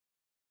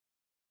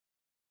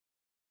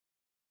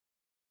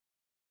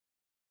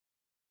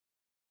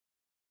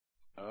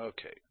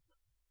Okay.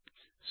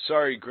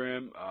 Sorry,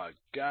 Grim.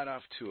 Got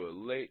off to a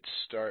late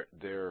start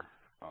there.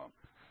 Um,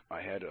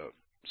 I had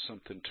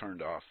something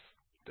turned off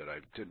that I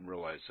didn't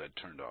realize I'd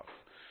turned off.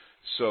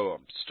 So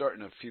I'm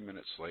starting a few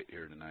minutes late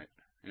here tonight.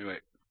 Anyway,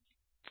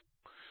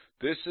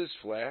 this is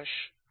Flash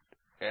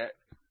at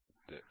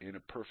the In a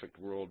Perfect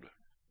World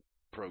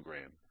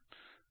program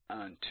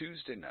on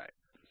Tuesday night.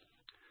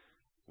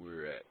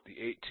 We're at the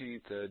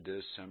 18th of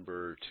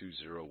December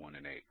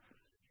 2018.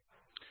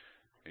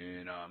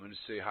 And I'm going to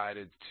say hi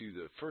to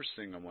the first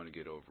thing I want to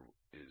get over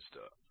is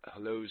the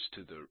hellos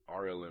to the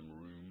RLM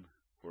room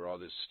where all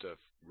this stuff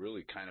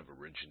really kind of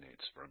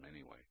originates from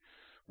anyway.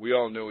 We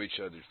all know each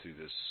other through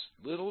this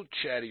little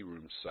chatty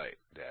room site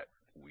that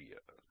we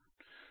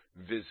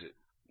visit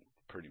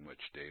pretty much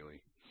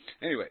daily.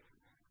 Anyway,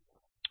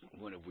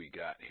 what have we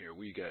got here?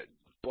 We got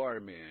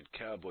Barman,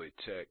 Cowboy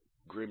Tech,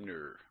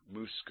 Grimner,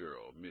 Moose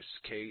Girl, Miss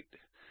Kate,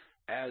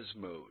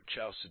 Asmo,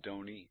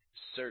 Chalcedony,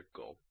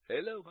 Circle,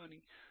 hello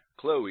honey,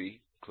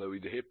 Chloe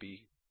the hippie,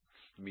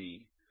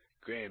 me,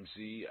 Graham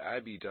Z,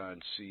 Ivy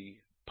Don C,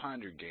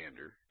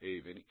 Pondergander, hey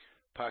Vinny,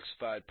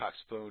 Poxified,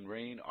 Poxphone,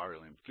 Rain,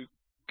 Arlen Fluke,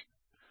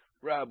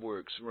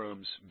 Robworks,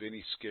 Rums,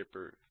 Vinny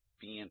Skipper,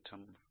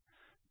 Phantom,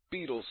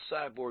 Beetle,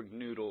 Cyborg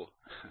Noodle,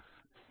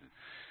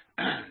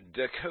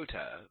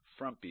 Dakota,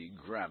 Frumpy,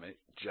 Grommet,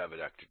 Java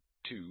Doctor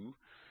 2,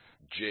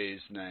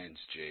 J's, Nines,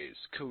 J's,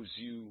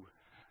 Kozu,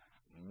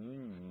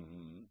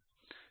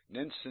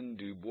 Nenson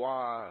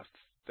Dubois,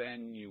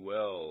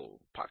 Fanuel,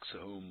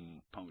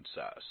 Poxahome,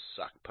 Ponsa,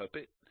 Sock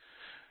Puppet,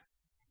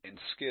 and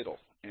Skittle.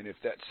 And if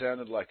that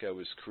sounded like I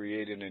was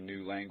creating a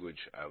new language,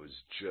 I was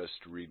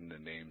just reading the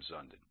names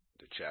on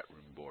the chat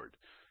room board.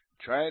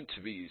 Trying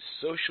to be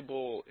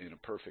sociable in a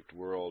perfect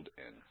world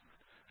and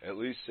at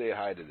least say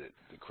hi to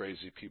the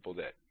crazy people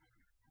that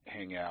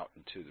hang out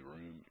into the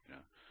room,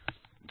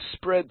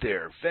 Spread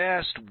their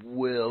vast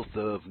wealth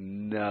of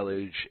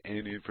knowledge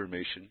and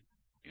information,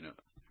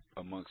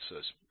 amongst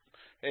us.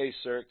 Hey,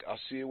 Cirque, I'll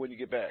see you when you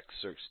get back.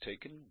 Cirque's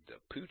taking the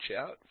pooch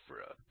out for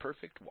a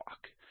perfect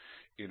walk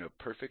in a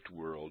perfect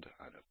world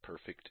on a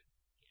perfect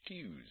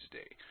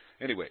Tuesday.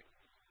 Anyway,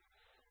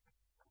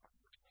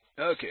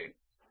 okay.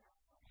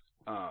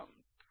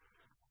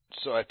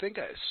 So I think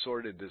I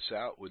sorted this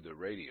out with the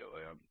radio.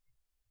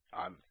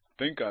 I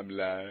think I'm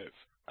live.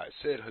 I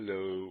said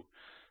hello.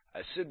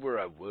 I said where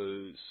I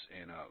was,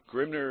 and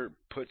Grimner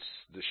puts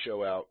the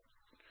show out,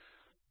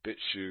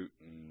 BitChute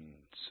and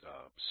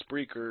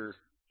Spreaker,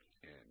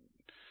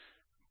 and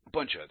a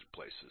bunch of other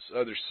places,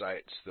 other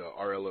sites, the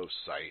RLO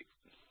site.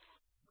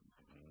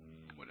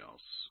 What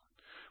else?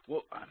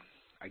 Well,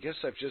 I guess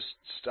I've just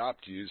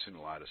stopped using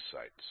a lot of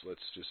sites.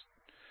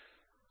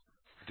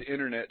 The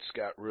internet's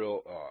got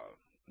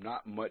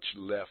not much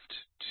left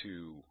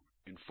to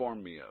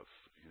inform me of.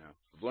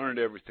 I've learned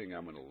everything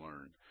I'm going to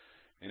learn.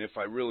 And if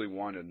I really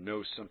want to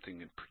know something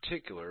in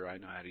particular, I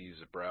know how to use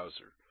a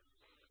browser.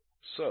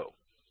 So,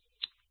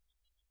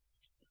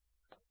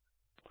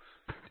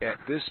 at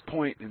this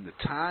point in the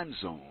time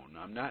zone,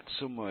 I'm not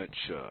so much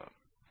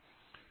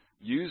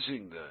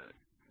using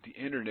the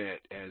internet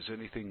as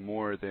anything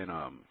more than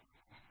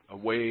a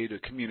way to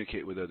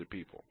communicate with other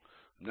people.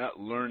 I'm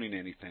not learning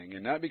anything,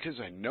 and not because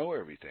I know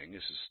everything.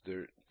 It's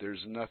just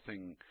there's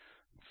nothing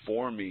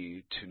for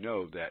me to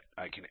know that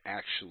I can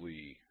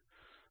actually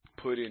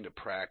put into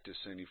practice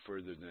any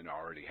further than I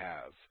already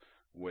have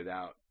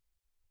without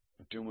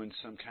doing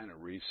some kind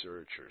of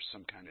research or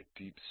some kind of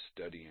deep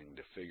studying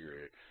to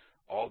figure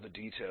all the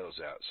details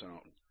out so I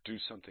don't do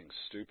something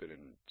stupid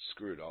and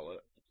screw it all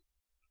up.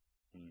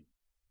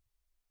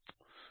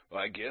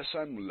 Well, I guess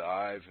I'm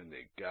live and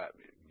they got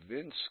me.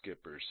 Vin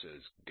Skipper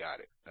says got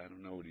it. I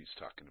don't know what he's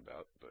talking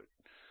about, but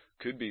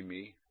could be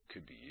me,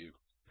 could be you.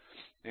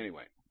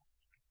 Anyway,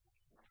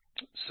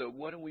 so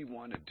what do we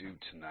want to do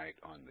tonight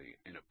on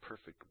the In a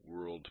Perfect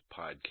World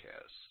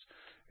podcast?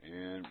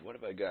 And what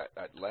have I got?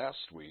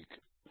 Last week,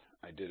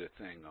 I did a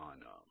thing on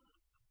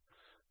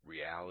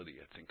reality,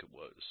 I think it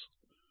was.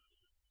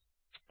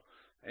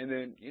 And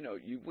then,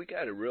 we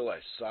got to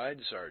realize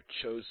sides are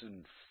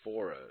chosen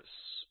for us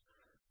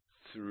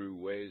through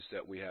ways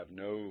that we have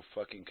no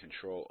fucking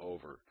control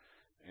over.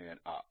 And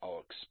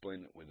I'll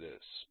explain it with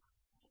this.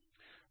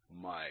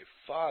 My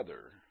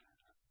father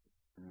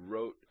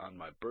wrote on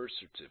my birth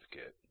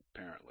certificate,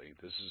 apparently,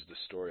 this is the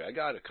story. I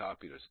got a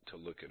copy to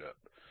look it up.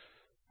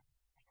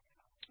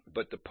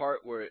 But the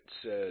part where it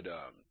said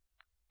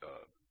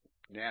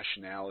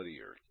nationality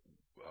or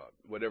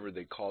whatever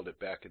they called it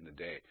back in the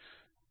day,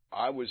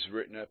 I was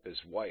written up as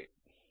white,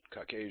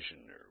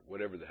 Caucasian, or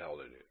whatever the hell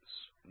it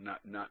is.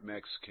 Not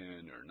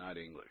Mexican or not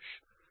English.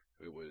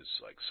 It was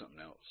like something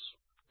else.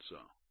 So,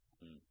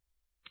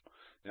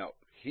 now,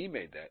 he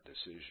made that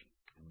decision.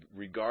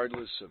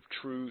 Regardless of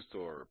truth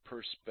or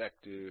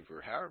perspective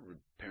or however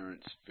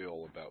parents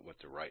feel about what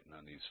they're writing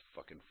on these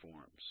fucking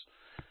forms,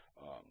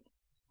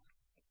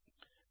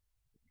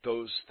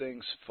 those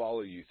things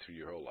follow you through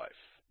your whole life.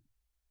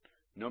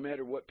 No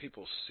matter what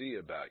people see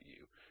about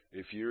you,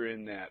 if you're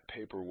in that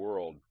paper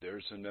world,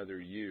 there's another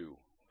you.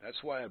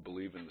 That's why I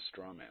believe in the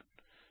straw man.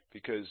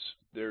 because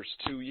there's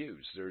two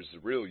yous. There's the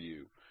real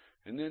you,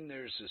 and then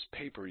there's this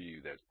paper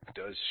you that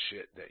does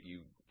shit that you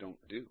don't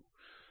do.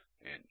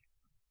 And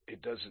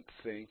it doesn't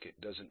think, it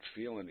doesn't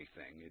feel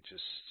anything. It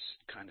just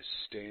kind of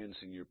stands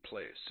in your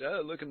place.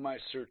 Oh, look at my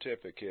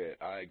certificate.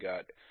 I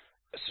got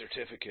a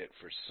certificate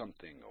for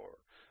something or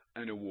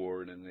an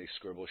award, and they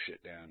scribble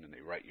shit down and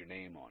they write your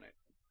name on it.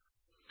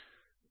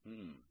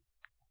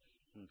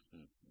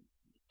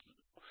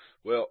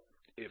 Well,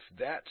 if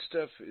that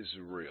stuff is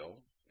real,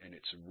 and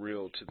it's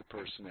real to the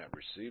person that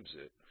receives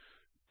it,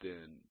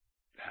 then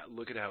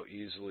look at how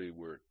easily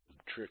we're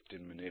tricked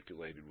and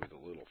manipulated with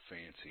a little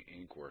fancy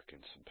ink work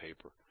and some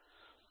paper.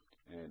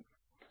 And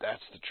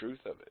that's the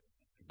truth of it.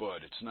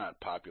 But it's not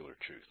popular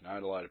truth.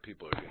 Not a lot of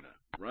people are going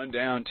to run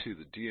down to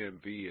the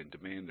DMV and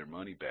demand their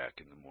money back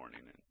in the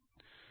morning and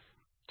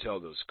tell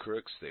those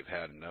crooks they've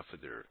had enough of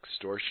their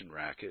extortion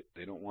racket.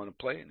 They don't want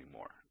to play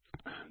anymore.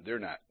 They're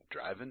not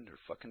driving, they're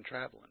fucking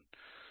traveling.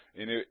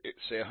 And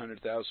say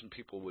 100,000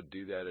 people would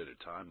do that at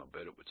a time, I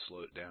bet it would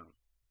slow it down.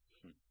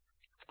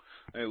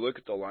 Hey, look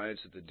at the lines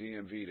at the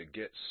DMV to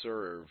get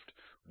served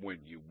when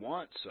you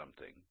want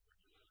something.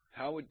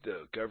 How would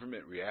the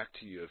government react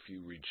to you if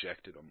you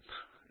rejected them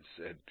and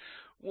said,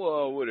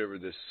 well, whatever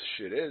this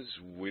shit is,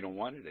 we don't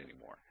want it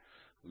anymore.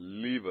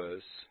 Leave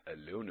us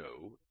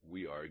alone.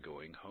 We are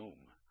going home.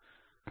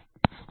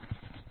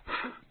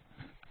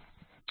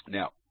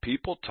 Now,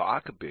 people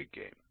talk a big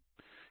game,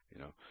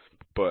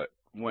 but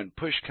when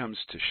push comes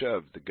to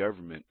shove, the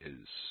government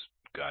is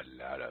got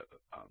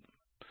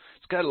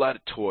a lot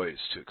of toys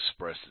to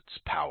express its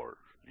power.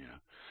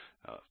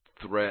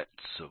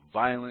 Threats of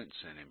violence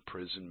and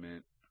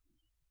imprisonment,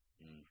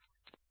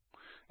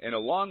 and a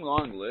long,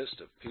 long list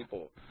of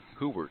people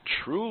who were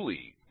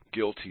truly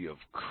guilty of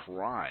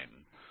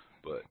crime,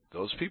 but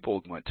those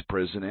people went to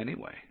prison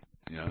anyway.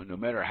 No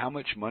matter how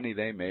much money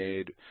they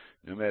made,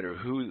 no matter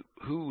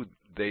who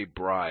they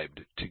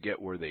bribed to get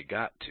where they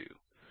got to.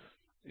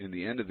 In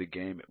the end of the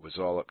game, it was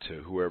all up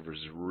to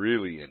whoever's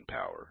really in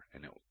power,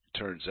 and it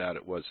turns out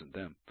it wasn't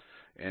them.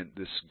 And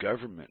this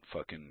government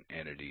fucking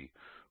entity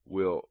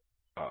will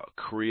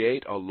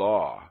create a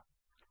law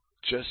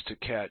just to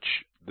catch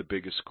the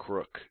biggest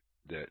crook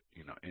that,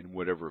 in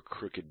whatever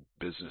crooked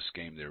business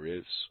game there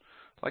is.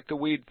 Like the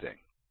weed thing.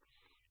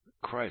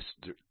 Christ,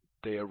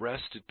 they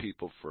arrested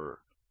people for...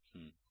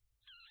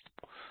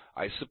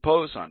 I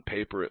suppose on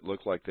paper it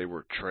looked like they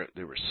were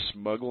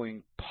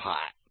smuggling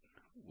pot,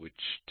 which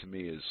to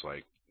me is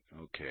like,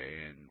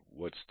 okay, and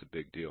what's the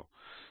big deal?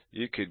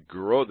 You could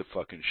grow the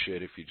fucking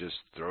shit if you just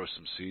throw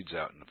some seeds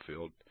out in the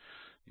field.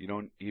 You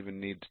don't even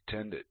need to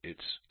tend it.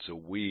 It's a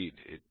weed.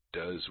 It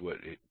does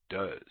what it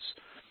does.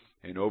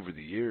 And over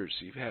the years,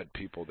 you've had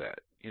people that,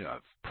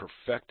 have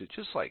perfected,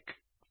 just like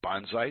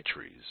bonsai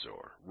trees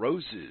or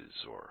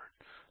roses or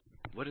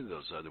what are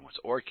those other ones?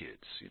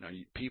 Orchids.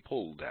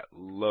 People that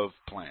love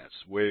plants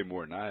way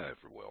more than I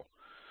ever will.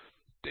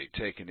 They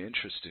take an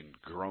interest in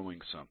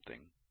growing something,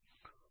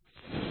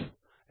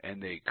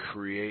 and they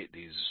create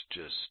these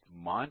just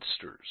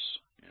monsters.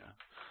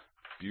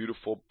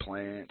 Beautiful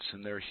plants,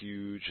 and they're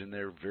huge, and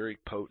they're very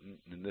potent,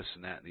 and this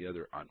and that and the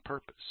other on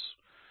purpose.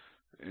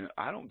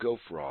 I don't go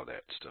for all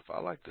that stuff. I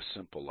like the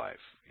simple life,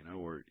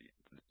 where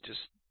just,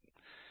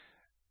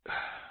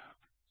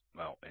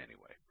 well,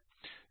 anyway.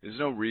 There's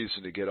no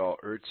reason to get all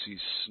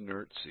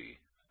urtsy-snurtsy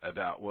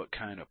about what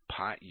kind of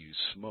pot you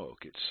smoke.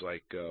 It's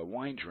like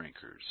wine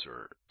drinkers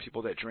or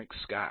people that drink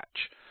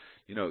scotch,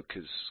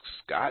 because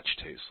scotch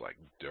tastes like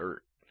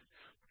dirt.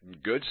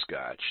 Good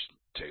scotch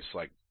tastes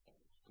like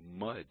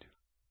mud.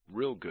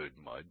 Real good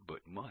mud, but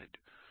mud.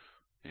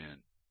 And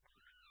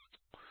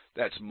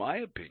that's my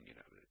opinion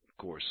of it. Of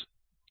course,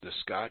 the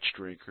scotch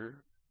drinker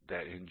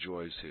that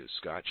enjoys his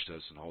scotch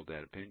doesn't hold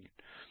that opinion.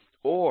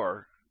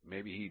 Or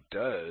maybe he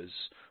does,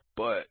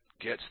 but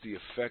gets the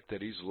effect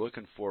that he's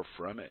looking for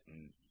from it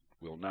and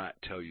will not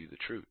tell you the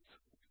truth.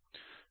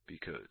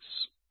 Because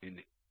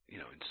in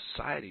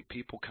society,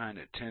 people kind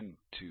of tend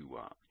to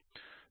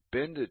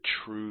bend the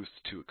truth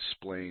to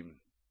explain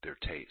their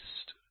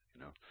taste.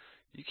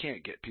 You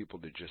can't get people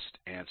to just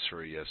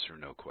answer a yes or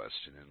no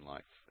question in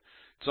life.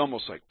 It's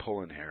almost like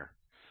pulling hair.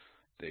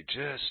 They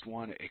just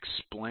want to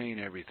explain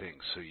everything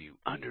so you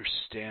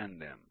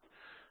understand them.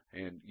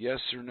 And yes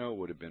or no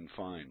would have been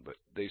fine, but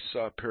they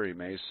saw Perry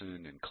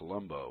Mason and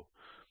Columbo,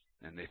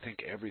 and they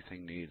think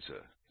everything needs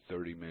a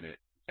 30-minute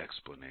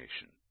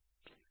explanation.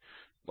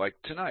 Like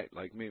tonight,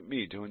 like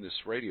me doing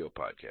this radio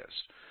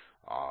podcast.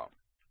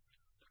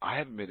 I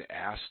haven't been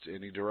asked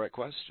any direct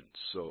questions,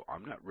 so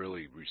I'm not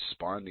really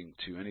responding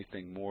to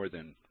anything more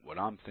than what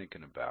I'm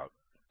thinking about.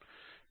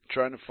 I'm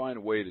trying to find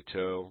a way to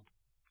tell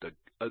the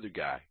other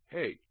guy,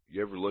 hey,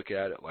 you ever look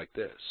at it like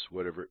this,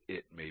 whatever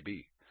it may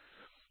be.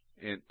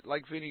 And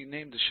like VinE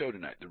named the show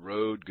tonight, the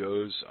road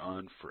goes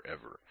on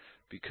forever,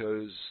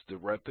 because the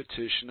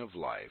repetition of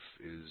life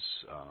is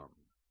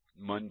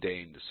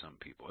mundane to some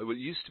people. It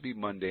used to be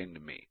mundane to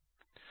me.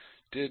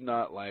 Did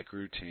not like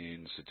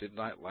routines. It did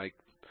not like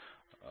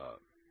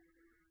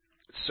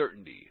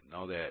certainty and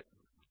all that,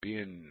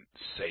 being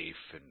safe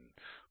and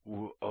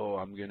oh,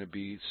 I'm going to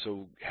be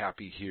so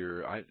happy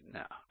here.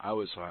 I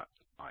was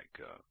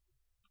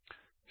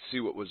see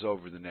what was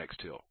over the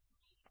next hill.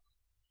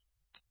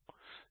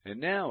 And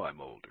now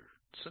I'm older.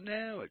 So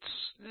now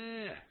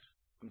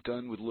I'm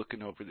done with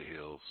looking over the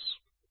hills.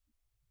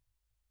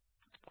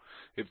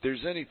 If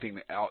there's anything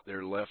out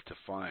there left to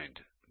find,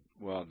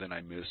 well, then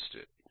I missed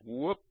it.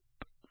 Whoop.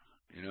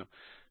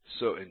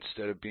 So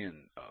instead of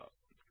being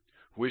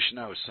wishing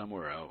I was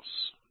somewhere else,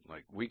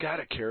 like, we got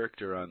a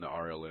character on the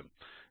RLM,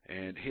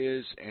 and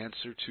his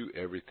answer to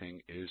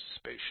everything is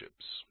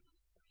spaceships.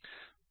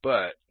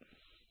 But,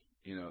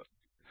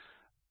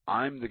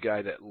 I'm the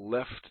guy that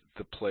left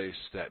the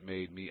place that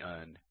made me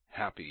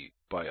unhappy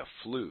by a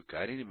fluke.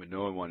 I didn't even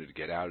know I wanted to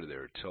get out of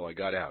there until I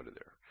got out of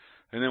there.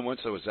 And then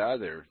once I was out of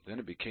there, then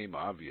it became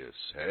obvious,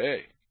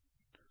 hey,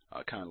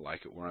 I kind of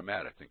like it where I'm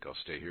at. I think I'll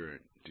stay here and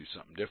do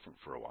something different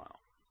for a while.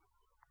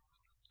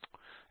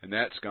 And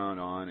that's gone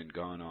on, and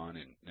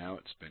now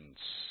it's been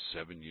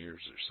 7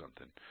 years or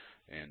something.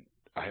 And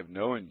I have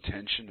no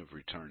intention of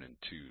returning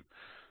to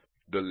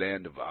the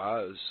land of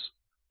Oz,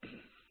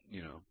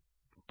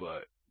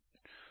 but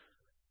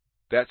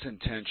that's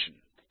intention.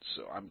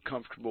 So I'm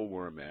comfortable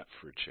where I'm at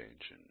for a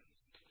change.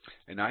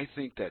 And I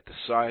think that the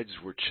sides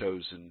were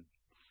chosen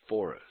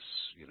for us.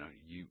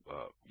 You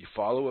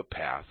follow a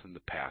path, and the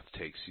path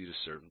takes you to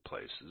certain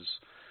places.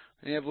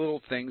 And you have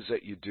little things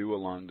that you do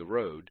along the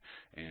road,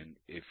 and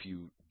if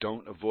you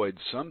don't avoid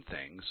some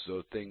things,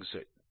 those things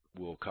that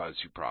will cause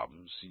you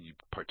problems, and you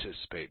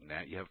participate in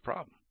that, you have a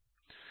problem.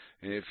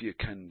 And if you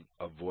can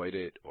avoid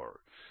it or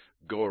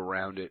go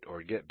around it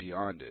or get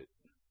beyond it,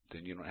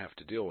 then you don't have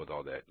to deal with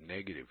all that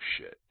negative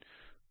shit.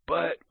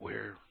 But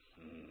we're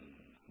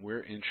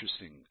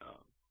interesting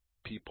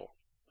people,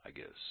 I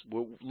guess.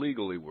 Well,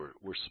 legally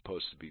we're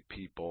supposed to be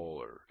people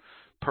or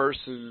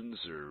persons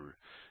or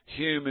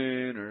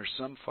human or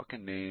some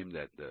fucking name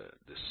that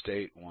the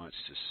state wants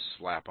to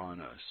slap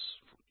on us.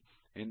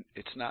 And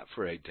it's not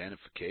for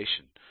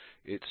identification.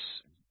 It's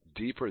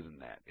deeper than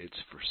that. It's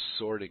for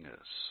sorting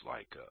us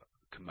like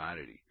a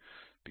commodity,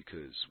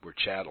 because we're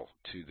chattel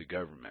to the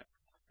government.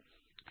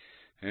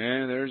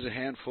 And there's a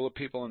handful of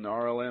people in the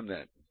RLM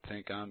that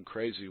think I'm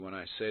crazy when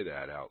I say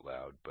that out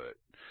loud, but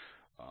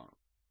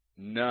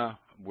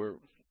we're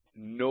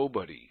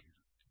nobody.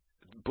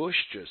 Bush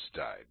just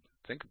died.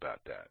 Think about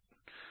that.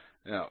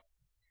 Now,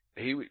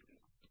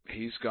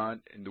 he's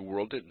gone, and the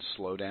world didn't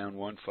slow down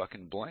one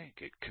fucking blank.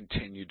 It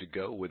continued to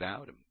go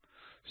without him.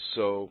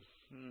 So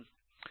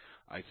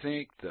I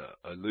think the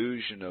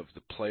illusion of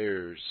the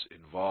players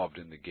involved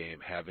in the game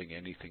having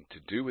anything to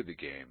do with the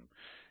game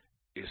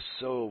is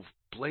so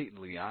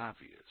blatantly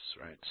obvious,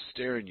 right?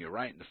 Staring you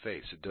right in the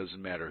face. It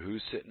doesn't matter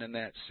who's sitting in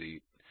that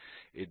seat.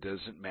 It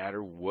doesn't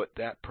matter what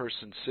that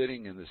person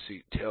sitting in the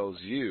seat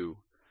tells you.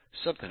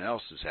 Something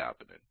else is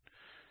happening.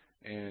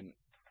 And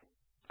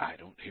I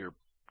don't hear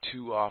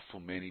too awful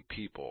many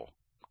people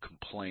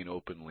complain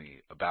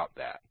openly about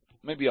that.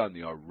 Maybe on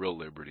the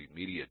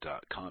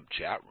RealLibertyMedia.com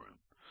chat room.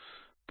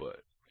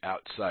 But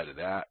outside of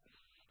that,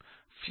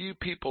 few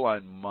people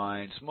on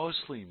Minds,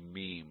 mostly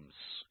memes.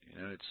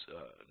 It's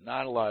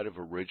not a lot of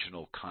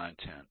original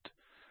content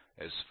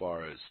as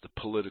far as the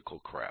political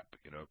crap.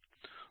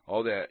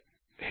 All that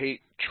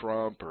hate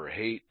Trump or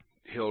hate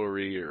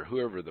Hillary or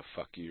whoever the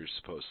fuck you're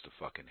supposed to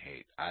fucking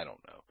hate. I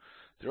don't know.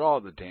 They're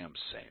all the damn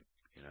same.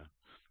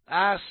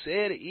 I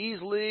said it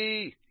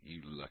easily,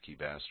 you lucky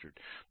bastard.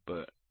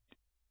 But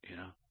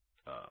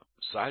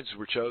sides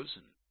were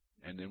chosen,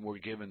 and then we're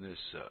given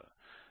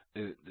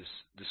this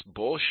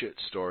bullshit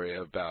story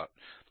about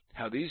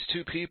how these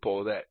two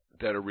people that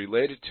are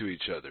related to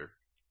each other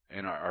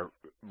and are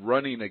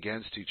running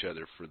against each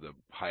other for the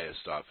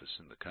highest office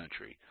in the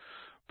country,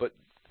 but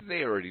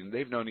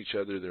they've known each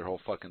other their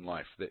whole fucking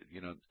life.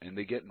 And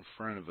they get in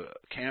front of a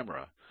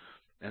camera,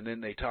 and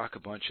then they talk a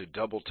bunch of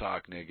double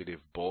talk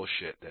negative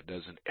bullshit that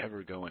doesn't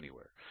ever go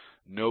anywhere.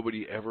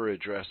 Nobody ever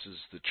addresses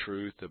the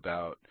truth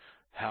about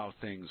how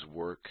things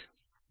work,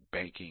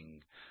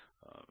 banking,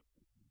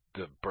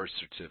 the birth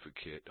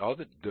certificate, all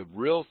the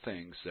real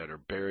things that are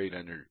buried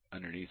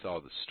underneath all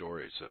the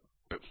stories.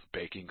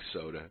 Baking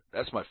soda,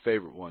 that's my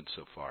favorite one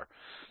so far.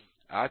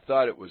 I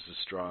thought it was the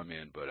straw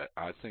man, but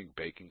I think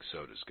baking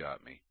soda's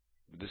got me.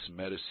 This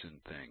medicine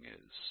thing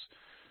is,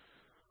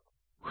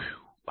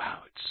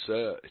 wow,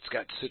 it's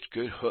got such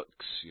good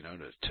hooks,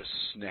 to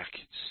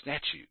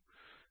snatch you.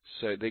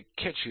 So they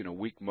catch you in a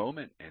weak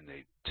moment, and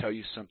they tell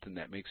you something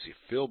that makes you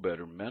feel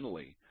better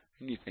mentally,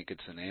 and you think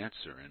it's an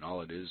answer, and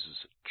all it is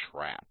a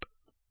trap.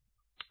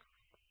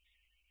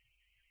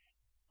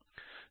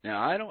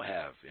 Now, I don't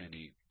have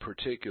any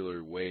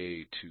particular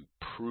way to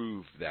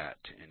prove that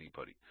to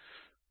anybody,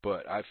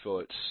 but I feel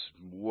it's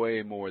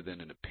way more than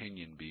an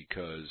opinion,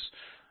 because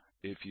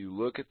if you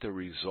look at the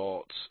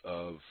results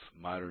of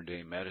modern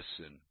day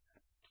medicine,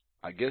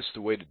 I guess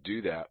the way to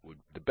do that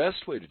the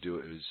best way to do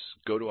it is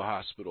go to a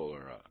hospital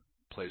or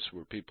a place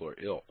where people are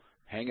ill,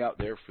 hang out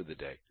there for the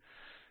day,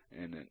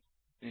 and then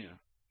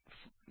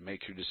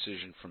make your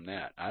decision from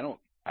that. I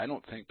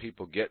don't think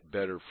people get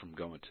better from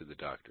going to the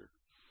doctor.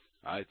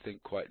 I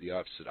think quite the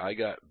opposite. I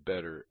got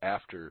better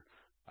after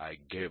I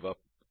gave up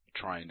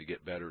trying to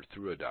get better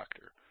through a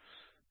doctor.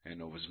 And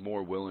I was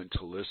more willing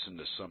to listen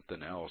to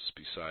something else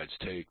besides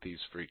take these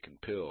freaking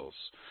pills.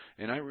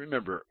 And I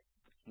remember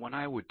when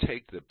I would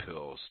take the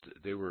pills,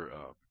 they were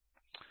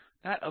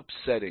not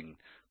upsetting,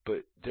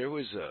 but there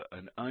was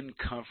an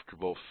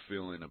uncomfortable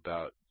feeling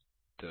about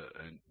the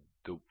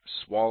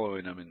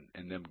swallowing them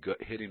and them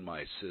hitting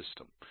my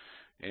system.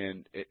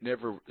 And it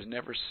never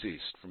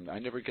ceased. I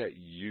never got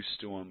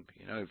used to them.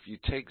 You know, if you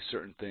take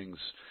certain things,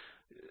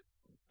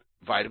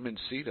 vitamin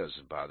C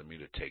doesn't bother me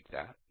to take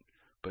that,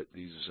 but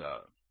these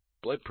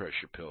blood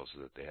pressure pills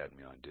that they had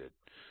me on did.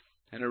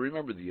 And I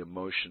remember the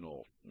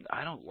emotional,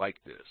 I don't like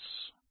this.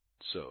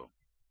 So,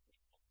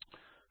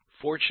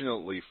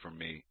 fortunately for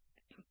me,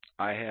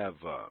 I have,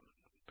 how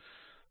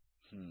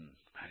do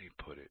you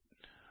put it?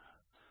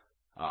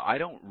 I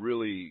don't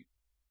really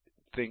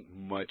think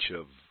much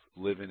of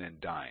living and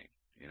dying.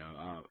 You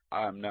know,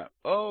 I'm not,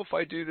 oh, if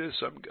I do this,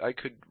 I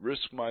could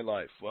risk my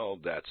life. Well,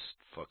 that's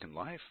fucking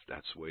life.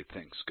 That's the way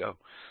things go.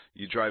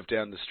 You drive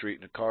down the street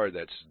in a car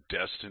that's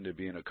destined to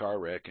be in a car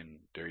wreck, and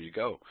there you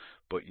go.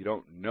 But you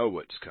don't know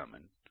what's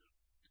coming.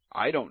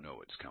 I don't know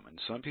what's coming.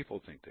 Some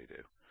people think they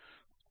do.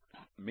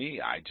 Me,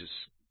 I just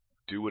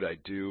do what I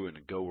do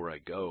and go where I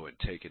go and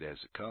take it as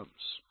it comes.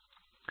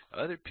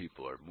 Other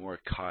people are more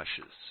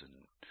cautious,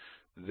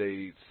 and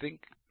they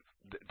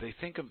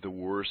think of the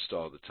worst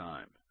all the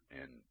time.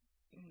 And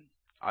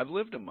I've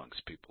lived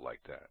amongst people like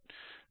that.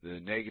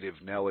 The negative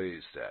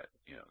Nellies that,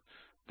 you know,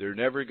 they're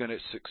never going to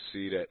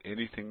succeed at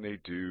anything they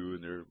do,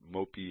 and they're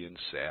mopey and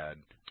sad.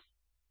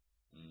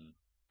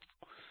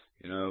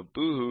 You know,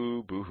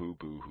 boo-hoo, boo-hoo,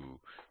 boo-hoo.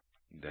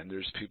 Then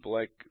there's people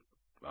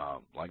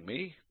like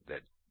me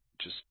that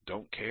just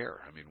don't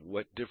care. I mean,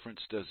 what difference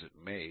does it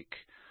make?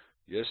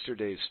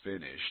 Yesterday's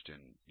finished,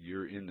 and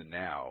you're in the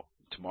now.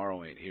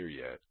 Tomorrow ain't here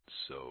yet,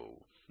 so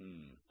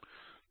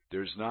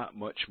there's not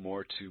much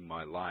more to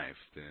my life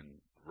than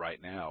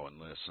right now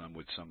unless I'm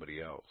with somebody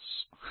else.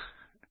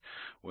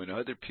 When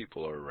other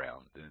people are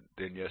around,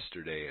 then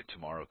yesterday and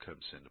tomorrow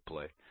comes into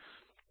play,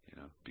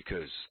 you know,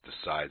 because the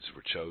sides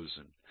were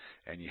chosen.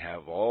 And you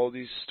have all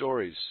these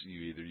stories.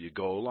 You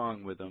go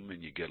along with them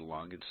and you get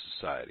along in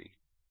society,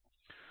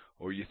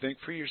 or you think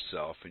for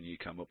yourself and you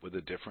come up with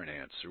a different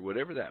answer,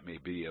 whatever that may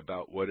be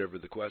about whatever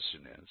the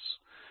question is.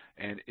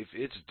 And if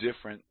it's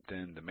different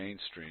than the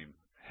mainstream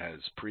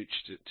has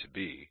preached it to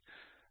be,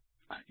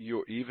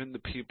 even the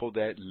people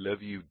that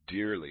love you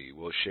dearly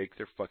will shake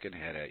their fucking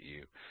head at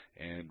you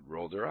and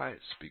roll their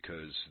eyes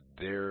because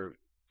their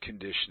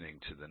conditioning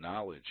to the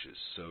knowledge is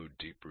so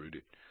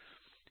deep-rooted.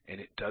 And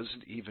it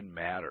doesn't even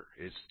matter.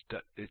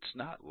 It's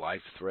not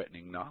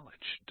life-threatening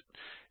knowledge.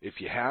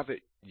 If you have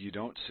it, you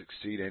don't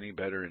succeed any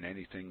better in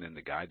anything than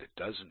the guy that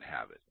doesn't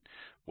have it.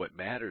 What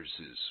matters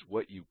is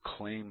what you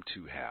claim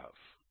to have.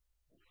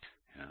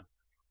 Yeah.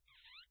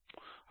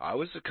 I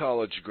was a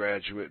college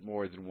graduate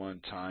more than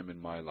one time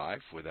in my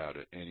life without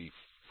any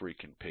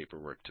freaking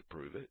paperwork to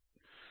prove it.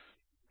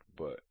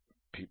 But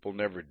people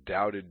never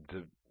doubted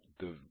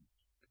the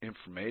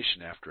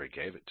information after I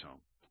gave it to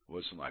them. It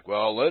wasn't like,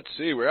 well, let's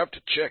see, we have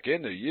to check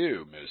into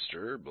you,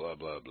 mister, blah,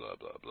 blah, blah,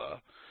 blah, blah.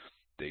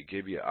 They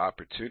give you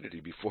opportunity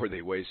before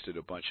they wasted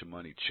a bunch of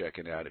money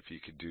checking out if you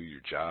could do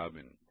your job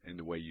in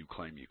the way you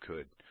claim you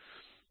could.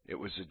 It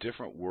was a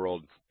different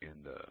world in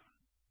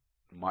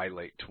my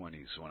late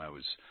 20s when I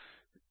was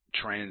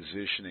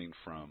transitioning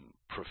from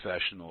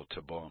professional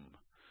to bum,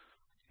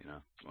 you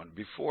know,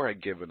 before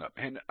I'd given up.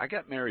 And I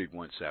got married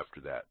once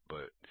after that,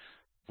 but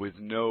with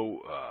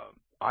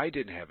I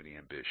didn't have any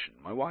ambition.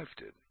 My wife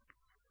did.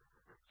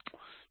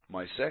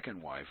 My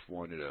second wife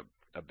wanted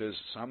a business.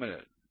 I'm going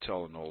to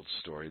tell an old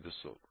story. This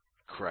will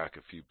crack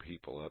a few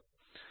people up.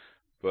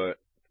 But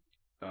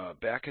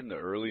back in the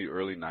early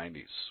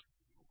 90s,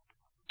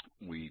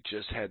 we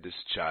just had this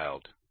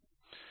child.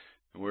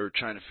 And we were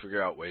trying to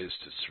figure out ways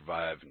to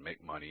survive and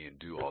make money and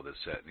do all this,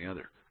 that, and the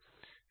other.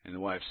 And the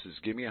wife says,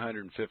 give me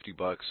 $150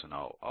 and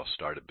I'll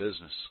start a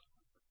business.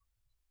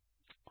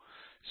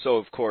 So,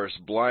 of course,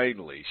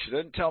 blindly, she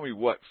doesn't tell me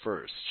what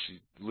first. She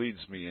leads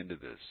me into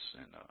this.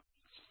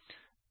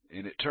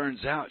 And it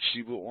turns out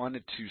she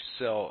wanted to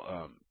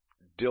sell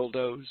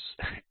dildos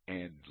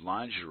and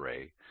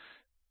lingerie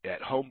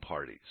at home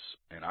parties.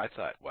 And I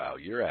thought, wow,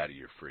 you're out of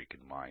your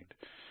freaking mind.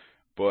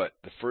 But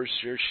the first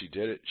year she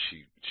did it,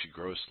 she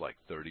grossed like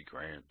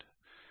 $30,000,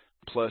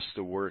 plus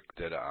the work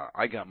that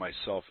I got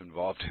myself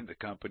involved in the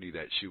company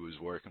that she was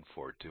working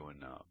for, doing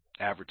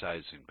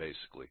advertising,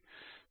 basically,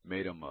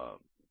 made them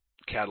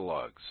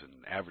catalogs and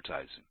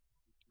advertising.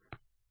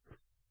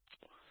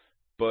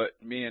 But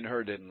me and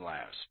her didn't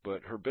last,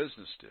 but her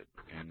business did,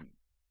 and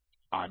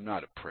I'm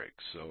not a prick,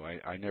 so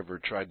I never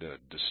tried to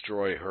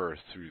destroy her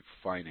through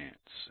finance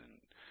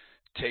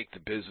and take the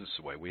business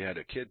away. We had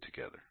a kid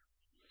together.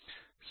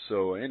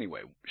 So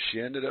anyway, she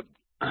ended up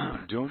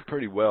doing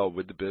pretty well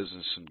with the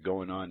business and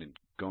going to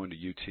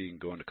UT and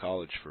going to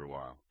college for a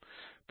while.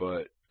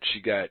 But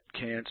she got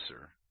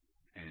cancer,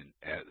 and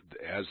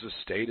as the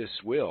status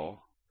will,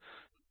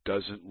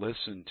 doesn't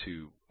listen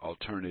to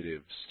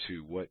alternatives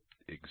to what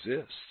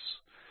exists.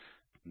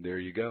 There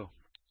you go.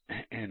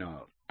 And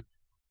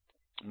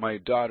my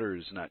daughter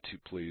is not too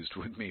pleased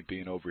with me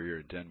being over here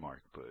in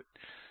Denmark, but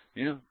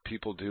you know,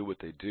 people do what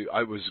they do.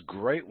 I was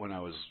great when I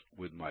was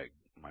with my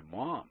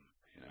mom,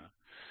 you know,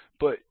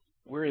 but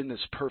we're in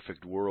this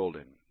perfect world,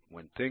 and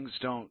when things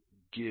don't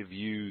give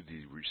you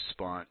the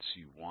response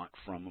you want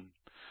from them,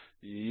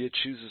 you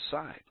choose a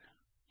side.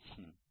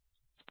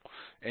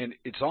 And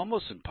it's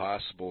almost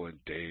impossible in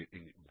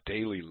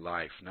daily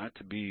life not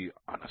to be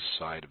on a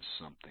side of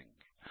something,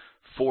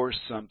 for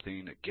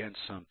something, against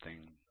something.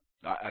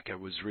 Like I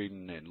was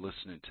reading and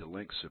listening to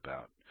links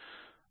about,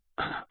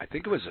 I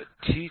think it was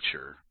a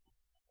teacher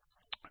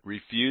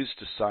refused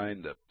to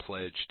sign the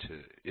pledge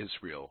to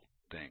Israel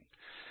thing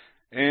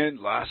and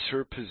lost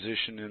her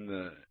position in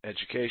the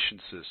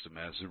education system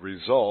as a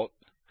result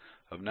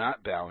of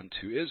not bowing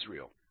to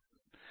Israel.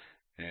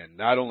 And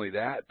not only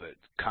that, but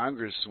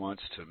Congress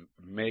wants to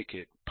make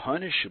it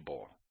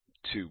punishable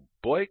to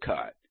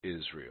boycott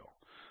Israel.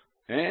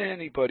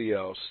 Anybody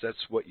else,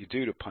 that's what you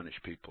do to punish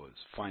people, is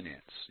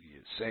finance.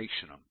 You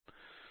sanction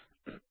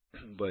them.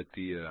 But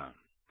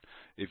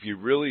if you're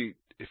really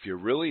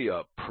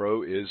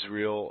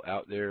pro-Israel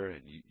out there,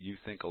 and you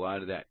think a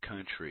lot of that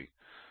country,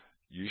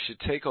 you should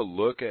take a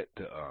look at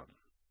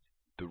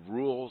the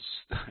rules,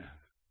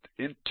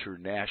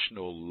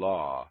 international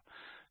law,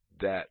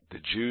 that the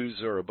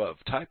Jews are above.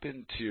 Type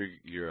into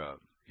your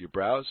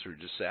browser,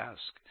 just ask,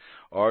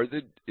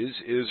 is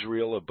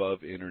Israel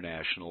above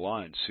international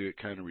law, and see what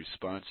kind of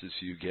responses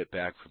you get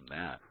back from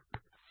that.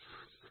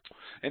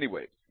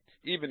 Anyway,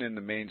 even in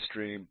the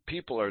mainstream,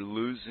 people are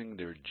losing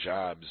their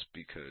jobs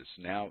because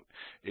now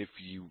if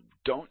you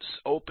don't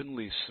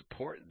openly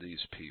support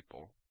these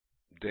people,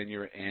 then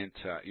you're an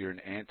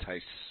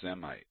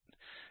anti-Semite.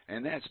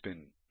 And that's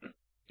been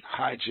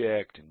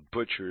hijacked and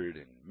butchered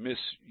and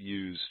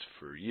misused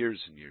for years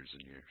and years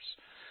and years.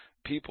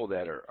 People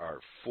that are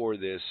for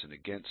this and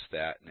against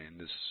that and in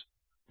this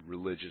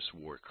religious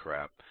war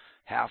crap,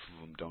 half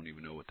of them don't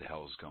even know what the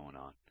hell is going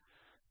on.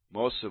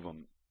 Most of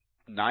them,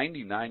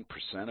 99%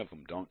 of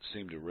them, don't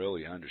seem to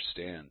really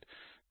understand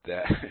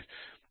that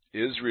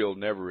Israel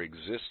never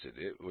existed.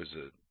 It was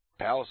a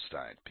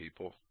Palestine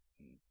people.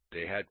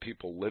 They had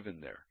people living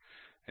there.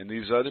 And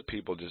these other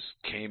people just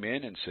came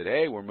in and said,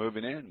 hey, we're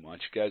moving in. Why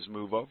don't you guys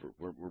move over?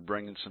 We're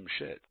bringing some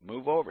shit.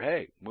 Move over.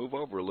 Hey, move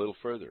over a little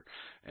further.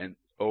 And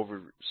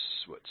over,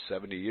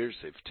 70 years,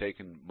 they've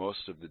taken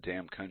most of the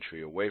damn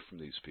country away from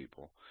these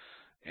people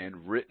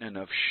and written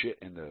enough shit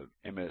in the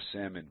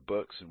MSM and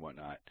books and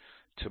whatnot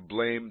to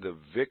blame the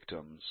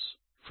victims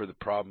for the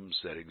problems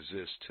that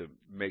exist to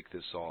make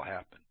this all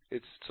happen.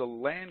 It's a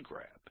land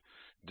grab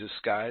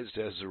disguised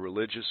as a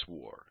religious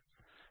war.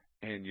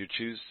 And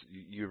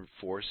you're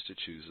forced to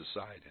choose a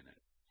side in it.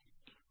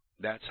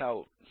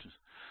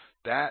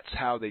 That's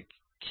how they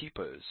keep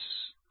us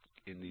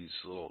in these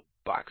little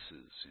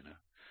boxes, you know,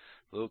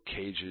 little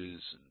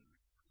cages. And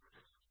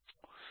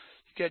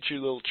you got your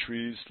little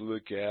trees to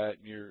look at,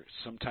 and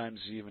sometimes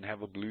you even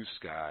have a blue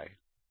sky.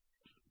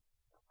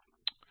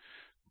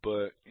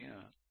 But you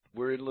know,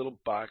 we're in little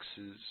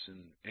boxes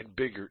and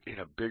bigger in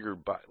a bigger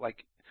box,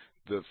 like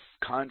the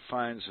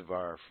confines of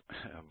our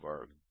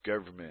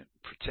government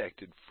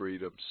protected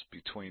freedoms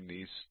between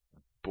these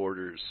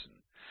borders.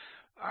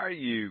 Are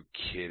you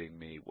kidding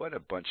me? What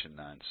a bunch of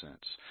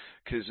nonsense.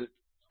 Because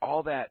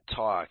all that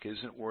talk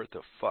isn't worth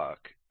a fuck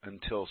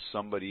until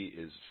somebody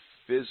is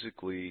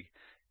physically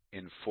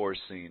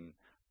enforcing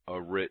a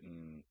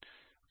written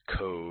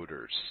code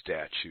or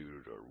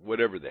statute or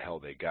whatever the hell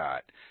they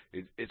got.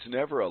 It's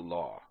never a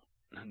law.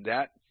 And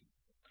that,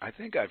 I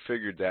think I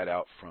figured that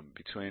out from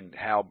between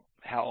Hal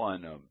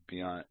on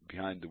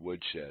Behind the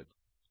Woodshed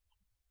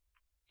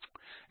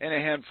and a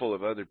handful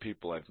of other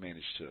people I've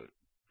managed to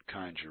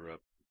conjure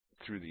up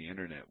through the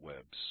internet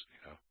webs,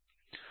 you know,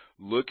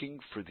 looking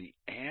for the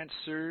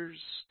answers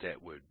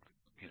that would,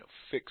 you know,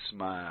 fix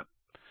my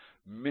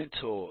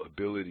mental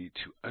ability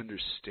to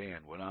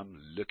understand what I'm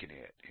looking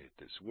at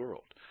this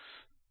world.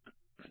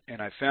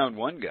 And I found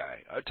one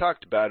guy. I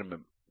talked about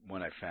him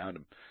when I found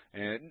him,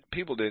 and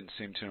people didn't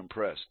seem too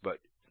impressed, but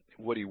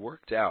what he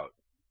worked out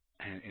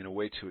in a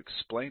way to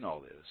explain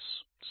all this,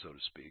 so to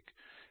speak,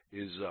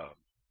 is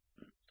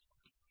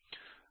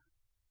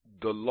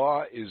the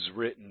law is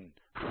written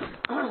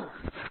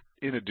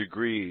in a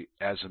degree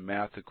as a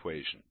math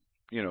equation.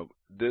 You know,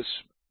 this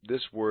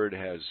word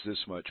has this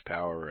much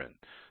power and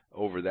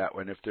over that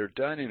one. If they're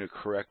done in a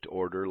correct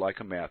order, like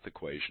a math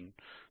equation,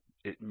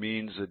 it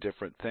means a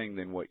different thing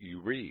than what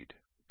you read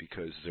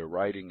because they're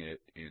writing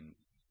it in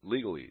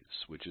Legalese,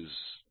 which is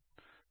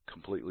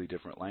completely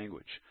different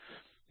language.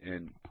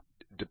 And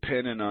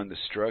depending on the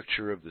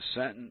structure of the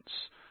sentence,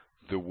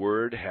 the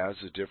word has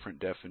a different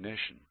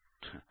definition.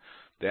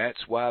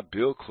 That's why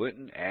Bill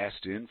Clinton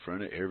asked in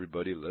front of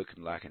everybody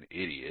looking like an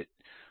idiot.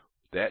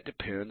 That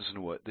depends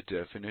on what the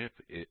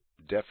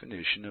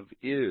definition of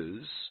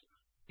is.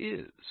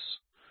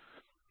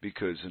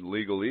 Because in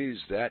Legalese,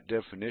 that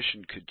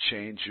definition could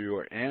change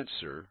your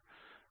answer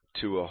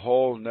to a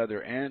whole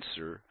nother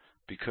answer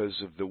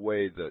because of the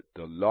way that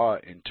the law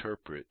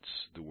interprets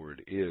the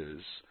word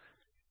is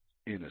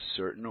in a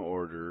certain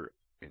order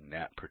in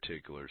that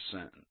particular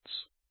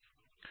sentence.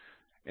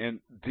 And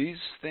these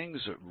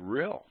things are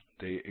real.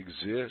 They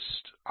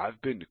exist.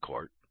 I've been to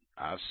court.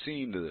 I've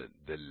seen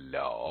the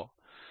law.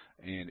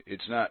 And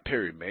it's not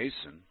Perry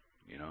Mason.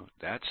 You know,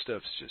 that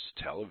stuff's just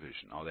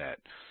television. All that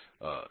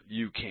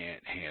you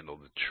can't handle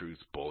the truth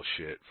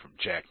bullshit from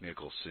Jack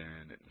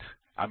Nicholson. And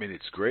I mean,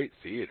 it's great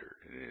theater.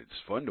 It's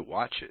fun to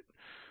watch it.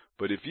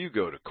 But if you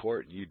go to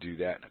court and you do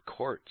that in a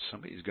court,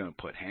 somebody's going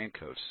to put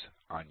handcuffs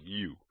on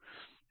you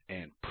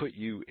and put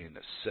you in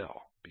a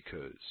cell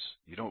because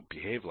you don't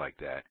behave like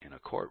that in a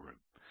courtroom.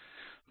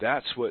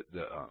 That's what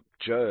the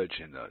judge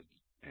and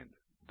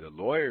the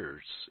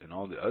lawyers and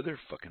all the other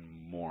fucking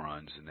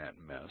morons in that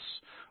mess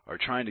are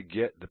trying to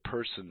get the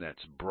person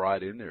that's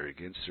brought in there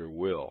against their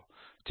will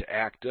to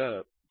act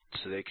up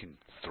so they can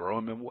throw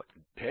them in what?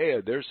 Hey,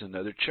 there's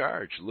another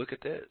charge. Look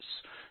at this.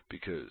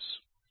 Because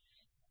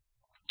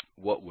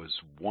what was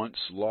once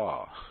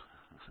law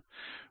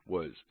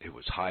was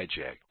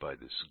hijacked by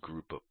this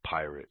group of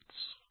pirates,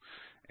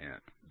 and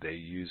they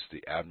used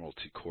the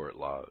Admiralty Court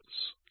laws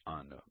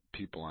on the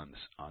people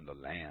on the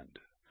land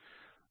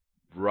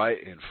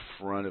right in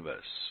front of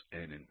us,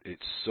 and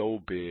it's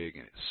so big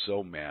and it's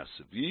so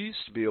massive. You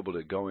used to be able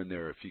to go in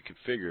there if you could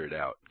figure it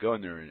out, go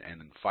in there and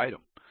fight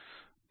them.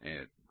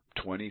 And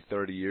 20,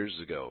 30 years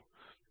ago,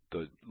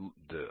 the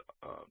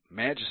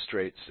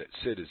magistrates that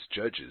sit as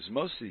judges,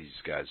 most of these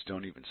guys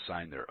don't even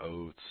sign their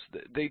oaths.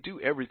 They do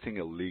everything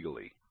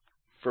illegally,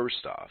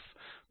 first off.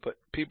 But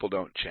people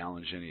don't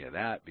challenge any of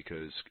that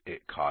because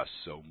it costs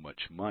so much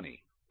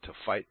money to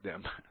fight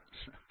them.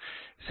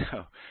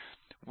 So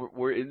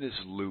we're in this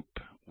loop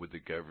with the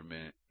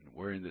government.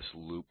 We're in this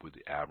loop with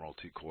the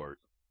Admiralty Court,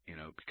 you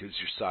know, because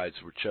your sides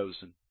were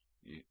chosen.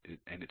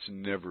 And it's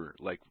never,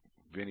 like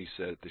VinE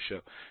said at the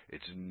show,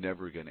 it's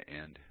never going to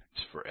end.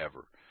 It's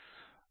forever.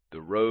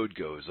 The road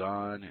goes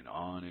on and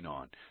on and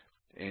on.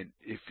 And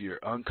if you're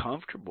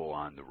uncomfortable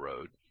on the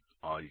road,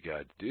 all you got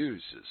to do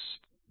is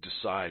just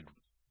decide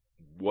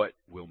what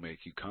will make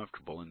you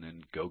comfortable and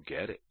then go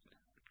get it.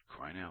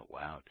 Crying out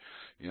loud.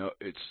 You know,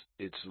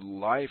 it's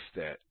life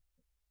that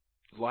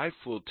life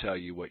will tell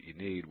you what you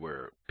need,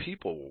 where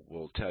people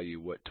will tell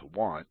you what to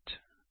want,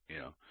 you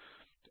know,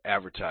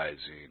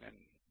 advertising and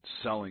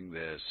selling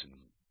this and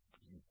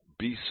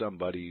be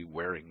somebody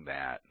wearing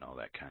that and all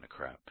that kind of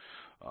crap.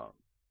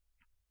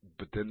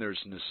 But then there's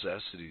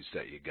necessities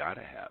that you got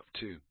to have,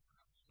 too.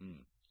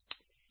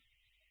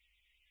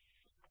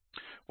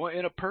 Well,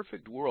 in a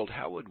perfect world,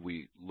 how would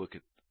we look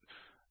at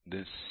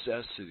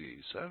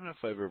necessities? I don't know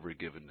if I've ever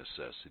given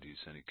necessities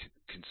any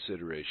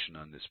consideration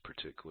on this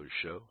particular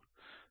show.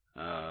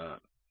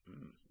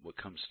 What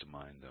comes to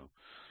mind,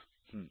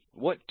 though?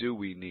 What do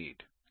we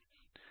need?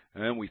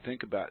 And then we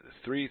think about the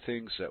three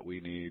things that we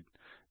need,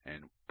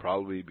 and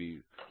probably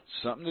be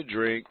something to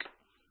drink,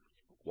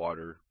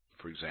 water,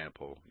 for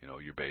example, you know,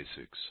 your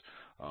basics,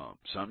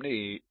 something to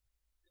eat,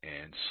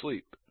 and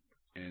sleep.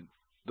 And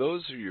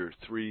those are your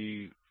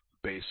three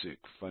basic,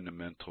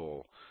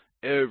 fundamental,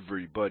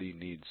 everybody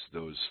needs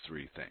those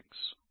three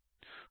things.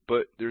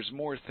 But there's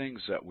more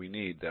things that we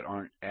need that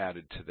aren't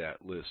added to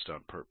that list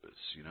on purpose.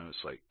 You know,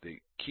 it's like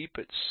they keep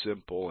it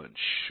simple and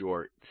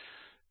short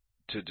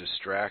to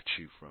distract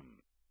you from,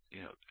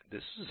 you know,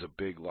 this is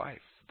a big life.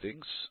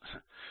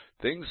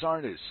 Things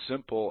aren't as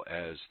simple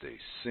as they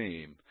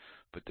seem,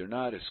 but they're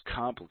not as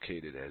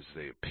complicated as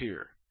they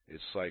appear.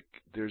 It's like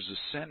there's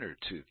a center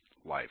to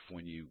life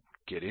when you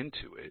get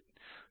into it.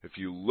 If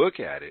you look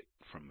at it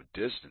from a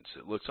distance,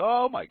 it looks,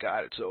 oh my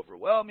God, it's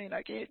overwhelming,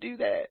 I can't do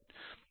that.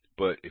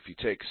 But if you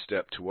take a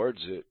step towards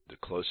it, the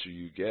closer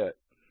you get,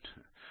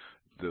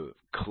 the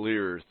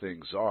clearer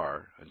things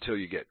are, until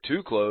you get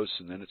too close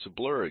and then it's a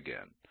blur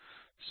again.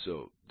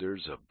 So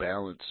there's a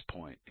balance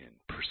point in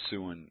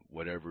pursuing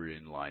whatever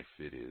in life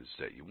it is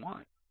that you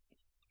want.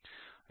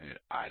 And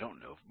I don't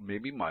know,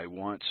 maybe my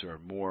wants are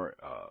more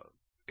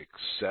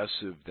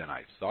excessive than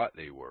I thought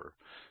they were,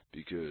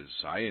 because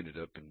I ended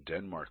up in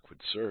Denmark with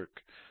Psyc,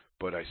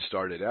 but I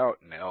started out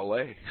in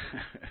LA.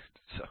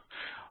 So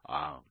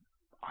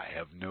I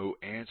have no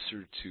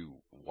answer to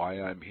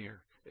why I'm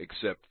here,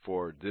 except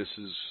for this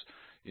is,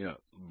 you know,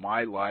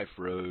 my life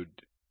road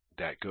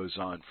that goes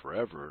on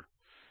forever.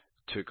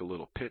 Took a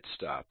little pit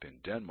stop in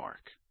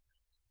Denmark.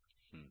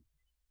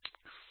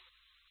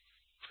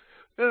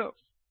 Well,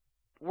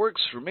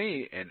 works for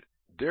me, and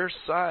their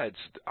sides,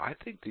 I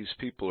think these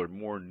people are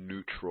more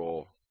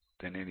neutral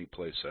than any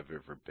place I've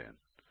ever been.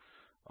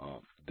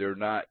 They're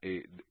not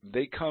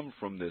they come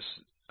from this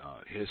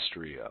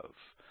history of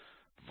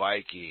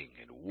Viking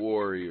and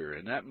warrior,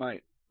 and that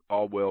might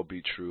all well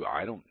be true.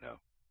 I don't know.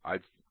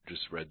 I've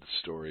just read the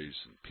stories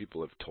and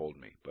people have told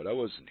me, but I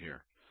wasn't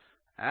here.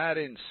 I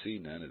didn't see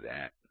none of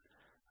that.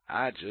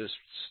 I just,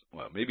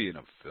 well, maybe in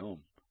a film,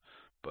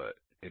 but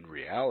in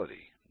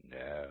reality,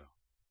 no.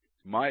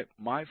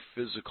 My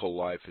physical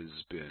life has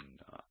been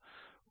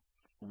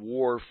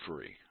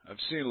war-free. I've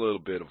seen a little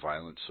bit of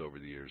violence over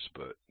the years,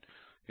 but,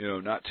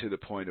 not to the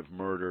point of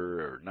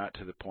murder or not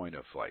to the point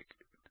of like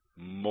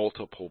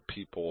multiple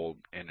people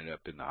ended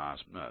up in the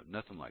hospital. No,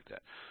 nothing like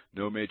that.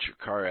 No major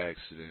car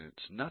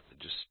accidents, nothing.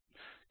 Just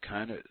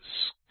kind of,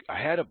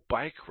 I had a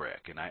bike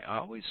wreck, and I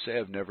always say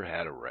I've never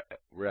had a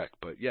wreck,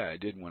 but yeah, I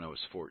did when I was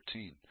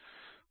 14.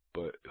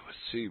 But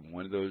see,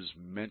 one of those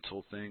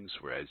mental things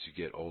where as you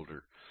get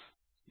older,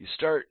 you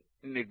start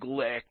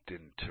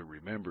neglecting to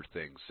remember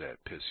things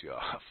that piss you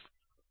off.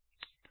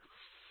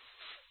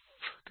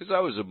 Because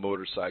I was a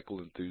motorcycle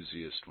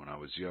enthusiast when I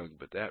was young,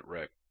 but that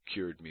wreck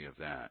cured me of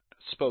that.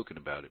 I've spoken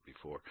about it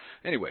before.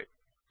 Anyway,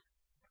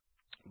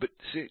 but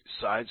see,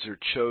 sides are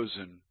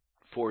chosen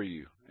for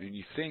you, and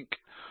you think,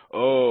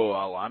 oh,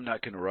 well, I'm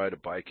not going to ride a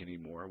bike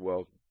anymore.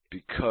 Well,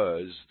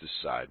 because the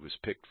side was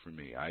picked for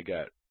me. I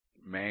got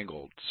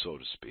mangled, so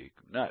to speak,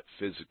 not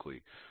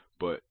physically,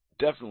 but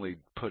definitely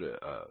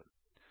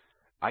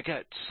I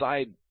got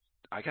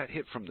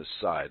hit from the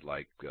side,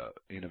 like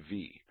in a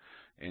V,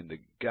 and the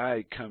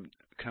guy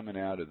coming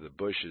out of the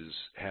bushes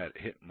had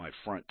hit my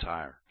front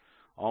tire,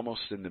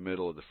 almost in the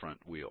middle of the front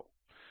wheel,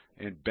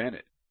 and bent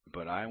it.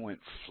 But I went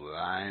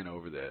flying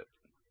over that,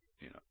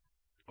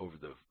 over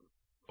the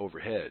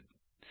overhead,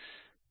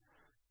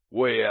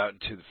 way out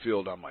into the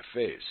field on my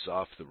face,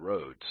 off the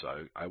road.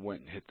 So I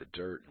went and hit the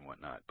dirt and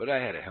whatnot. But I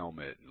had a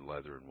helmet and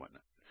leather and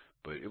whatnot.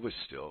 But it was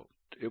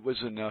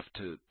enough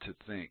to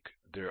think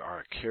there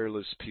are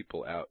careless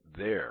people out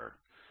there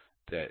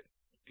that,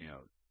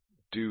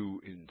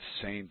 do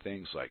insane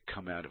things like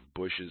come out of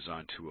bushes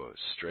onto a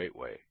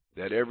straightaway.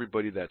 That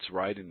everybody that's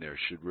riding there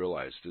should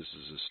realize this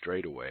is a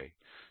straightaway.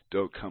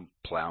 Don't come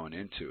plowing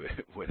into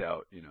it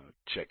without,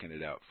 checking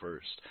it out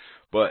first.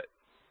 But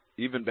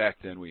even back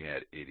then we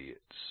had idiots,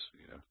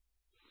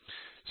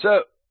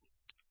 So,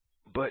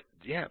 but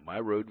yeah, my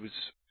road was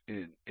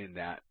in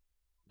that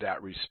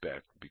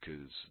respect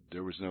because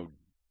there was no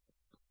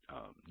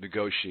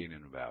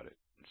negotiating about it.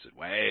 I said,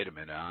 wait a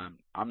minute,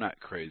 I'm not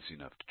crazy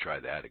enough to try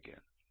that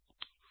again.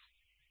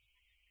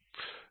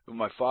 But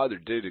my father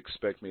did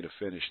expect me to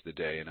finish the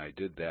day, and I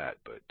did that,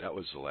 but that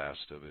was the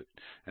last of it.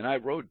 And I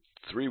rode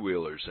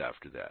three-wheelers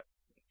after that,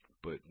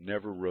 but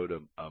never rode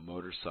a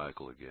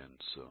motorcycle again.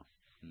 So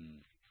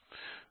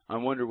I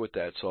wonder what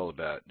that's all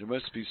about. There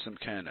must be some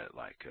kind of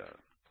like,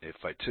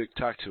 if I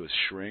talked to a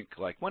shrink,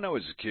 like when I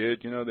was a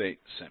kid, they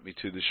sent me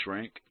to the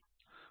shrink.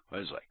 I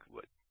was like,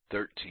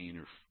 13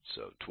 or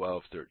so,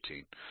 12,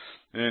 13.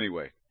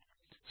 Anyway,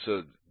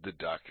 so the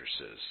doctor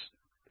says,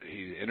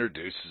 he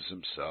introduces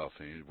himself,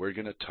 and we're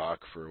going to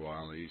talk for a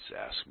while. He's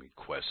asking me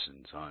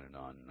questions on and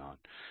on and on.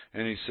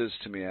 And he says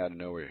to me out of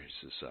nowhere, he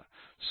says,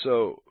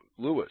 so,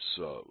 Lewis,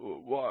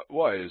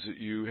 why is it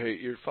you hate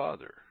your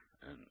father?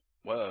 And,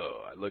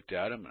 well, I looked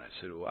at him, and I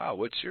said, wow,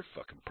 what's your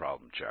fucking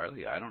problem,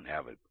 Charlie? I don't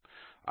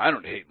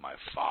hate my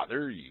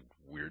father, you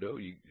weirdo.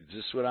 Is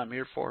this what I'm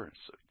here for?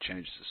 So he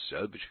changes the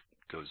subject,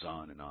 goes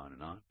on and on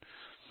and on.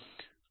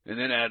 And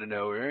then out of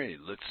nowhere, he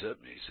looks up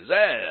and he says,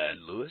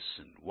 Lewis,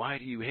 and why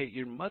do you hate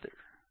your mother?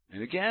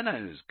 And again, I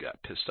just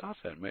got pissed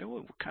off at him.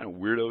 What kind of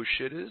weirdo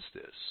shit is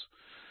this?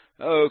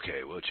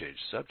 Okay, we'll change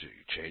the subject.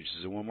 He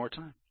changes it one more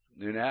time.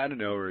 Then out of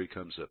nowhere, he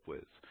comes up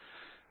with,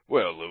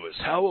 well, Lewis,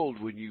 how old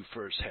when you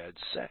first had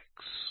sex?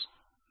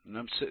 And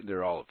I'm sitting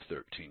there all of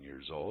 13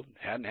 years old,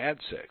 hadn't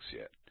had sex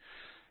yet.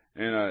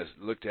 And I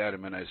looked at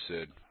him and I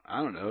said,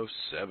 I don't know,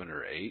 7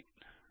 or 8.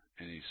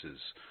 And he says,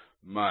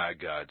 my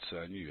God,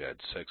 son, you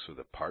had sex with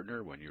a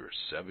partner when you were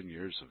 7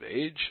 years of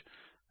age?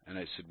 And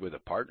I said, with a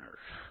partner.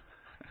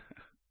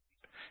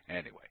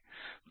 Anyway,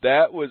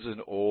 that was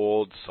an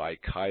old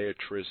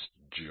psychiatrist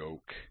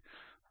joke.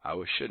 I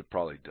should have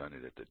probably done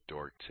it at the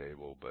dork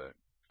table, but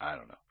I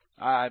don't know.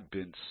 I've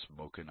been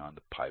smoking on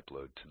the pipe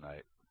load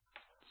tonight.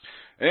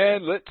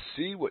 And let's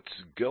see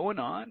what's going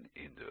on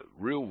in the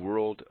real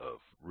world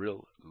of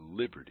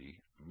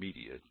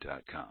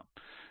RealLibertyMedia.com.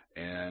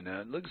 And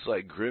it looks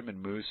like Grim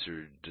and Moose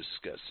are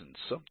discussing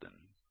something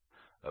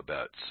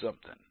about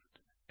something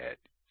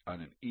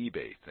on an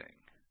eBay thing.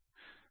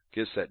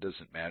 Guess that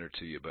doesn't matter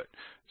to you, but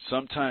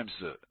sometimes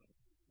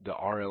the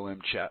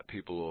RLM chat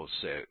people will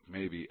say,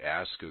 maybe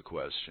ask a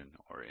question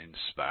or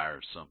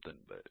inspire something,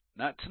 but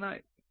not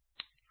tonight.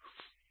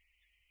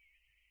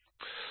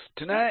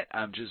 Tonight,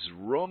 I'm just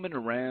roaming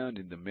around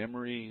in the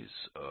memories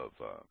of,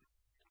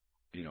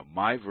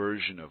 my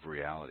version of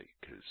reality,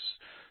 because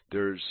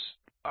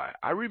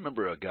I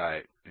remember a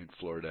guy in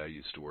Florida I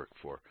used to work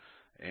for,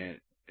 and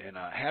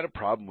I had a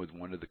problem with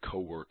one of the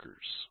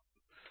coworkers.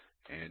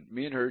 And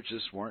me and her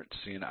just weren't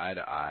seeing eye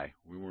to eye.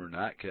 We were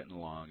not getting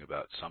along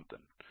about something.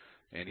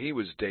 And he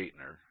was dating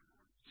her,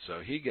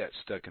 so he got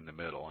stuck in the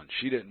middle, and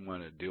she didn't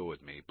want to deal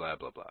with me, blah,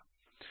 blah, blah.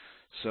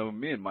 So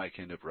me and Mike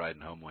ended up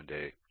riding home one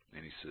day,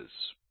 and he says,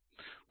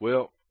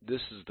 well,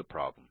 this is the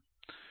problem.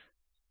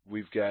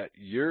 We've got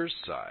your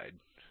side,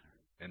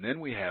 and then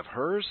we have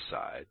her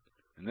side,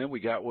 and then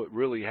we got what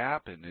really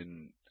happened,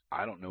 and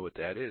I don't know what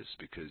that is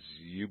because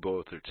you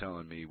both are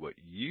telling me what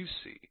you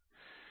see.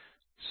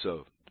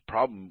 So the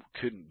problem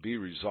couldn't be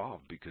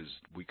resolved because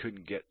we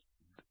couldn't get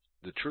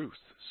the truth.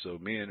 So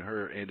me and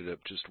her ended up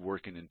just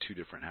working in two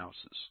different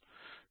houses.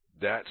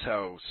 that's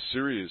how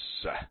serious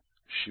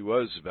she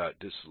was about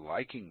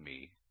disliking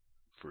me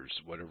for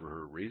whatever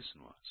her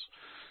reason was.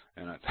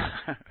 And I,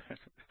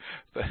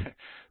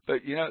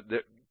 but you know,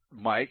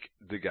 Mike,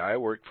 the guy I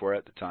worked for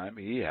at the time,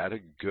 he had a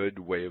good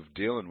way of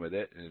dealing with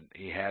it, and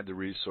he had the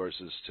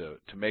resources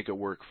to make it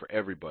work for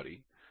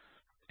everybody.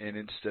 And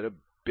instead of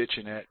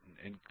bitching at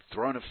and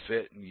throwing a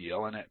fit and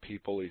yelling at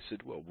people, he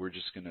said, "Well, we're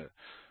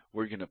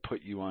gonna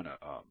put you on a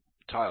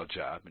tile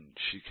job, and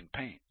she can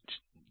paint.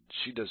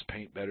 She does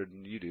paint better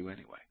than you do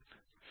anyway."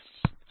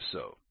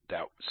 So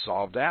that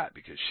solved that,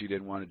 because she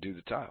didn't want to do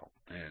the tile,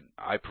 and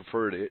I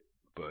preferred it,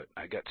 but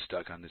I got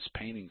stuck on this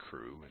painting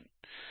crew, and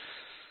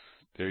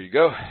there you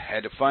go.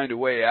 Had to find a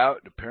way out,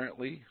 and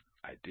apparently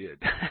I did.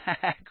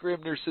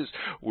 Grimner says,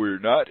 "We're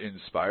not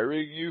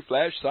inspiring you,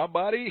 Flash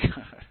somebody?"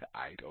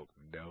 I don't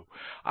know.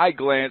 I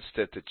glanced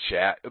at the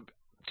chat,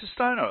 just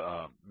on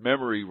a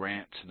memory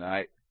rant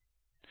tonight,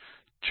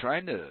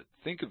 trying to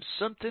think of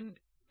something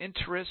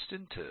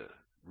interesting to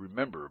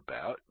remember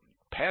about,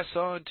 pass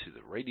on to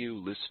the radio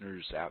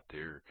listeners out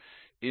there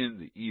in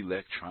the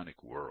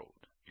electronic world,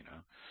 you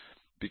know,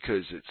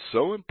 because it's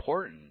so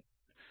important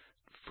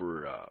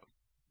for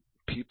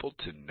people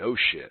to know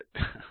shit.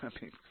 I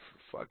mean,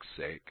 for fuck's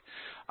sake.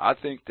 I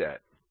think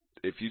that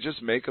if you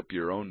just make up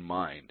your own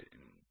mind,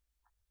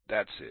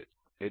 that's it.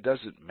 It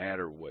doesn't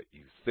matter what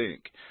you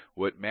think.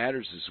 What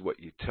matters is what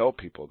you tell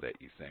people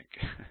that you think.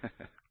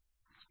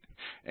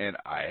 And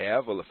I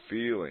have a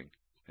feeling,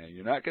 and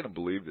you're not going to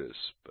believe this,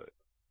 but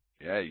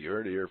yeah, you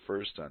heard it here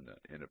first on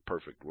In a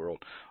Perfect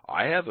World.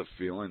 I have a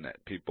feeling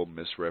that people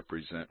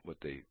misrepresent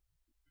what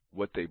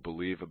they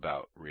believe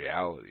about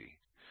reality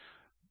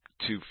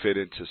to fit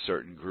into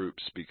certain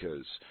groups,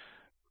 because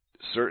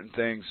certain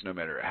things, no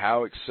matter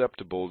how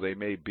acceptable they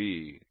may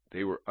be,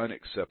 they were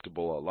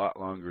unacceptable a lot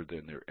longer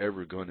than they're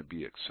ever going to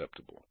be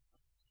acceptable.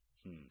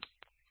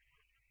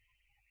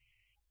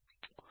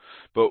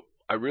 But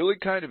I really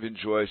kind of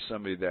enjoy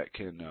somebody that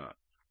can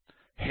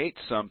hate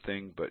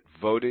something but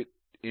vote it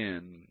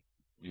in,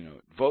 you know,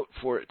 vote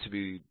for it to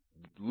be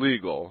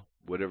legal,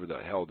 whatever the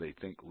hell they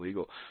think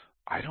legal.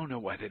 I don't know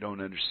why they don't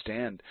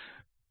understand.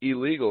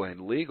 Illegal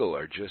and legal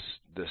are just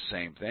the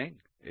same thing.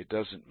 It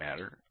doesn't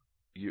matter.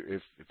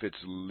 If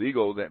it's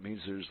legal, that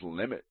means there's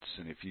limits,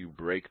 and if you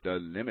break the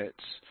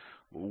limits,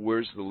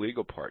 where's the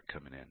legal part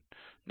coming in?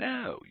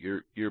 No,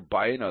 you're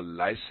buying a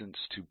license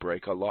to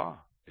break a law.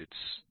 It's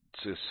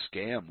a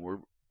scam.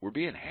 We're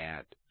being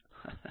had.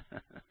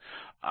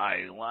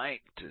 I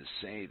like to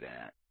say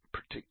that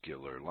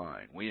particular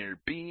line. We're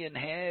being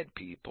had,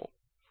 people,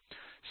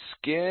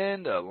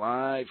 skinned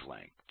alive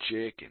like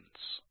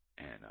chickens,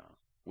 and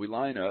we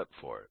line up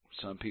for it.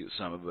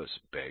 Some of us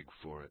beg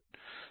for it.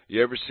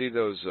 You ever see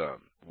those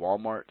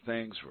Walmart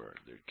things where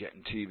they're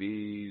getting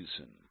TVs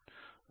and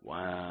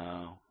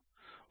wow,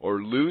 or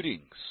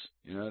lootings?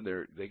 You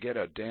know, they get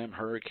a damn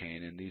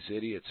hurricane and these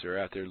idiots are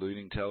out there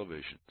looting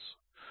televisions.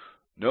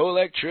 No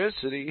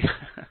electricity,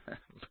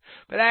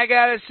 but I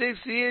got a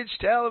 60-inch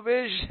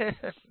television.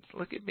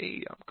 Look at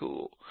me, I'm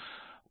cool.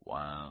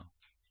 Wow.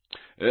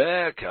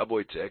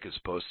 Cowboy Tech is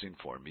posting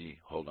for me.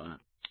 Hold on.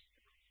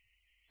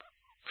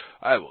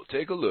 I will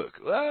take a look.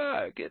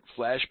 I get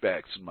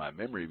flashbacks in my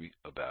memory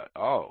about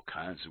all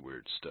kinds of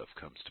weird stuff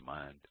comes to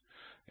mind.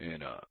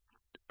 And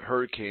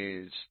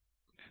hurricanes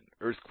and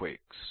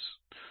earthquakes,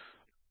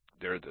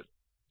 they're the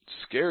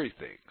scary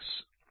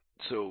things.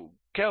 So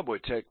Cowboy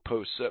Tech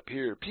posts up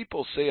here,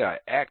 people say I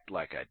act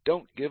like I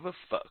don't give a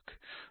fuck.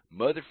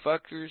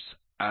 Motherfuckers,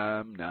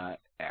 I'm not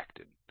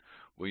acting.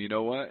 Well, you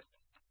know what?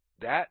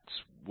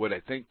 That's what I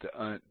think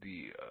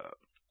the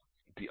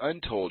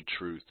untold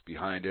truth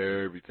behind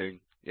everything.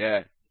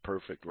 Yeah,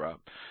 perfect, Rob.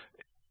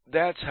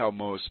 That's how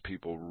most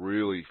people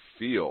really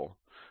feel,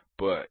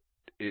 but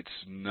it's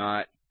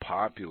not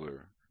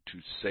popular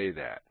to say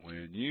that.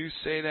 When you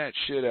say that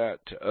shit out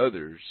to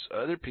others,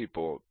 other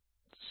people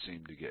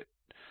seem to get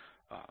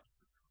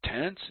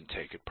tense and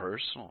take it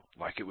personal,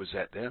 like it was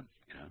at them,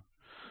 you know.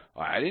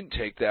 I didn't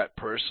take that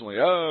personally.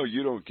 Oh,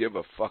 you don't give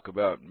a fuck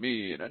about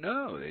me. And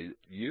no,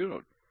 you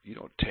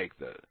don't take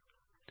the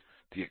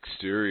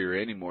exterior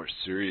any more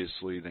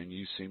seriously than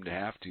you seem to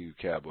have to,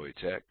 Cowboy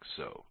Tech.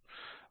 So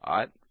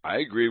I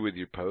agree with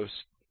your post.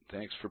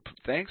 Thanks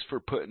for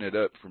putting it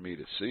up for me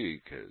to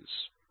see, because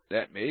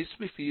that makes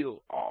me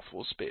feel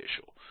awful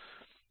special.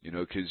 You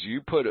know, because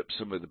you put up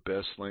some of the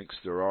best links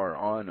there are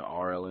on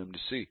RLM to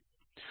see.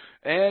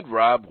 And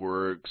Rob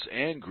Works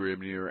and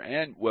Grimnir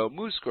and, well,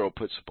 Moose Girl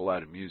puts up a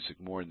lot of music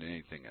more than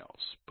anything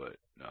else. But,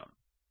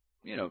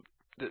 you know,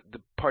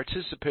 the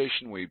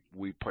participation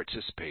we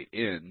participate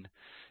in,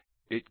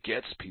 it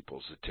gets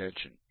people's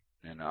attention.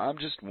 And I'm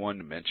just one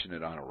to mention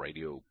it on a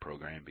radio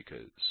program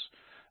because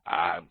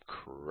I'm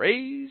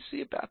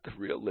crazy about the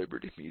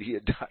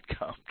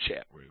RealLibertyMedia.com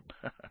chat room.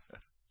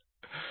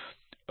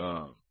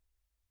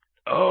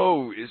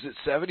 Oh, is it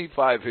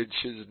 75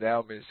 inches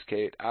now, Miss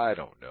Kate? I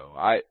don't know.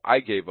 I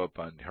gave up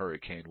on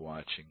hurricane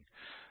watching.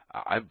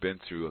 I've been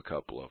through a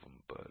couple of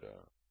them, but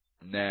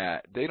nah,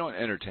 they don't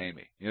entertain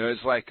me. You know,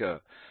 it's like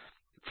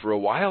for a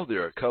while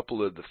there, a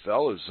couple of the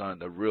fellows on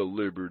the Real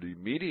Liberty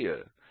Media,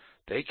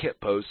 they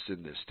kept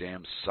posting this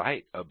damn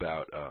site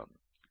about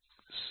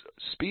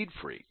speed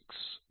freaks.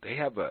 They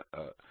have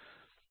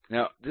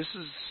now this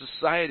is a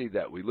society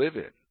that we live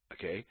in,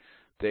 okay?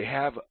 They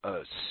have a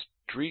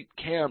street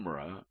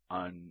camera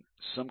on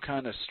some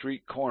kind of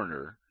street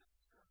corner,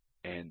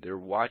 and they're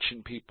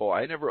watching people.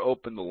 I never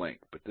opened the link,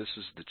 but this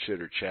is the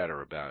chitter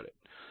chatter about it.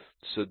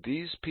 So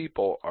these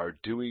people are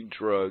doing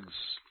drugs,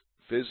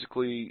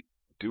 physically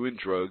doing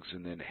drugs,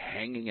 and then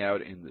hanging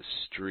out in the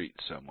street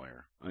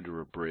somewhere, under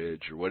a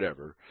bridge or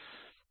whatever.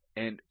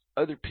 And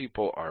other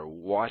people are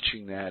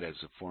watching that as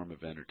a form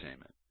of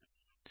entertainment.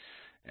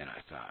 And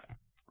I thought,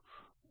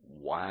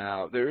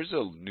 wow, there's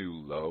a new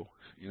low.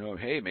 You know,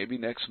 hey, maybe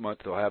next month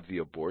they'll have the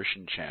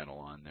abortion channel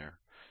on there.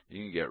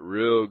 You can get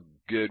real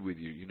good with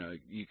you know,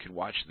 you can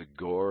watch the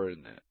gore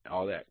and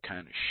all that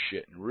kind of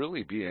shit and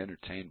really be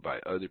entertained by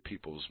other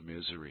people's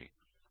misery.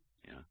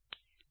 Yeah.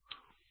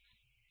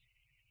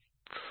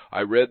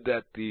 I read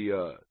that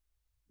the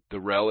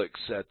relics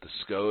at the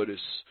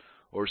SCOTUS,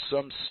 or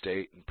some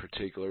state in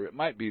particular, it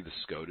might be the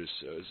SCOTUS,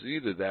 it's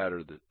either that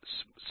or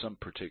some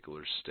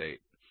particular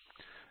state,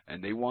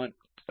 and they want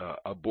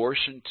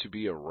abortion to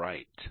be a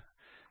right.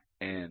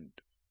 And,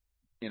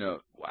 you know,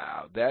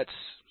 wow, that's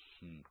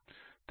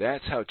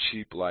how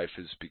cheap life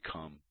has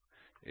become,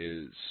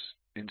 is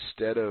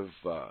instead of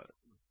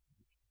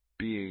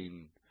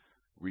being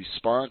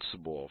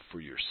responsible for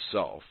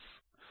yourself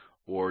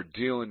or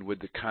dealing with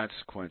the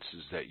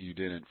consequences that you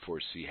didn't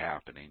foresee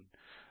happening,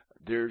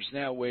 there's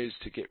now ways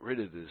to get rid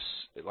of this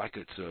like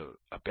it's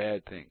a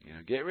bad thing. You know,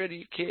 get rid of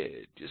your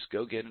kid, just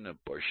go get an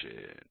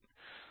abortion.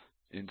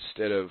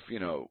 Instead of, you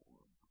know,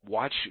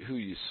 watch who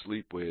you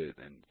sleep with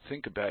and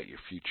think about your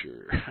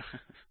future.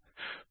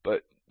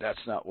 But that's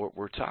not what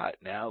we're taught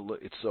now. Look,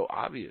 it's so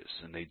obvious,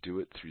 and they do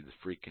it through the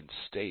freaking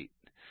state.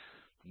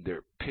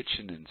 They're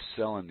pitching and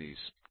selling these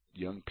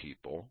young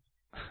people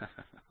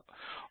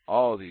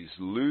all these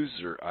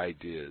loser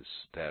ideas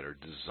that are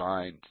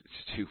designed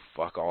to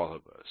fuck all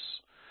of us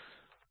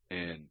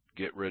and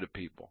get rid of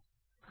people.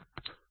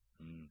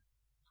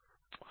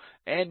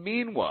 And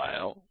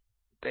meanwhile,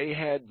 they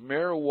had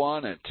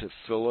marijuana to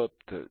fill up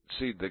the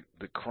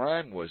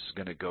crime was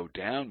going to go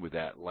down with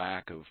that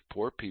lack of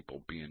poor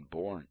people being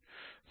born.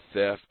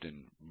 Theft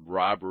and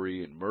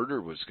robbery and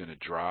murder was going to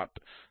drop,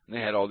 and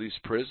they had all these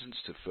prisons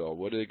to fill.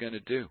 What are they going to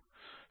do?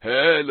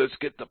 Hey, let's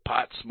get the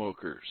pot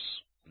smokers.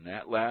 And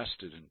that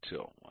lasted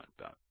until,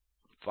 about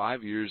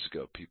 5 years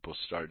ago, people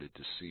started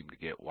to seem to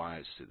get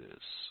wise to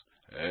this.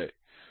 Hey,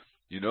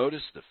 you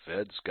notice the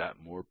feds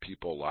got more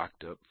people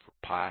locked up for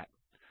pot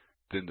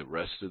than the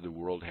rest of the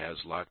world has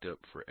locked up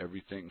for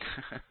everything?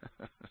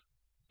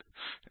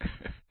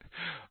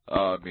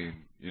 I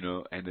mean, you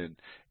know, and then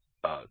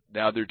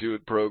now they're doing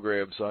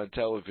programs on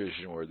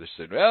television where they're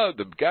saying, well,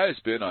 the guy's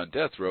been on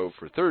death row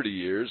for 30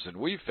 years, and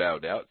we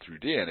found out through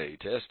DNA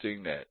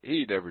testing that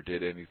he never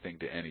did anything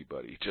to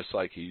anybody, just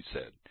like he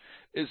said.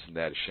 Isn't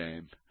that a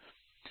shame?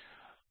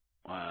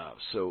 Wow.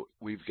 So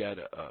we've got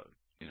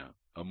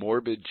a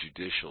morbid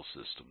judicial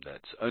system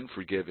that's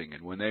unforgiving,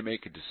 and when they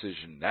make a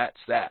decision, that's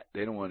that.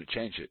 They don't want to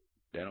change it.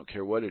 They don't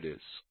care what it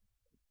is.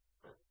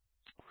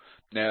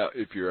 Now,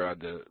 if you're on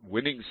the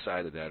winning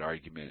side of that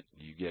argument,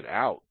 you get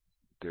out.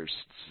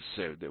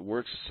 That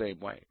works the same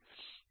way.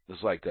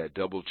 It's like that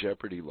double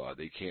jeopardy law.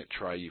 They can't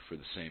try you for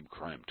the same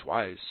crime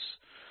twice.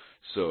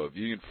 So if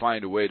you can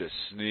find a way to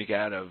sneak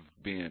out of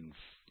being,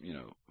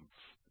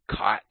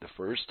 caught the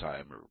first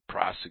time or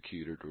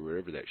prosecuted or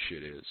whatever that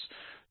shit is,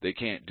 they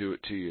can't do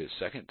it to you a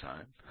second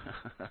time.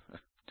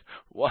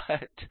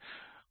 What?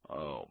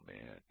 Oh,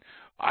 man.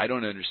 I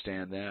don't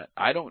understand that.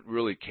 I don't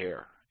really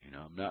care.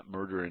 I'm not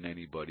murdering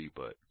anybody,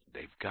 but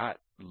they've got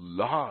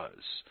laws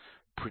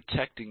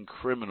protecting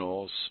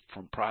criminals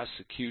from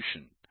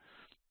prosecution.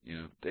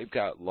 They've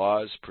got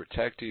laws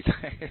protecting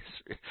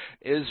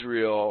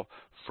Israel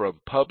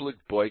from public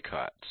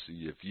boycotts.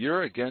 If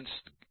you're against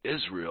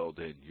Israel,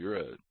 then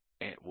you're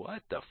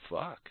what the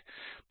fuck?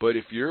 But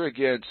if you're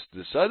against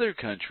this other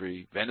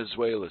country,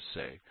 Venezuela,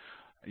 say,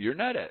 you're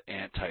not an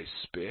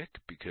anti-spic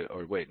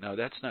no,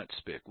 that's not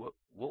spic.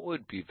 What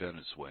would be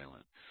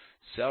Venezuelan?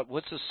 So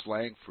what's the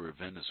slang for a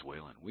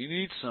Venezuelan? We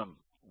need some.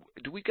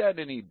 Do we got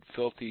any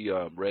filthy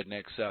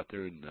rednecks out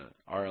there in the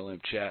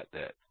RLM chat?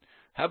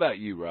 How about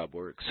you, Rob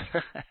Works?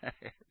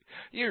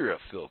 You're a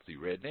filthy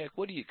redneck.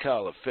 What do you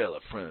call a fella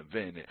from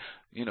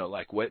Venezuela?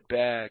 Like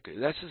wetback?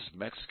 That's just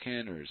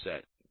Mexican, or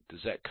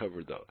does that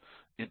cover the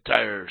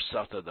entire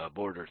south of the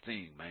border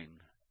thing, man?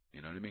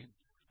 You know what I mean?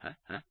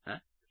 Huh?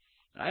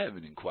 I have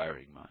an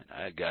inquiring mind.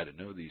 I got to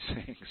know these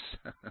things.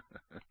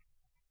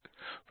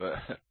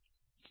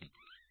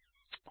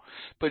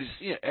 But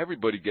it's,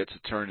 everybody gets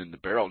a turn in the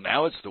barrel.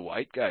 Now it's the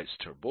white guys'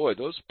 turn. Boy,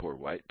 those poor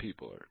white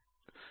people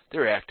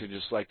they're acting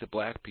just like the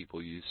black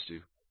people used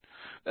to.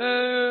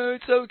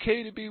 It's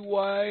okay to be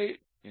white.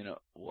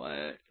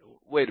 What?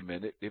 Wait a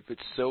minute. If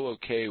it's so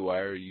okay, why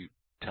are you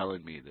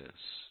telling me this?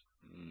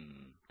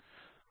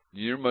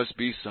 There must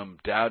be some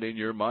doubt in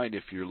your mind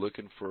if you're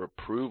looking for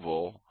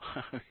approval.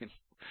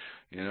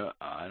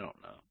 I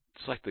don't know.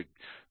 It's like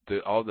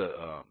all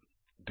the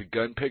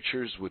gun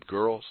pictures with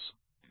girls,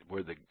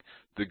 where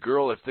the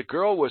girl, if the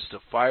girl was to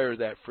fire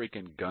that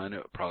freaking gun, it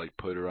would probably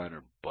put her on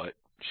her butt.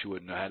 She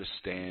wouldn't know how to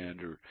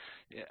stand, or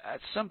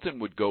something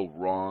would go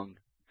wrong.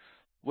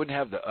 Wouldn't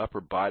have the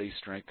upper body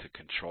strength to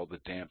control the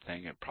damn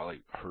thing. It'd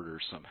probably hurt her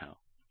somehow.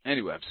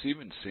 Anyway, I've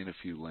even seen a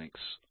few links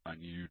on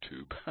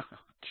YouTube.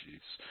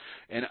 Jeez.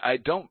 And I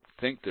don't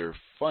think they're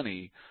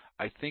funny.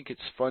 I think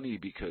it's funny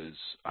because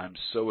I'm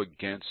so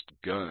against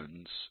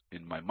guns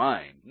in my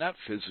mind. Not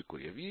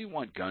physically. If you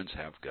want guns,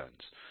 have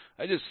guns.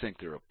 I just think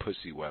they're a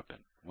pussy weapon.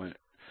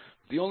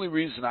 The only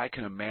reason I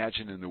can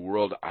imagine in the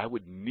world I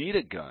would need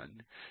a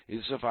gun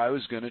is if I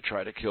was going to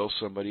try to kill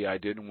somebody I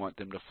didn't want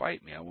them to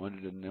fight me. I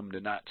wanted them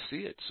to not see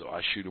it, so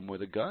I shoot them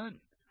with a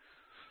gun.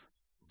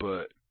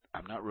 But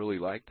I'm not really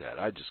like that.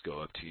 I just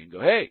go up to you and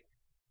go, hey,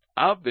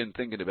 I've been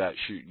thinking about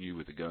shooting you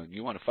with a gun.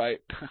 You want to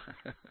fight?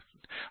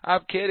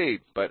 I'm kidding.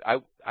 But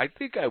I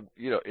think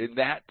in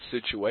that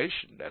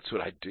situation, that's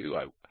what I do.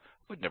 I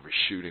would never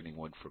shoot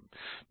anyone from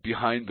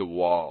behind the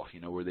wall,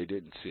 where they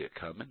didn't see it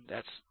coming.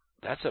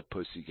 That's a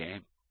pussy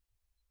game.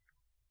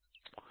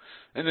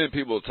 And then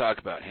people will talk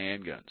about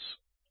handguns.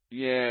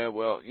 Yeah,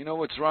 well,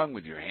 what's wrong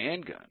with your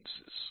handguns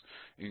is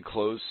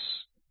enclosed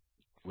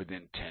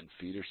within 10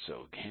 feet or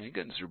so.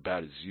 Handguns are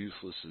about as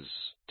useless as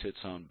tits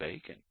on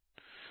bacon.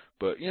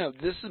 But,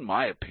 this is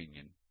my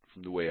opinion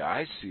from the way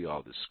I see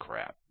all this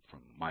crap, from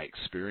my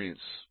experience,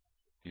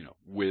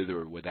 with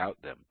or without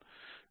them.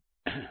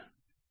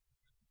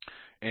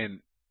 And,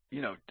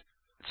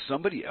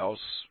 somebody else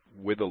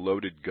with a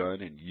loaded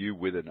gun and you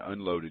with an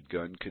unloaded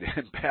gun could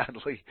end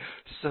badly.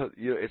 So,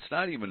 it's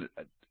not even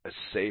a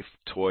safe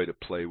toy to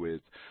play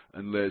with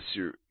unless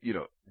you're,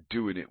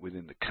 doing it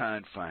within the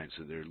confines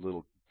of their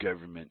little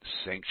government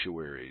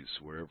sanctuaries,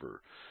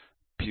 wherever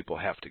people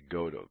have to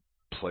go to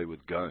play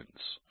with guns.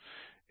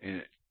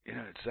 And,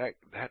 it's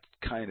that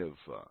kind of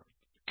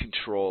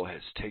control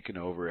has taken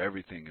over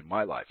everything in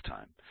my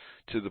lifetime,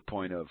 to the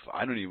point of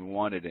I don't even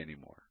want it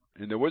anymore.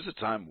 And there was a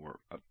time where,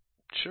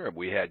 sure,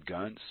 we had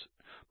guns.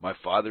 My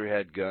father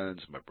had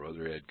guns. My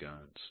brother had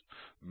guns.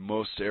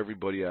 Most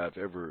everybody I've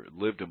ever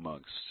lived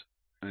amongst,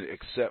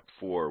 except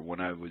for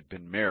when I had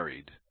been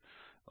married,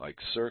 like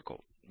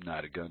Circle,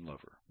 not a gun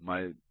lover.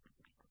 My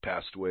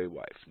passed away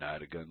wife,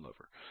 not a gun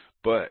lover.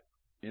 But,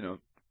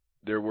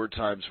 there were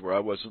times where I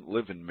wasn't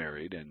living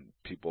married and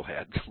people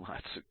had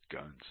lots of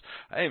guns.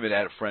 I even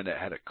had a friend that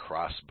had a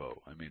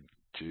crossbow. I mean,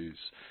 geez,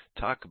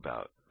 talk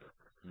about.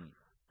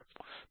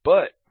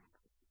 But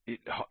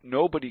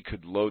nobody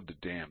could load the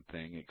damn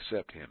thing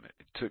except him.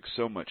 It took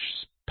so much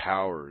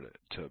power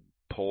to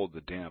pull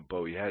the damn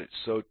bow. He had it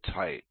so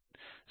tight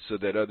so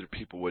that other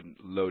people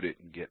wouldn't load it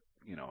and get,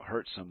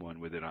 hurt someone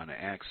with it on an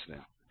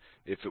accident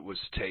if it was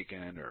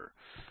taken, or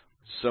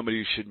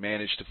somebody should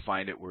manage to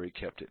find it where he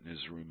kept it in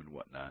his room and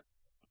whatnot.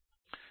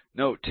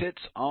 No,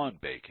 tits on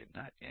bacon,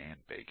 not and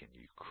bacon,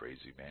 you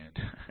crazy man.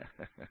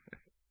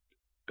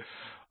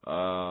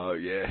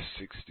 Yeah,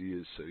 60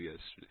 is so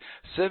yesterday.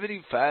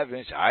 75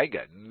 inch. I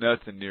got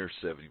nothing near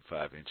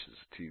 75 inches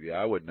of TV.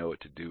 I wouldn't know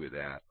what to do with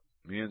that.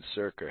 Me and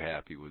Cirque are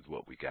happy with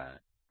what we got.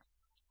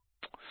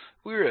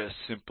 We're a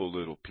simple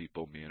little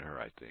people, me and her,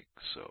 I think.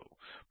 So,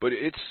 but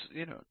it's,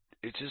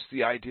 it's just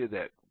the idea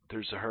that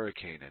there's a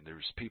hurricane and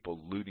there's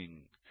people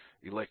looting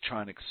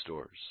electronic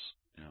stores.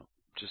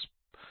 Just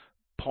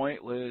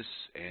pointless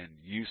and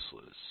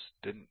useless.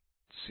 Didn't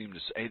seem to,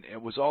 and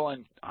it was all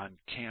on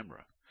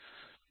camera.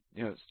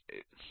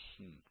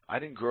 I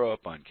didn't grow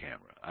up on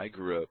camera. I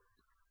grew up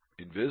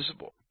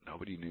invisible.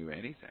 Nobody knew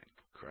anything.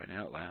 Crying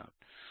out loud.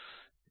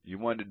 You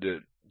wanted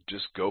to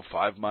just go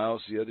 5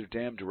 miles the other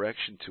damn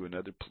direction to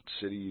another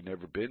city you'd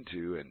never been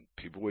to, and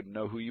people wouldn't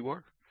know who you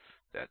were.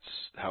 That's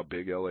how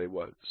big LA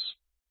was.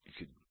 You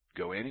could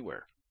go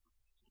anywhere.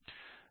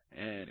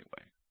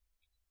 Anyway.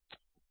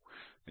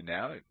 And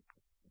now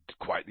it's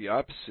quite the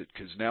opposite,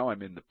 because now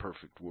I'm in the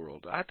perfect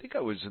world. I think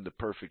I was in the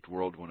perfect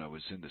world when I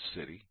was in the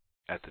city.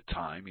 At the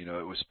time, it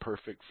was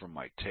perfect for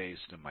my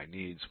taste and my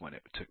needs when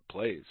it took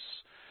place.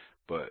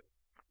 But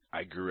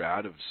I grew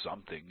out of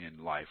something,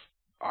 and life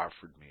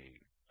offered me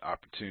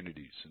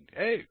opportunities. And,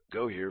 hey,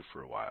 go here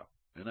for a while.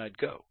 And I'd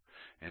go.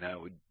 And I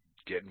would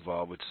get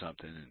involved with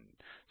something and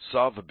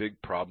solve a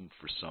big problem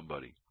for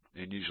somebody.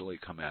 And usually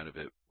come out of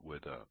it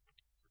with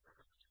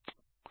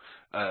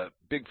a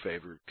big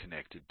favor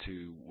connected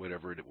to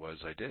whatever it was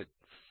I did.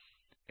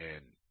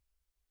 And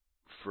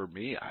for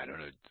me, I don't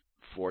know,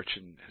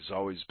 fortune has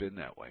always been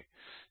that way.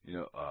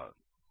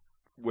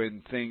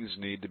 When things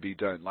need to be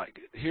done, like,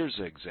 here's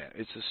an example.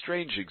 It's a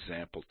strange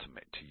example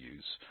to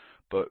use,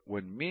 but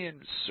when me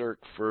and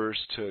Cirque first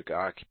took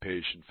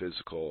occupation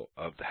physical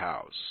of the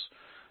house,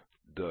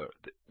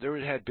 there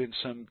had been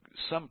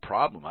some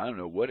problem. I don't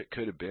know what it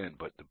could have been,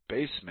 but the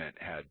basement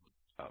had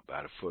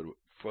about a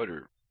foot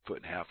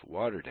and a half of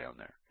water down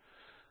there,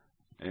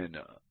 and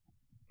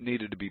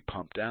needed to be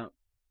pumped out.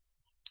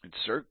 And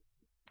Cirque,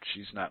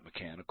 she's not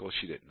mechanical.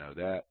 She didn't know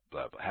that,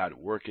 blah, blah, how to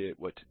work it,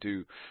 what to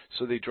do.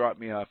 So they dropped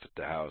me off at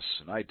the house,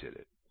 and I did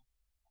it.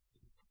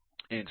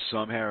 And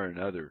somehow or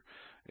another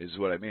is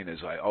what I mean, is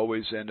I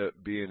always end up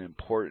being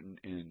important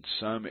in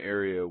some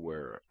area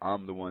where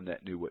I'm the one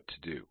that knew what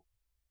to do.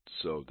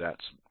 So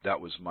that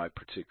was my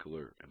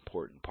particular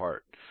important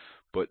part.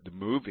 But the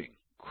moving,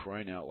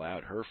 crying out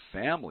loud, her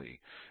family,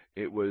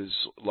 it was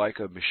like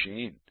a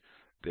machine.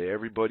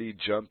 Everybody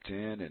jumped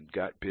in and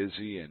got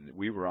busy, and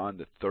we were on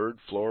the 3rd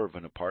floor of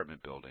an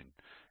apartment building,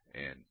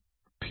 and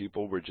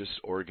people were just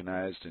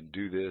organized and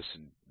do this,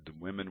 and the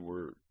women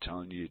were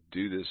telling you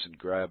do this and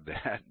grab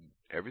that, and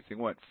everything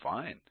went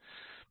fine.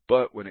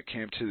 But when it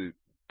came to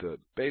the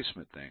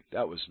basement thing,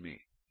 that was me,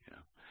 you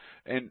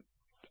know. And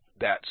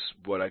that's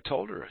what I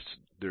told her.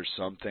 There's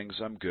some things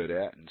I'm good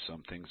at and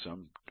some things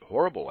I'm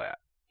horrible at.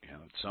 You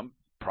know, some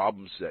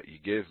problems that you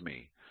give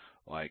me,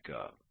 like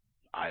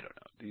I don't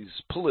know, these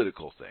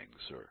political things,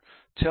 or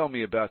tell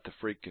me about the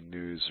freaking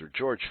news, or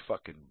George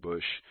fucking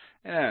Bush.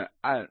 And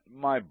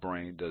my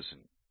brain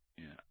doesn't,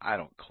 you know, I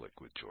don't click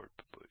with George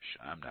Bush.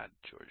 I'm not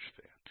a George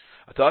fan.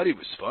 I thought he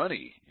was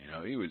funny. You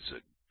know, he was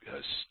a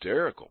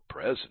hysterical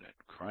president,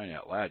 crying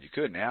out loud. You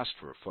couldn't ask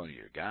for a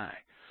funnier guy.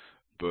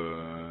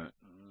 But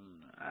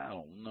I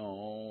don't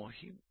know.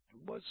 He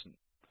wasn't.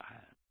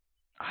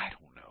 I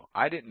don't know.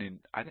 I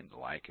didn't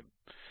like him.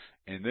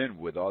 And then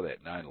with all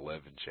that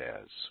 9/11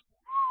 jazz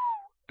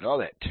and all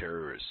that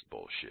terrorist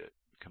bullshit,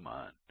 come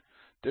on.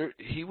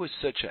 He was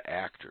such an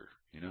actor,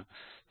 you know.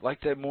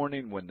 Like that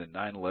morning when the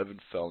 9/11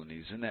 fell and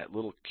he's in that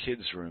little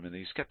kid's room and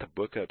he's got the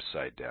book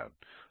upside down.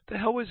 What the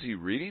hell was he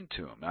reading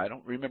to him? I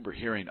don't remember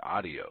hearing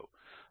audio.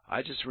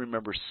 I just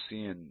remember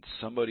seeing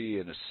somebody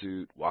in a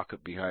suit walk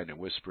up behind and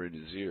whisper in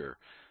his ear.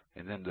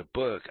 And then the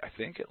book, I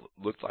think it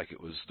looked like it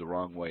was the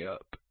wrong way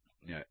up,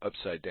 you know,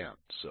 upside down.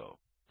 So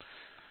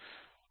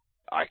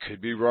I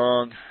could be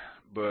wrong,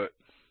 but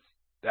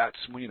that's,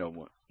 you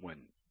know, when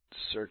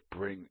Psyc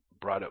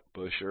brought up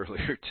Bush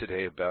earlier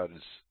today about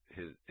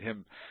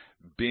him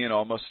being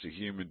almost a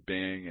human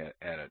being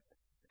at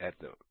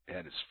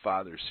his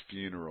father's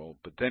funeral,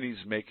 but then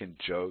he's making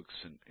jokes,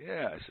 and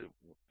yeah, I said,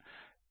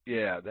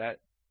 yeah,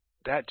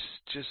 that's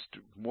just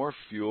more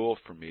fuel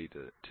for me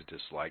to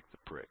dislike the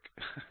prick.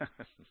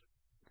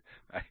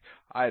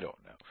 I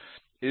don't know.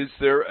 Is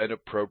there an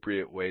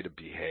appropriate way to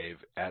behave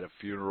at a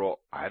funeral?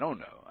 I don't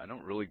know. I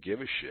don't really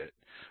give a shit.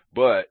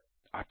 But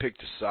I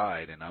picked a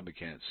side, and I'm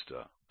against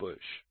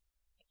Bush.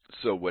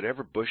 So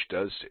whatever Bush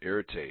does to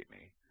irritate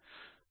me,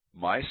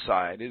 my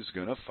side is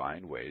going to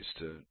find ways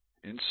to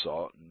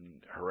insult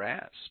and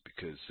harass,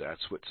 because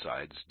that's what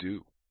sides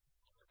do.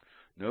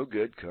 No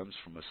good comes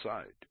from a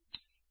side.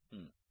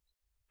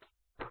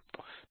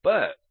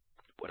 But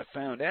what I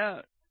found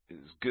out is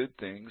good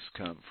things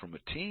come from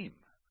a team,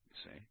 you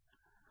see.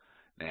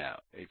 Now,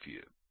 if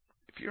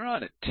you're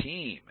on a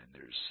team and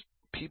there's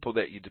people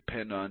that you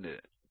depend on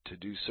to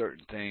do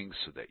certain things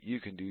so that you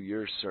can do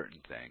your certain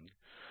thing,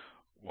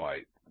 why,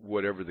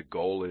 whatever the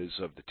goal is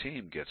of the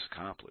team gets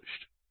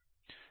accomplished.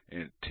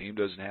 And a team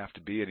doesn't have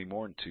to be any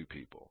more than 2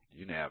 people.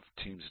 You can have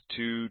teams of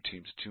 2,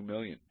 teams of 2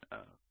 million.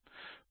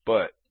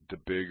 But the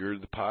bigger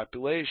the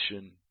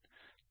population,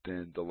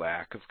 then the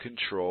lack of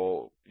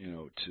control, you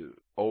know, to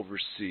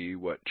oversee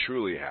what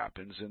truly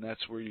happens, and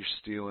that's where you're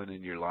stealing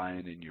and you're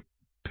lying and you're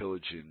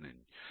pillaging and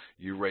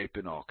you're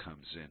raping all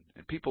comes in.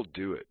 And people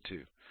do it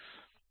too.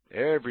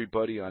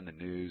 Everybody on the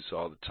news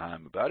all the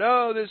time about,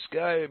 oh, this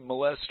guy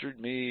molested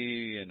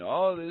me, and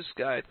oh, this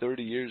guy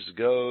 30 years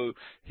ago,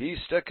 he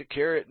stuck a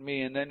carrot in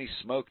me and then he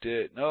smoked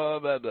it, and oh,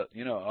 blah, blah.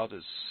 You know, all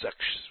this sex,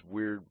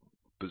 weird,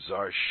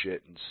 bizarre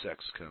shit, and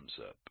sex comes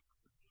up.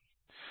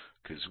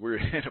 Because we're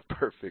in a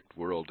perfect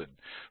world, and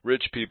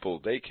rich people,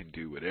 they can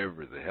do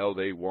whatever the hell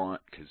they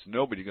want, because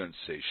nobody's going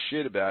to say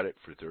shit about it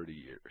for 30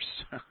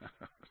 years.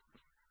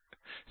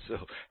 So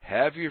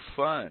have your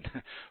fun.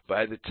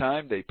 By the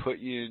time they put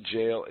you in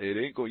jail,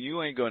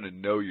 you ain't going to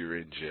know you're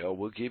in jail.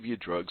 We'll give you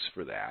drugs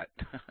for that.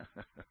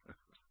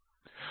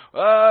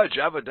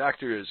 Java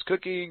Doctor is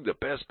cooking the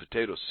best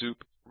potato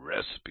soup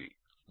recipe.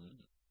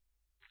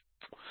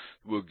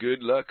 Well,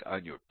 good luck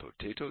on your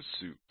potato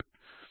soup.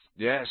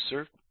 Yeah,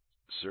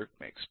 Psyc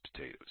makes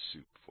potato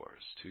soup for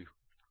us, too.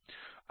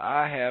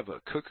 I have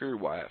a cooker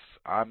wife.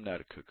 I'm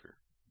not a cooker.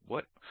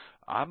 What?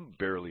 I'm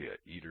barely a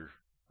eater.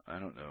 I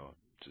don't know.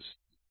 Just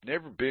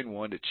never been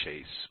one to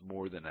chase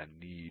more than I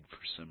need for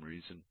some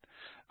reason.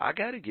 I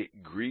got to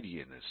get greedy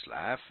in this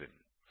life and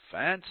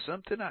find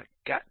something I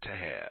got to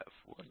have.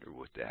 Wonder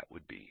what that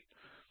would be.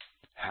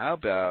 How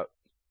about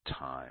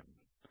time?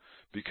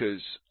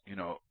 Because, you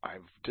know,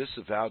 I've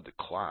disavowed the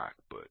clock,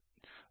 but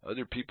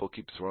other people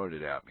keep throwing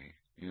it at me.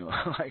 You know,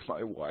 like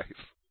my wife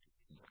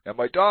and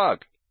my dog.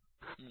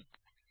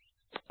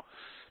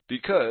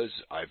 Because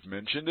I've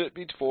mentioned it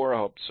before. I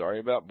hope, sorry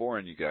about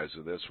boring you guys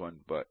with this one,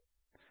 but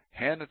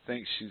Hannah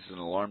thinks she's an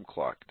alarm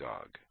clock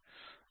dog.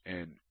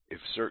 And if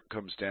Psyc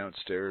comes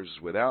downstairs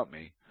without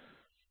me,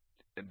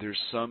 there's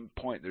some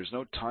point, there's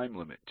no time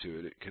limit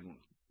to it.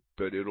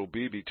 But it'll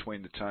be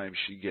between the time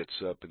she gets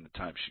up and the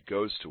time she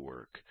goes to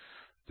work.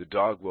 The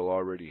dog will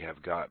already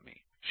have got me.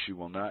 She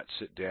will not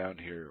sit down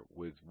here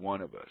with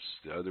one of us.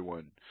 The other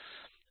one,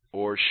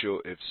 Or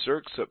if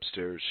Cirque's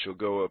upstairs, she'll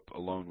go up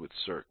alone with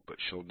Cirque, but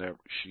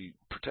she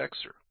protects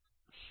her.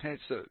 And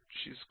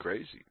she's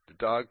crazy. The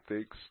dog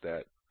thinks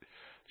that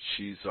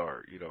she's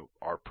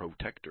our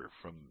protector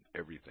from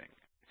everything.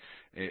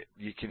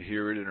 You can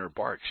hear it in her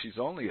bark. She's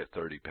only a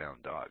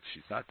 30-pound dog.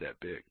 She's not that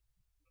big.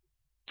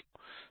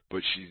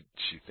 But she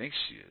thinks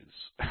she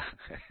is.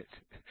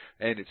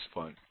 And it's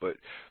fun. But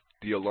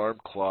the alarm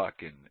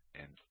clock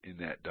in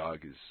that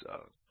dog is,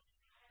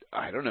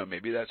 I don't know,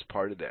 maybe that's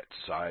part of that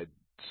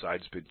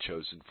side's been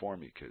chosen for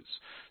me, because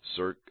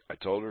Cirque, I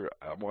told her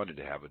I wanted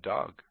to have a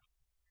dog.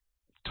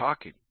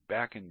 Talking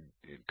back in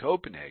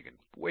Copenhagen,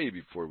 way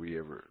before we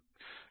ever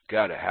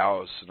got a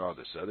house and all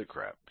this other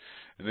crap.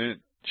 And then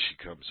she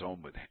comes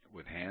home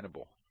with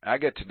Hannibal. I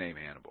got to name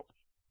Hannibal.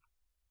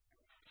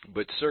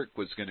 But Cirque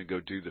was going to go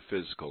do the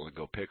physical and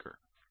go pick her.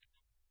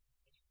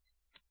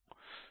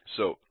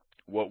 So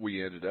what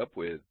we ended up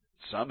with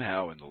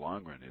somehow in the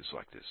long run is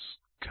like this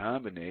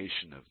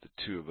combination of the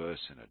two of us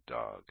and a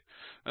dog.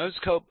 I was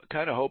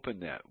kind of hoping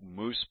that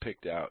Moose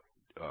picked out,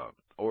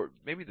 or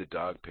maybe the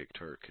dog picked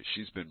her, because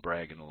she's been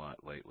bragging a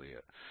lot lately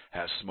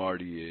how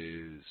smart he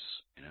is,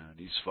 and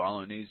he's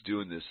following, he's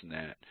doing this and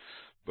that.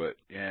 But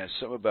yeah,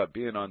 something about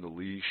being on the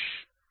leash,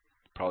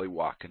 probably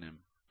walking him,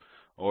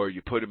 or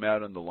you put him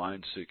out on the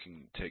line so he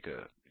can take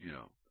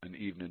an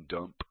evening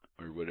dump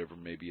or whatever,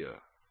 maybe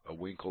a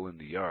winkle in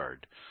the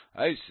yard.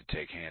 I used to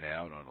take Hannah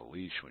out on a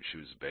leash when she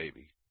was a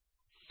baby.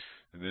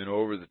 And then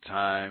over the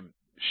time,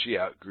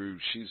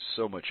 she's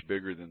so much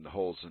bigger than the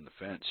holes in the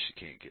fence, she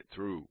can't get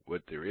through.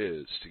 What there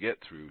is to get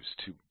through is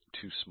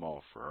too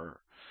small for her.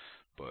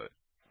 But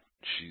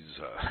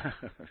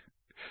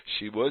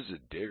she was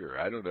a digger.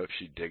 I don't know if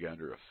she'd dig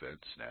under a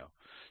fence now.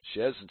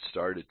 She hasn't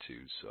started to,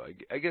 so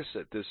I guess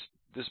at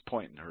this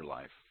point in her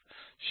life,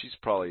 she's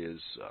probably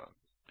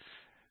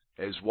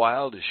as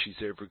wild as she's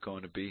ever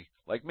going to be,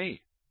 like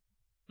me.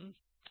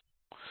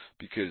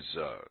 Because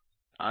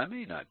I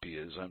may not be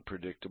as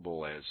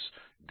unpredictable as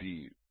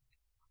the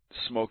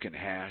smoke and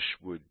hash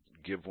would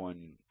give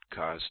one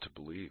cause to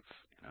believe.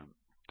 I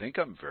think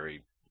I'm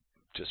very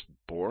just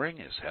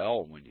boring as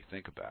hell when you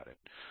think about it.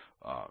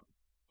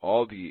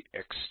 All the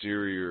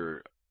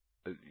exterior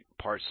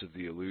parts of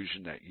the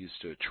illusion that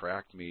used to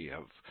attract me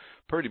have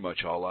pretty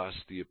much all lost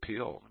the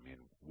appeal. I mean,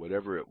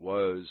 whatever it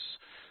was,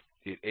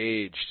 it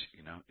aged.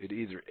 It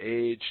either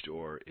aged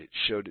or it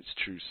showed its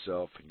true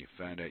self and you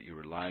found out you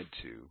were lied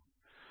to,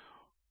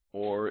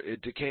 or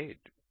it decayed.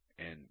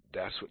 And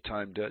that's what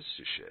time does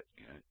to shit.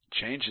 It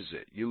changes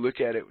it. You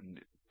look at it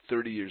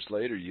 30 years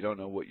later, you don't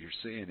know what you're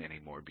seeing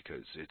anymore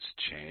because it's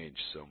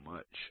changed so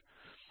much.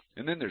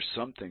 And then there's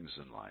some things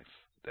in life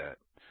that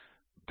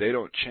they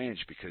don't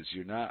change because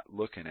you're not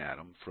looking at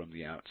them from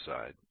the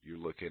outside. You're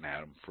looking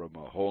at them from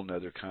a whole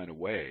nother kind of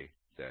way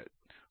that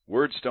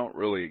words don't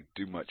really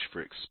do much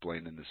for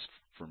explaining this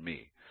for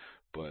me.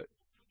 But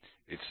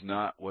it's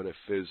not what I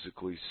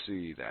physically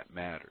see that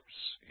matters,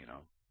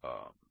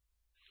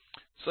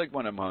 It's like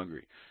when I'm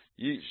hungry.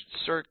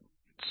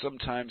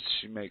 Sometimes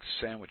she makes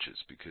sandwiches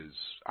because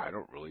I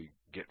don't really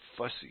get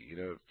fussy.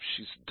 If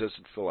she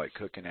doesn't feel like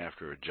cooking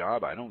after a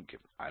job, I don't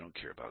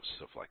care about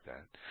stuff like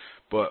that.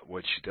 But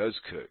when she does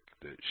cook,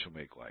 she'll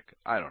make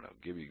I don't know,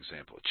 give you an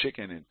example,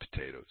 chicken and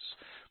potatoes,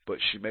 but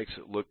she makes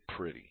it look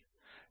pretty.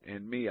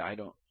 And me, I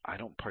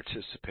don't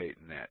participate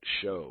in that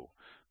show,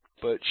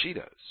 but she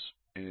does.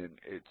 And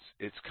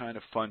it's kind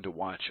of fun to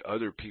watch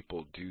other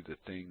people do the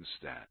things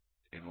that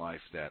in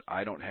life that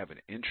I don't have an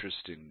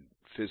interest in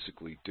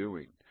physically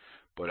doing,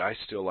 but I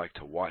still like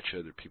to watch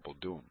other people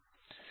do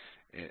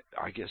them.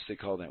 I guess they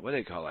call that, what do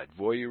they call that,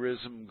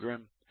 voyeurism,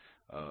 Grim?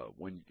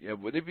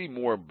 Would it be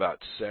more about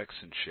sex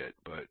and shit?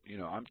 But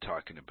I'm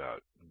talking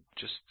about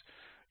just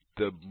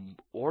the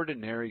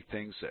ordinary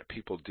things that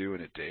people do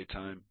in a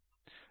daytime.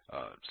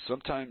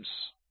 Sometimes,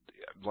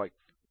 like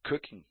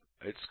cooking,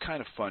 it's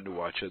kind of fun to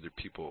watch other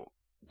people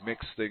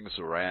mix things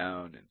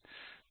around, and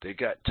they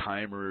got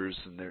timers,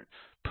 and they're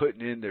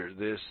putting in their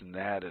this and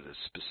that at a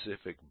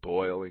specific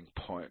boiling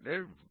point.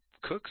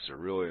 Cooks are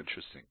really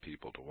interesting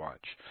people to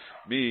watch.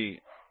 Me,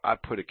 I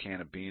put a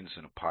can of beans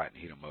in a pot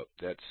and heat them up.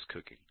 That's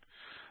cooking.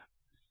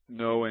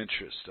 No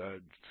interest.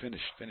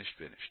 Finished.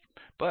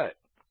 But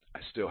I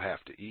still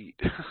have to eat.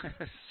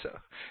 So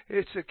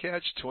it's a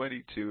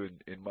catch-22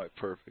 in my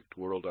perfect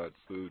world on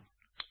food.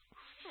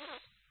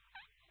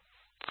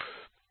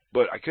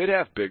 But I could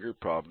have bigger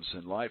problems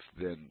in life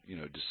than,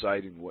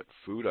 deciding what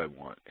food I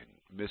want and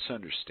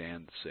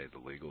misunderstand, say, the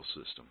legal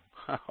system.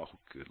 Oh,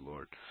 good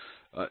Lord.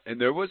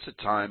 And there was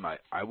a time,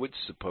 I would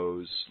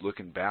suppose,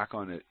 looking back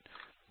on it,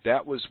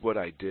 that was what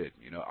I did.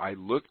 I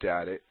looked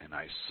at it and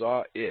I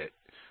saw it,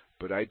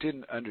 but I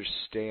didn't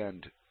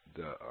understand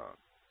the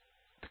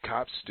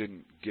cops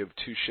didn't give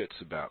two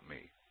shits about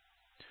me.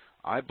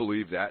 I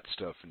believed that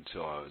stuff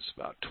until I was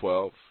about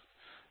 12.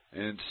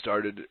 And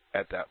started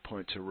at that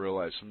point to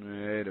realize,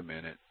 wait a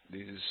minute,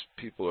 these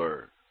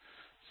people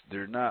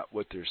they're not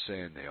what they're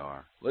saying they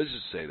are. Let's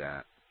just say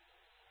that.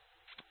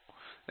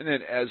 And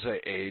then as I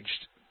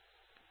aged,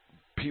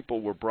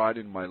 people were brought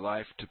in my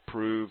life to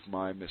prove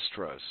my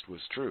mistrust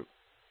was true.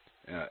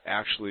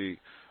 Actually,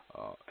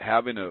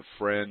 having a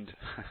friend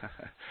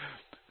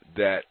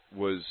that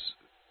was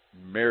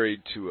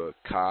married to a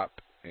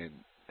cop and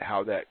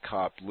how that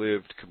cop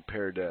lived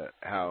compared to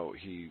how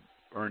he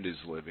earned his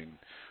living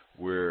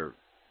were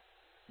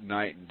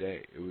night and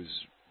day. It was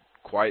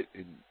quite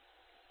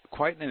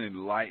an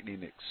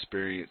enlightening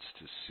experience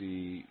to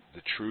see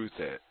the truth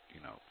at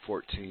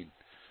 14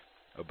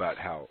 about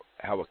how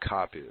a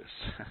cop is.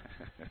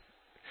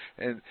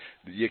 And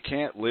you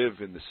can't live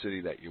in the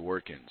city that you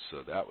work in,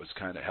 so that was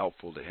kind of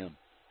helpful to him.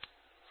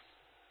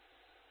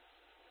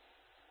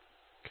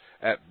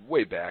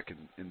 Way back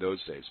in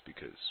those days,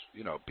 because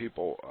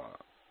people,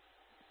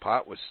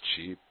 pot was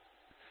cheap,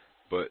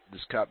 but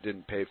this cop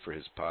didn't pay for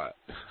his pot.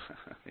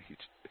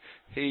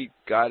 He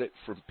got it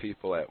from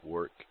people at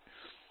work.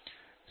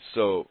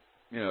 So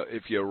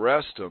if you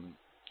arrest them,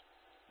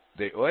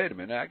 wait a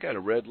minute, I got a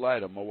red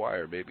light on my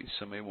wire. Maybe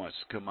somebody wants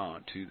to come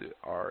on to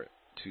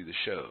the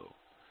show.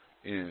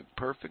 In a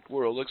perfect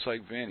world, looks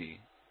like VinE.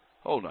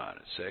 Hold on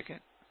a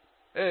second.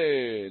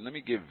 Hey, let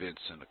me give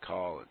Vincent a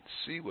call and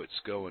see what's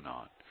going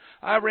on.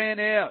 I ran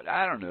out.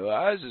 I don't know.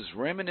 I was just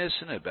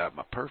reminiscing about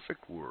my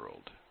perfect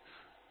world.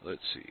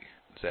 Let's see.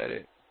 Is that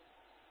it?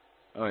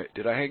 Oh, wait,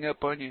 did I hang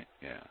up on you?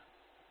 Yeah.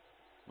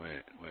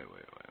 Wait.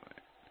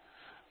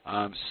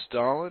 I'm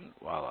stalling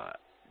while I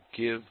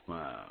give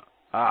my...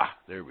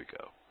 there we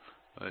go.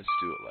 Let's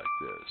do it like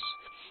this.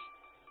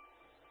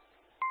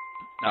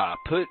 I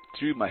put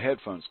through my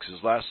headphones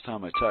because last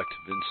time I talked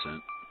to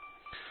Vincent,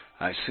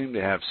 I seemed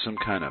to have some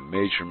kind of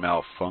major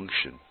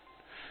malfunction,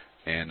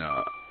 and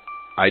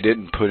I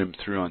didn't put him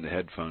through on the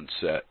headphone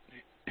set.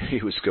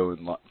 He was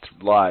going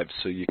live,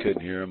 so you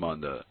couldn't hear him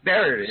on the...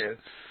 There it is.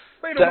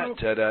 Wait a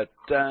minute.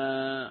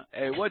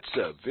 Hey, what's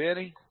up,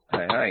 Vinny?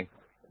 Hey.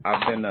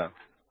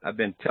 I've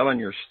been telling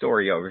your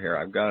story over here.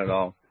 I've got it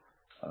all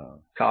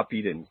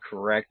copied and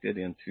corrected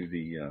into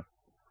the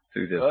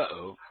through this.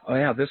 Uh-oh. Oh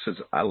yeah,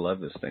 I love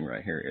this thing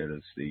right here. It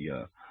is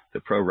the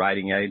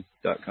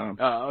ProWritingAid.com.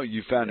 Oh,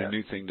 you found a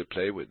new thing to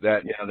play with.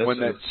 That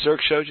that Psyc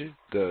showed you,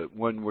 the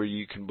one where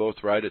you can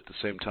both write at the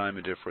same time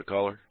in different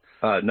color.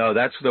 No,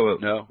 that's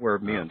where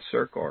me and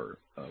Psyc are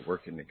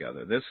working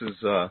together. This is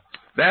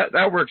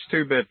that works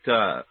too, but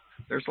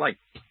there's like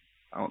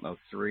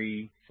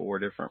 3-4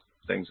 different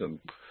things I'm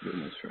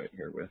doing this right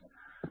here with,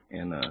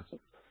 and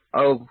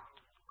oh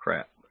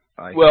crap!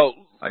 I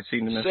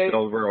seen the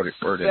misspelled word in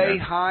there.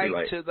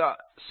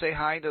 Say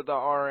hi to the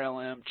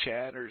RLM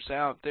chatters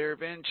out there,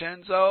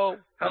 Vincenzo.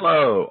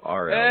 Hello,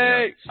 RLM.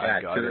 Hey,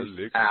 I got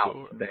elixir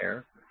out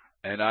there,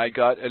 and I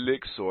got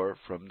elixir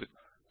from the.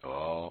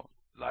 Oh,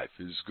 life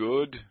is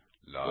good.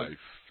 Life.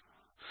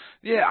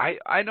 Yeah,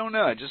 I don't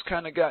know. I just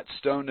kind of got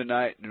stoned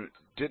tonight and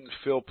didn't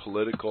feel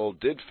political.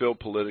 Did feel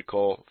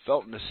political.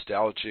 Felt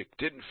nostalgic.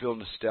 Didn't feel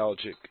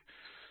nostalgic.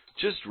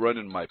 Just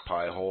running my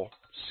pie hole.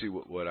 See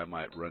what I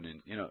might run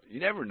in. You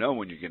never know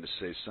when you're going to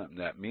say something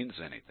that means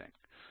anything.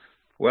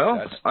 Well,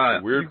 that's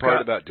the weird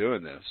part about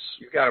doing this.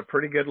 You've got a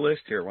pretty good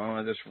list here. Why don't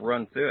I just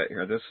run through it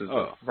here? This is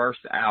the first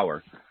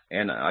hour,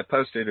 and I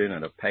posted it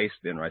in a paste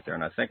bin right there,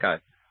 and I think I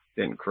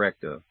didn't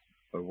correct a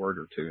word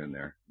or two in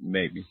there.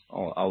 Maybe.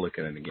 I'll look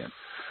at it again.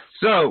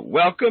 So,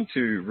 welcome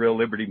to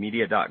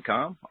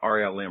RealLibertyMedia.com,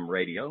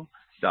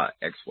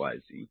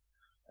 RLMradio.xyz.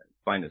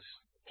 Find us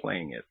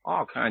playing at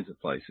all kinds of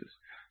places.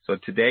 So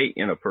today,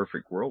 in a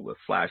perfect world with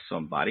Flash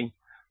Somebody,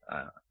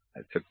 I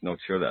took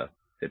notes here to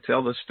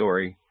tell the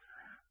story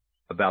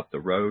about the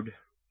road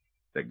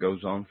that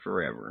goes on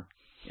forever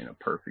in a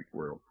perfect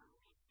world.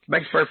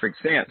 Makes perfect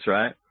sense,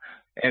 right?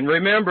 And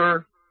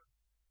remember,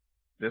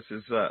 this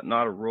is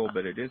not a rule,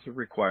 but it is a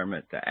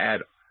requirement to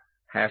add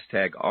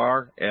hashtag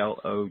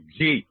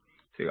RLOG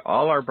to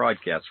all our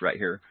broadcasts right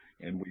here.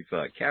 And we've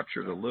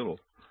captured a little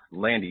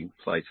landing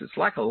place. It's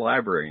like a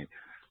library.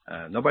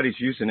 Nobody's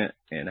using it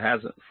and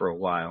hasn't for a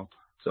while.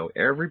 So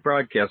every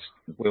broadcast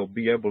will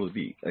be able to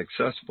be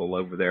accessible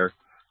over there,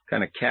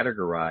 kind of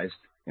categorized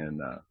in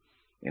a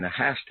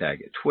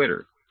hashtag at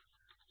Twitter.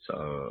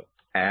 So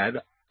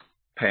add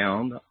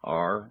pound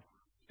RLOG.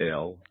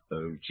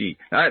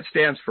 Now it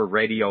stands for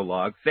Radio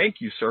Log. Thank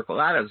you, Circle.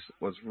 That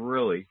was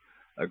really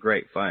a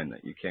great find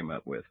that you came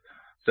up with.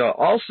 So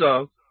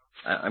also,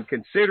 I'm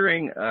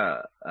considering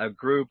a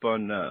group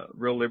on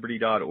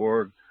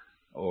realliberty.org,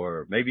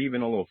 or maybe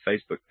even a little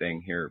Facebook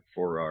thing here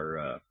for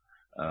our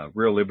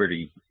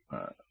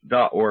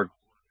realliberty.org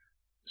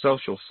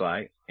social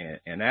site,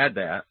 and add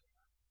that.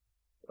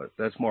 But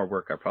that's more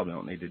work I probably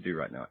don't need to do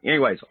right now.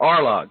 Anyways,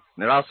 RLOG,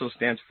 and it also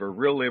stands for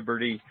Real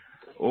Liberty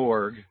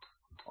Org,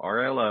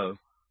 RLO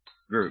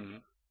group. Mm-hmm.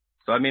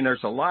 So I mean,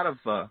 there's a lot of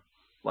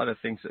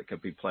things that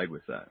could be played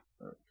with that.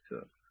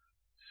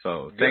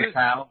 So thanks,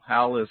 Hal.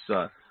 Hal is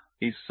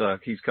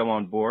he's come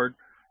on board.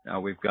 Now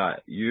we've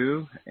got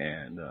you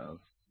and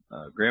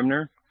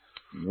Grimner,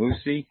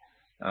 Moosey.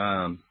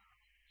 Now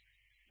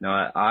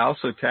I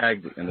also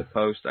tagged in the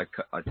post. I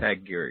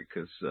tagged Gary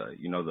because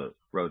the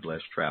road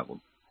less traveled,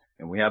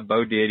 and we have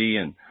Bo Diddy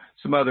and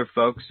some other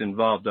folks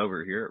involved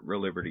over here at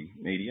Real Liberty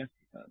Media.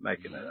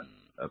 making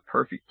a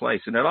perfect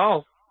place. And it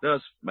all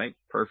does make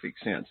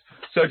perfect sense.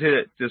 So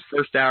to this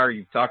first hour,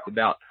 you've talked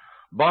about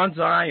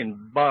Bonzai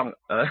and Bong,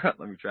 let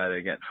me try that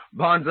again.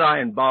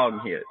 Bonzai and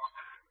Bong-Hits.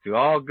 To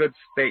all good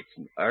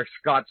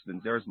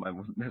Scotsmen, there's my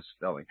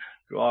misspelling.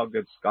 To all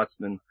good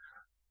Scotsmen,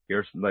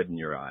 here's mud in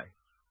your eye.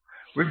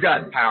 We've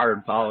got power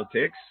in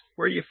politics.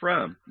 Where are you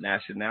from?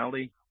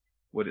 Nationality?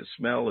 Would it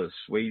smell as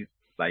sweet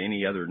by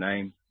any other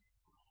name?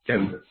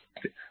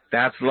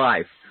 That's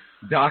life.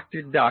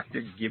 Doctor,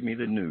 doctor, give me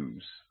the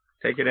news.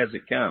 Take it as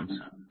it comes.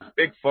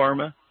 Big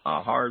Pharma,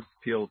 a hard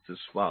pill to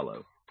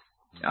swallow.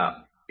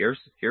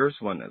 Here's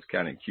one that's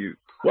kind of cute.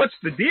 What's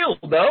the deal,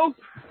 though?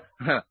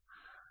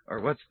 Or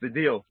what's the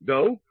deal,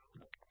 though?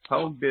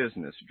 Home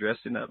business,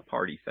 dressing up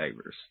party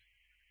favors.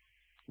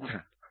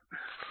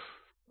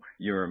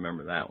 You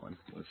remember that one.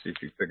 Let's see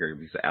if you figure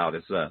these out.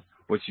 As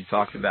what you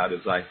talked about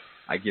is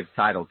I give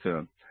title to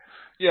them.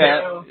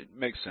 Yeah, hell, it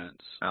makes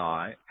sense. All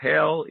right.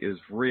 Hell is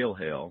real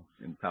hell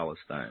in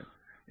Palestine.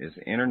 Is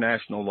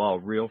international law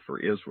real for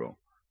Israel?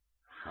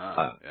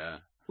 Yeah.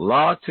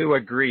 Law to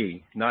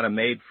agree, not a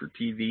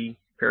made-for-TV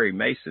Perry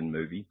Mason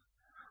movie.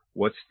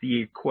 What's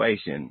the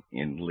equation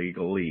in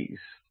Legalese?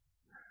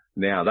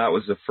 Now, that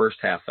was the first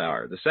half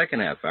hour. The second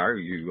half hour,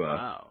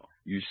 you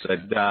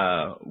said,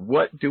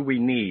 what do we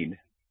need?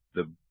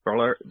 The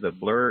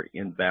blur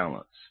in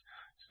balance.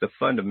 It's the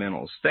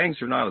fundamentals.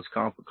 Things are not as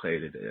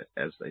complicated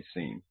as they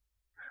seem.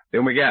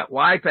 Then we got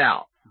wipe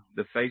out,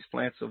 the face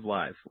plants of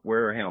life.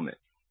 Wear a helmet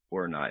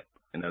or not,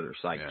 and other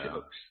psych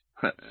jokes.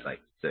 Psych.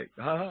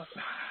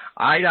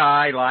 Eye to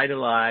eye, lie to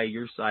lie,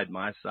 your side,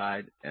 my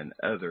side, and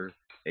other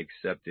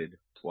accepted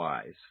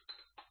whys.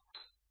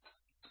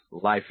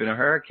 Life in a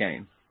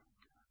hurricane.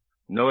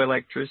 No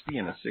electricity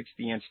and a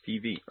 60-inch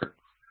TV, or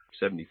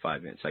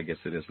 75-inch, I guess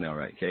it is now,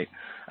 right, Kate?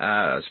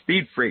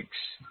 Speed freaks,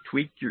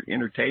 tweak your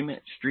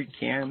entertainment, street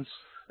cams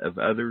of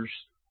others'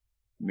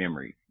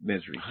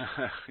 misery.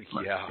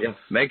 Yeah,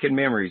 making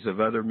memories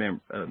of other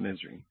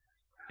misery.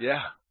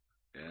 Yeah,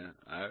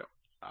 I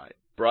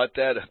brought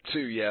that up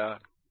too. Yeah,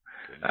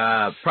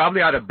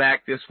 probably ought to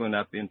back this one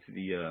up into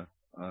the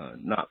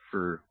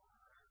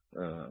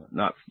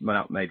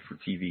not made for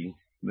TV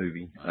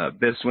movie.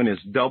 This one is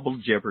Double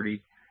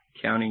Jeopardy.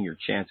 Counting your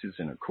chances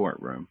in a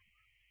courtroom.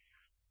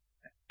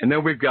 And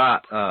then we've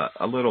got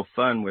a little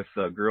fun with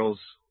girls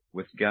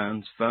with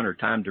guns, fun or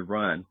time to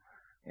run.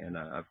 And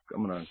I'm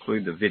going to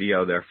include the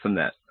video there from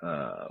that,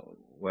 I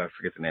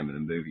forget the name of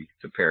the movie.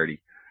 It's a parody.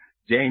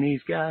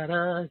 Janie's got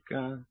a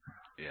gun.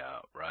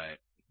 Yeah, right.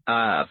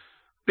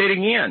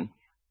 Fitting in,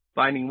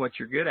 finding what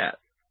you're good at.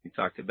 We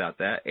talked about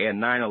that. And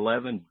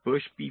 9/11,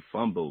 Bush be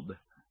fumbled.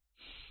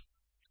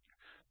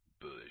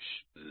 Bush.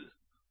 Ugh.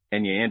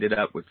 And you ended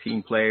up with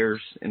team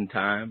players in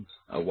time,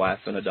 a wife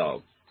and a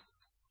dog.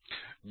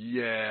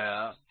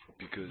 Yeah,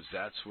 because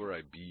that's where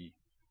I be.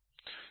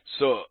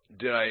 So,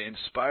 did I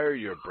inspire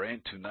your brain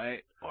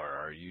tonight, or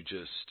are you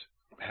just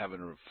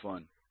having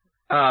fun?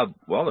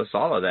 Well, it's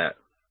all of that.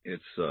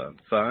 It's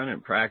fun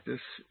and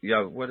practice.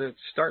 Yeah, it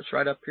starts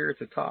right up here at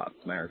the top.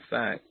 Matter of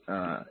fact,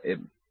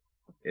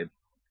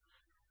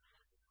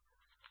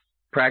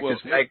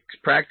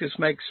 practice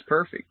makes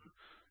perfect.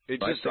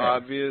 It's just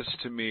obvious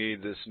to me,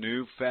 this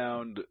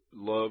newfound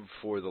love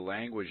for the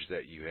language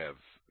that you have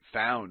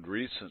found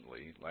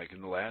recently, like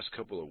in the last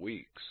couple of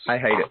weeks. I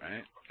hate it.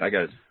 Right? I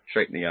got to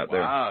straighten you out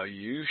there. Wow,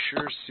 you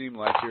sure seem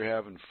like you're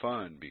having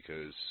fun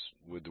because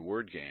with the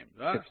word game.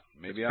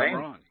 Maybe I'm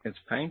wrong. It's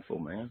painful,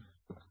 man.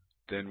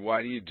 Then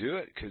why do you do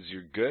it? Because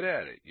you're good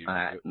at it.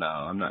 No,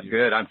 I'm not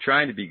good. I'm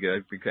trying to be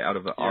good because out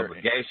of an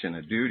obligation,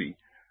 a duty.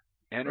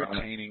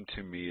 Entertaining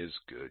to me is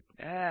good.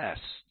 Yes.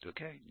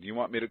 Okay. You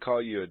want me to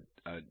call you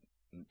a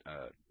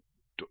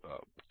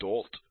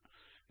dolt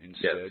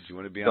instead? Yes. You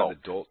want to be on the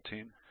dolt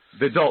team?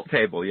 The dolt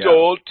table, yeah.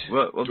 We'll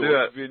do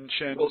a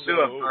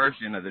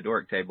version of the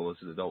dork table as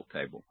the dolt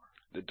table.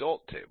 The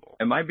dolt table.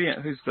 Am I being?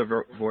 Who's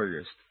the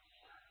voyeurist?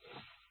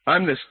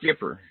 I'm the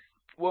skipper.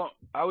 Well,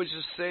 I was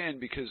just saying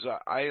because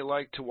I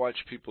like to watch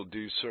people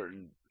do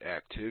certain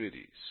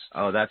activities.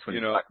 Oh, that's what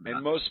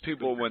and most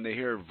people, when they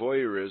hear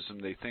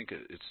voyeurism, they think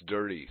it's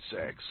dirty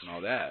sex and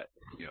all that.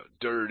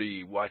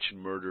 Dirty, watching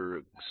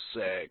murder,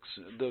 sex,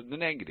 the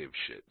negative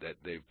shit that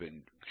they've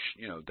been,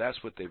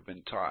 that's what they've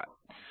been taught.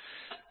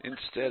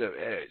 Instead of,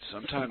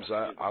 sometimes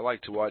I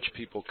like to watch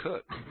people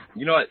cook.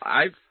 You know what?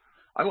 I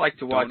like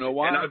to watch, Don't know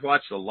why. And I've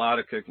watched a lot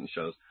of cooking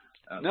shows.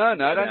 No,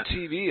 not on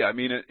TV. I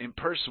mean, in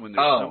person, when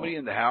there's somebody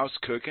in the house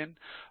cooking,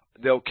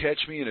 they'll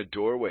catch me in a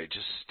doorway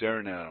just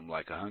staring at them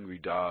like a hungry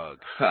dog.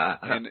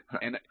 and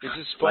it's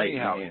just funny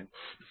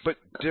but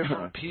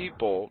different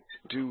people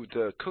do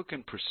the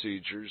cooking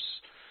procedures.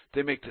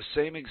 They make the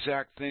same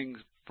exact thing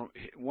from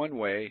one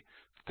way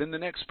than the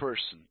next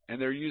person, and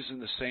they're using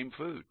the same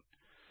food.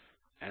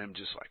 And I'm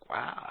just like,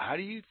 wow, how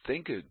do you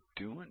think of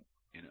doing?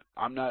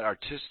 I'm not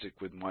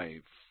artistic with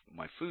my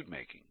food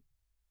making.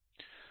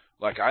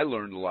 Like, I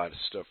learned a lot of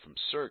stuff from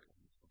Psyc,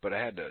 but I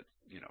had to,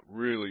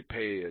 really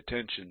pay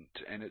attention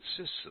to, and it's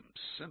just some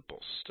simple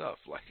stuff,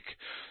 like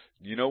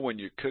You know, when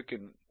you're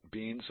cooking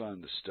beans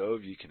on the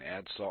stove, you can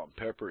add salt and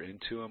pepper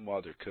into them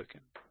while they're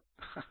cooking.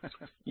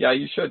 Yeah,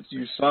 you should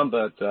use some,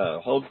 but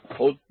hold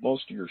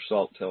most of your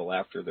salt till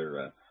after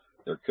they're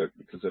cooked,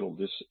 because it'll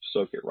just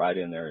soak it right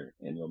in there,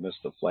 and you'll miss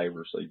the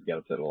flavor. So you've got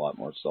to put a lot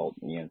more salt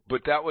in the end.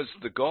 But that was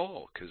the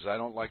goal, because I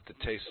don't like the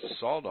taste of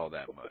salt all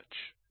that much.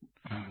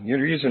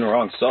 You're using the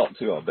wrong salt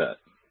too, I'll bet.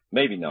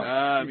 Maybe not.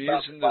 I'm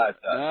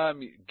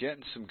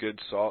getting some good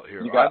salt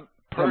here. You got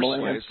personally,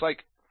 Himalayan it's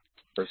like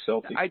or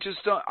salty? I just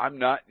don't. I'm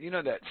not. You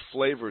know that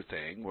flavor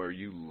thing where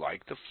you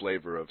like the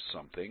flavor of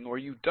something or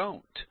you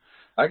don't.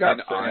 I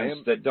got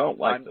friends that don't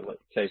like the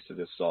taste of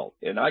the salt,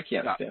 and I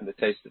can't stand the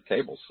taste of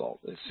table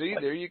salt. See,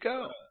 there you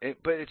go.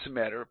 But it's a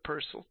matter of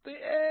personal thing.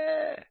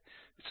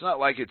 It's not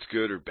like it's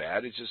good or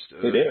bad. It's just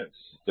it is.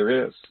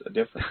 There is a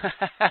difference.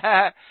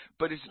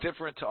 But it's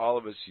different to all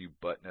of us, you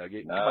butt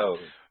nugget. No.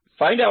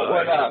 Find out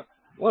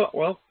what.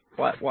 Well,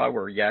 while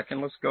we're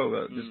yakking, let's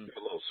go. Just do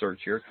a little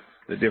search here.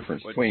 The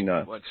difference between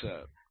what's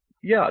up?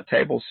 Yeah,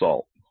 table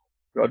salt.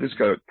 I'll just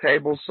go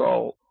table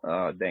salt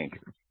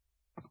danger.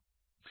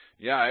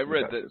 Yeah, I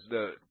read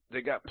that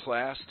they got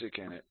plastic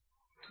in it.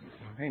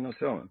 Ain't no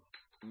telling.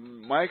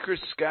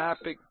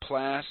 Microscopic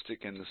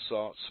plastic in the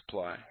salt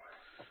supply.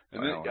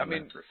 And well, I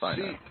mean,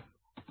 see,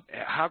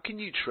 how can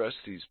you trust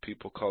these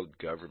people called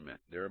government?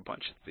 They're a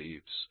bunch of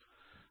thieves.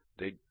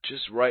 They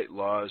just write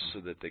laws so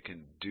that they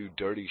can do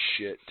dirty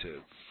shit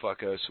to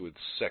fuck us with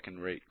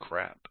second-rate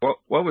crap.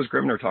 What was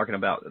Grimner talking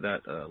about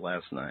that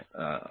last night?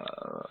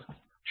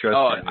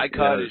 I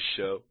caught his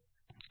show.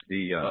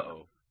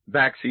 The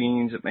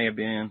vaccines, it may have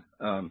been.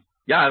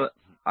 Yeah,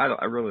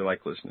 I really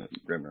like listening to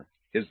Grimner.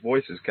 His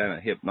voice is kind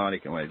of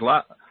hypnotic in ways. A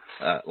lot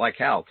like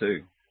Hal,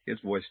 too. His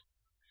voice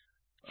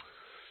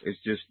is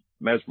just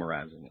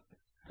mesmerizing.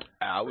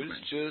 I was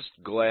just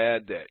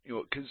glad that,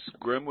 because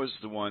Grim was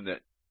the one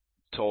that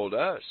told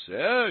us,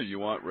 yeah, you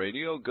want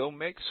radio? Go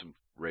make some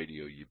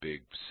radio, you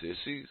big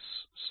sissies.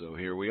 So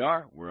here we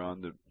are. We're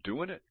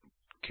doing it,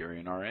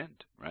 carrying our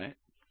end, right?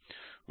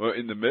 Well,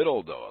 in the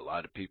middle, though, a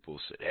lot of people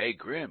said, hey,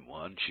 Grim,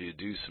 why don't you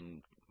do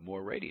some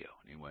more radio?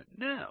 And he went,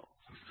 no.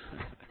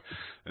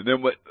 And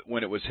then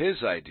when it was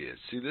his idea,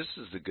 see, this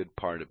is the good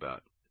part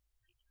about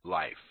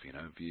life.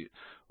 If you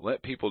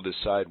let people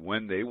decide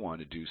when they want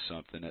to do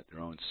something at their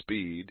own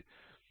speed,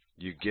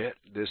 you get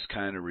this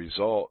kind of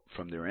result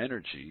from their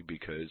energy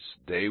because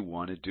they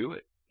want to do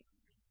it.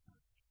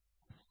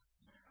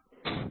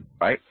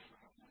 Right.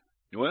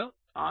 Well,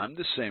 I'm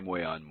the same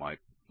way on my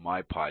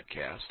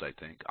podcast, I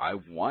think. I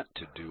want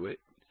to do it.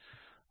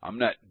 I'm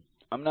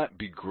not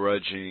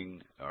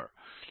begrudging or,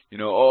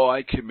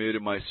 I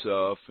committed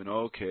myself and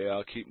okay,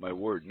 I'll keep my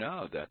word.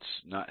 No,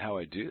 that's not how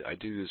I do it. I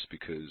do this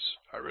because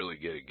I really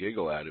get a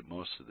giggle at it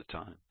most of the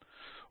time.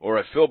 Or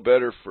I feel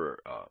better for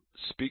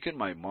speaking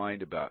my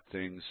mind about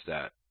things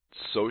that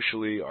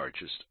socially are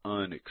just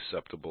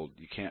unacceptable.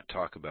 You can't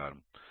talk about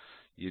them.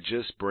 You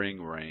just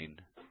bring rain,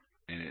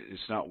 and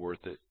it's not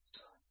worth it.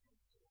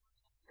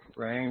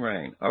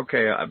 Rain.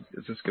 Okay,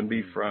 is this going to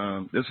be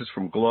from? This is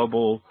from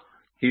Global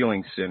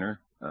Healing Center.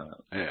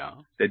 Yeah.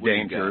 The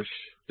dangers.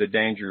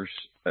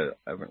 I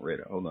haven't read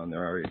it. Hold on,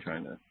 they're already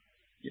trying to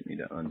get me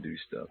to undo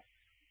stuff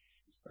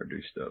or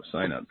do stuff.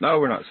 Sign up. No,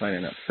 we're not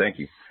signing up. Thank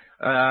you.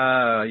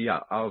 Yeah,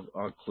 I'll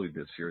include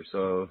this here.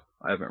 So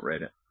I haven't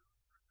read it.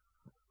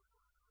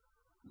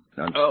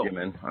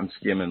 I'm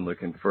skimming,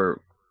 looking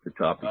for the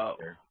topic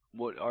there.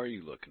 What are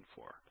you looking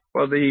for?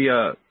 Well,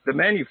 the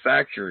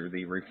manufacture,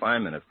 the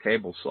refinement of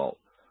table salt.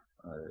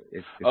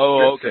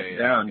 Okay.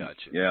 Down. Yeah, got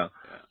you. Yeah.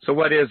 So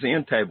what is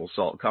in table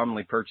salt?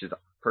 Commonly purchased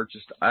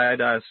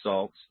iodized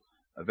salts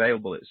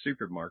available at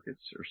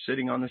supermarkets or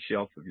sitting on the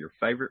shelf of your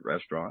favorite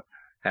restaurant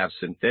have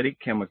synthetic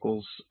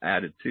chemicals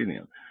added to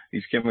them.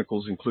 These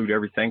chemicals include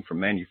everything from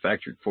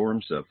manufactured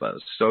forms of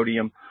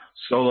sodium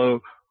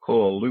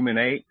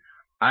solo-coaluminate,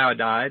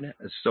 iodide,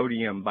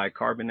 sodium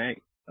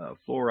bicarbonate,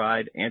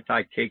 fluoride,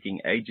 anti-caking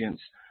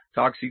agents,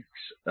 toxic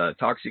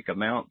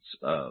amounts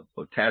of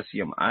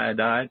potassium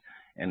iodide,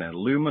 and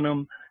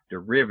aluminum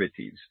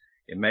derivatives.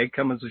 It may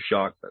come as a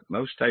shock, but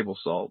most table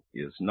salt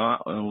is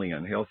not only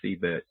unhealthy,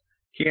 but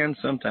can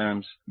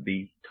sometimes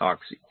be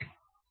toxic.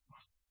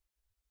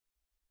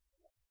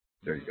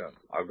 There you go.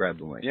 I'll grab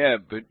the link. Yeah,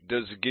 but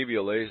does it give you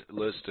a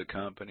list of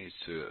companies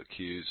to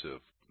accuse of?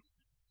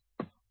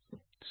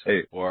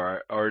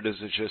 Or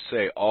does it just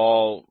say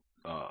all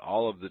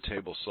of the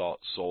table salt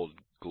sold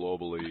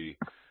globally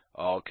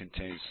all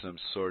contains some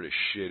sort of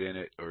shit in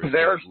it, or is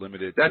it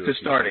limited? That's to a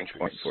starting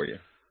point for you.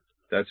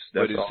 That's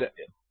all.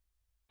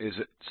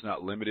 It's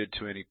not limited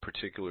to any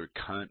particular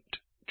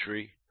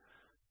country?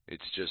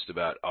 It's just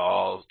about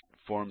all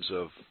forms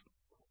of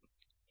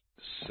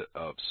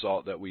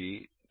salt that we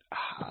eat?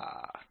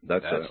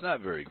 That's not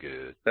very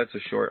good. That's a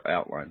short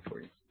outline for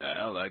you.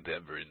 I like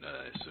that. Very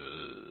nice.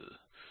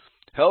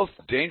 Health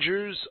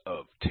dangers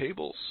of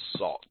table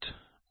salt.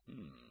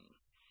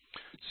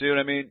 See what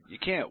I mean? You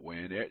can't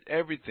win.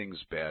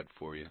 Everything's bad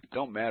for you.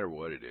 Don't matter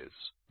what it is.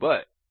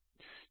 But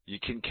you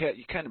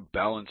kind of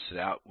balance it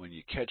out when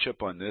you catch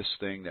up on this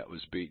thing that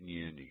was beating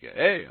you, and you go,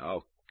 hey,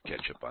 I'll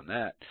catch up on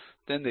that.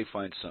 Then they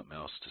find something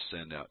else to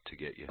send out to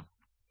get you.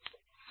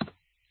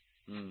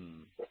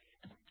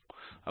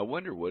 I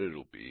wonder what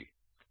it'll be.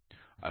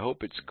 I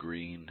hope it's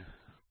green.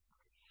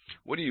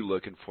 What are you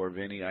looking for,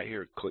 Vinny? I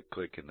hear a click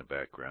click in the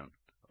background.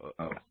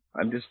 Oh,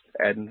 I'm just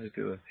adding to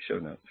the show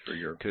notes for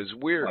your because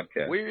we're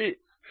in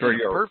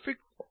your a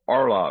perfect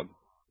R-log.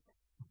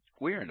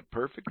 We're in a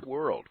perfect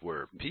world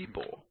where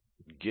people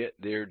get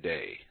their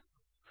day.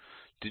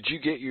 Did you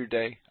get your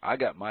day? I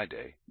got my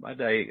day. My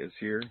day is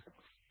here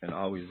and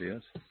always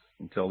is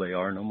until they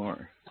are no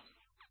more.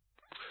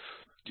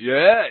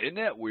 Yeah, isn't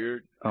that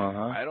weird?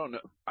 I don't know.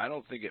 I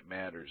don't think it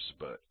matters,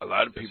 but a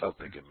lot of people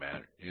think it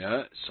matters.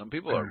 Yeah, some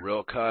people are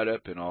real caught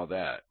up in all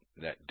that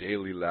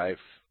daily life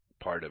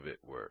part of it,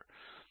 where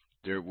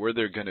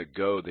they're going to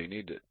go. They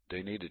need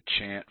to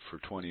chant for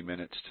 20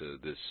 minutes to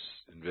this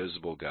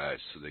invisible guy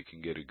so they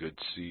can get a good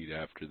seat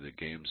after the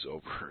game's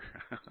over.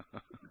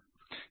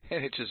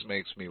 And it just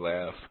makes me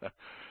laugh,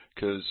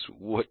 because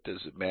what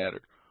does it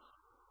matter?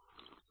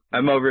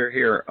 I'm over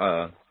here.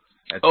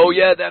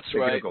 Yeah, that's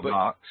right.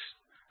 Box.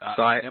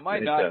 Am I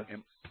not?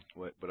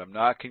 But I'm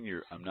knocking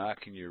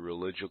your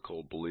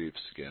religical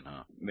beliefs again,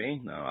 huh? Me?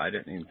 No, I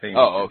didn't even think.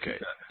 Oh, okay.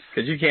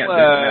 Because you can't do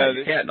that.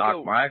 You can't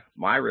knock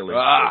my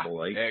religious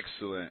beliefs.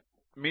 Excellent.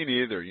 Me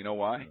neither. You know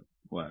why?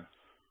 What?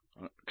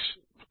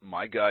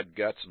 My God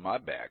got my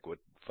back. What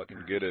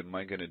fucking good am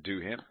I going to do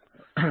him?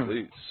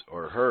 Please,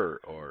 or her,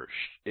 or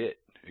it.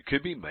 It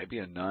could be maybe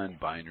a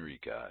non-binary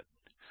God.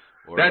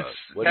 Or that's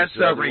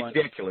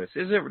ridiculous.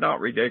 Is it not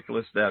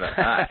ridiculous that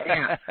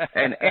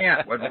an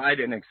ant would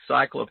write an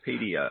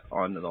encyclopedia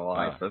on the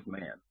life of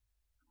man?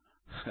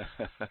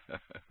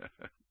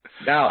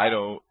 Now I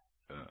don't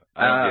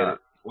get it.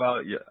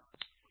 Well, yeah,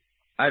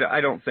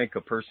 I don't think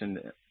a person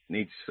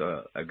needs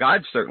a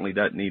God certainly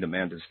doesn't need a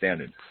man to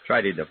stand and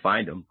try to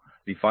define him.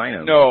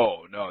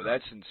 No,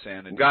 that's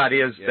insanity. God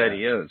is that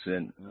he is,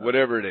 and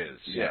whatever it is.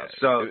 Yeah.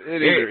 So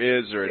it either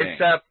is or it ain't.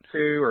 It's up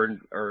to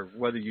or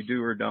whether you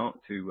do or don't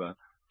to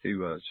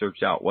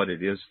search out what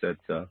it is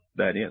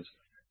that is.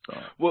 So.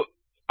 Well,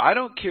 I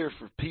don't care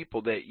for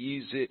people that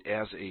use it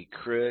as a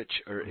crutch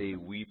or a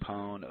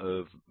weapon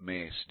of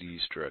mass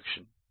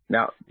destruction.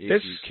 Now,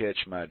 if you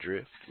catch my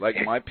drift, like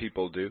my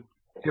people do.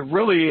 It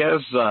really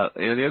is.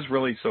 It is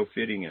really so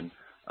fitting and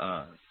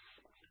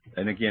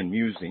again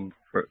musing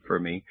for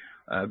me.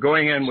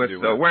 Going in with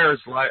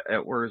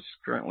where's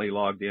currently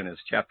logged in is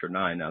chapter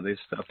 9. Now this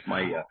stuff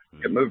might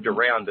get moved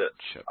around.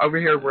 Over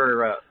here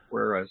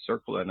where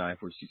Circle and I,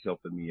 where she's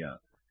helping me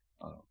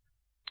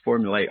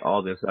formulate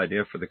all this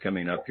idea for the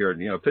coming up here,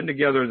 and putting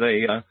together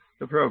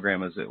the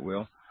program as it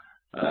will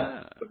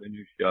for the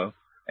new show.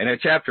 And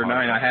at chapter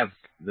 9, I have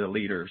the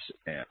leaders.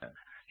 And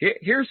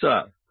here's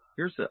a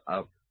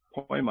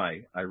poem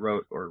I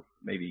wrote, or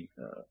maybe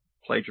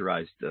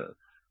plagiarized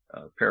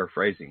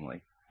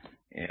paraphrasingly.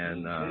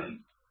 And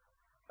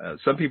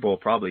some people will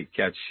probably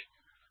catch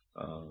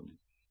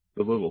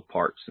the little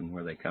parts and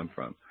where they come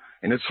from.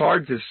 And it's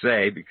hard to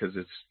say because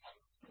it's,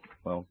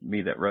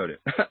 me that wrote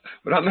it.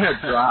 But I'm going to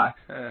try.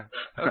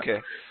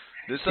 Okay.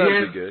 This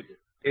sounds good.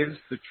 Is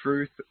the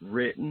truth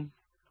written,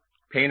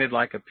 painted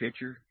like a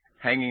picture,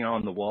 hanging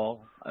on the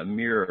wall, a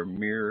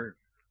mirror,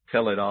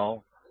 tell it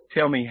all?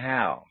 Tell me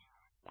how.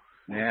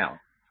 Now,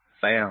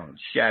 found,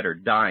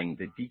 shattered, dying,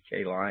 the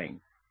decay lying,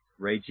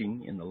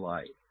 raging in the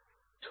light.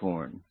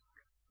 Torn,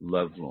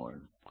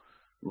 lovelorn,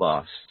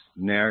 lost,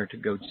 ne'er to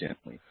go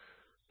gently,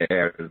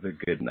 ere the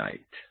good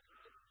night.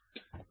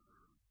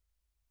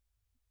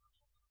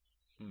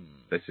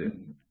 That's it.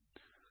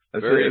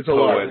 Very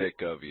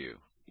poetic of you.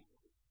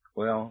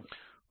 Well,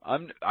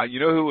 you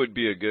know who would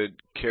be a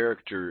good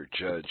character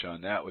judge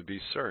on that would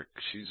be Psyc.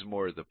 She's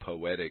more the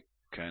poetic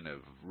kind of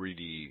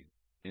really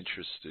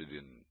interested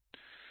in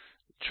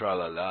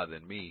tra-la-la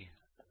than me.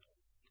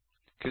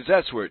 Because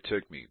that's where it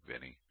took me,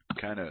 Vinny.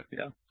 Kind of.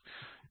 Yeah.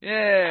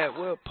 Yeah,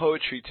 well,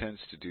 poetry tends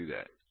to do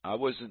that. I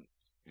wasn't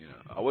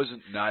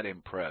not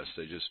impressed.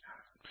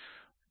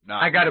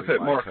 I got to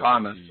put more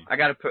commas. I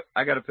got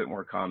to put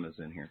more commas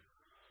in here.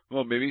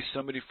 Well, maybe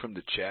somebody from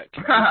the chat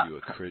can give you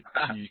a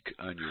critique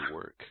on your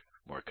work.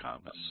 More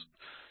commas.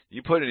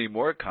 You put any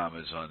more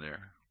commas on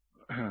there?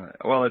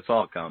 Well, it's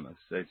all commas.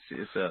 It's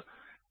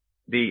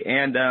the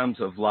and-ums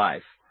of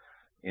life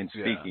in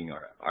speaking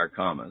are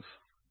commas.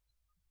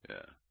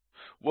 Yeah.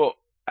 Well,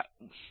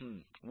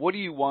 what do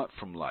you want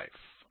from life?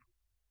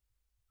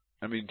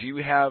 I mean, do you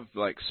have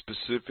like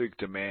specific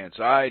demands?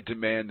 I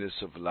demand this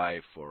of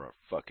life, or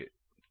fuck it.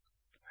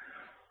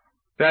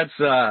 That's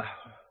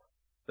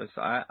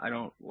I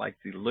don't like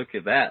to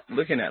looking at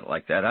it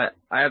like that.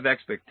 I have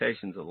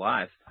expectations of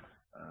life,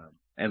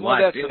 and well,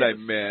 life that's what I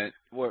meant.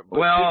 But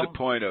to the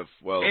point of,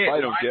 if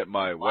I don't get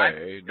my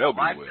way,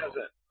 nobody will.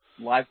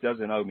 Life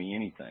doesn't owe me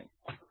anything,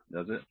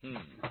 does it?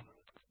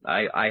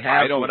 I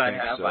have what I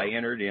have. So. I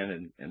entered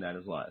in, and that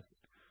is life.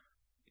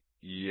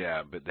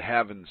 Yeah, but the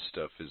having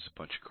stuff is a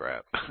bunch of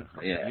crap.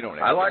 Yeah, you don't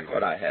have I like anything.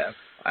 what I have.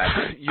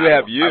 I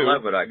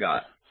love what I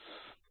got.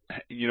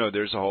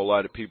 There's a whole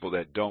lot of people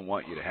that don't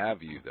want you to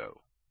have you, though.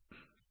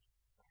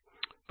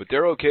 But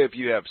they're okay if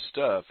you have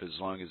stuff as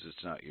long as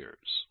it's not yours.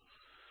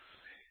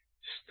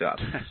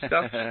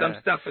 Some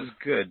stuff is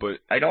good, but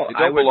it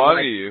don't belong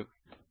to you.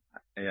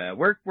 Yeah,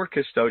 we're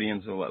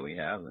custodians of what we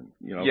have, and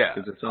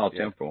because it's all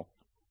temporal.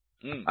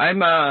 I'm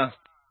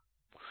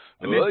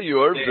well, you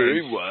are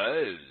very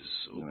wise.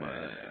 Oh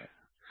my.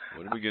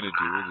 What are we going to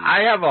do with this?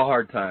 I have a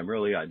hard time,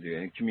 really, I do,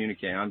 in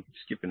communicating. I'm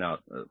skipping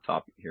out a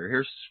topic here.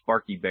 Here's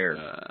Sparky Bear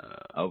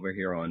over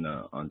here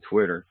on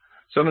Twitter.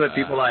 Some of the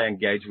people I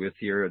engage with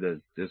here,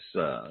 this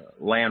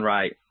land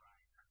right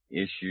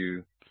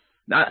issue,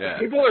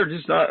 people are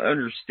just not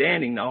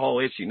understanding the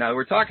whole issue. Now,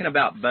 we're talking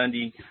about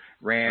Bundy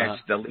Ranch,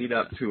 the lead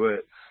up to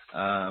it.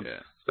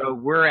 So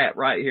we're at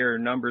right here,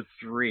 number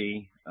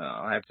 3.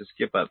 I have to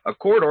skip up. A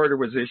court order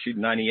was issued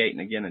in 98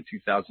 and again in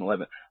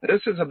 2011.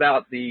 This is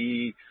about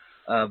the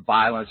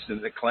violence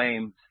and the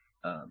claimed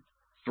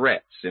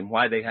threats and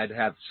why they had to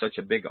have such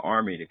a big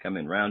army to come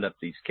and round up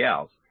these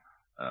cows.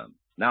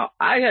 Now,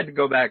 I had to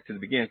go back to the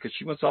beginning because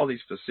she wants all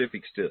these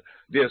specifics to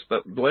this,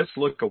 but let's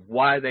look at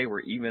why they were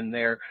even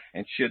there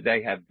and should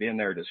they have been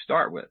there to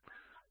start with.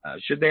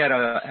 Should they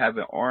have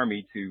an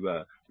army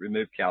to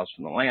remove cows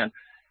from the land?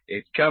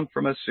 It come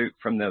from a suit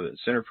from the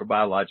Center for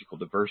Biological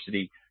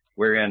Diversity,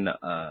 wherein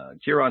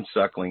Huron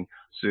Suckling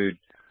sued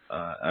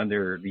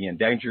under the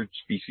Endangered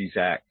Species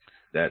Act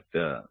that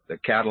the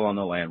cattle on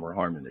the land were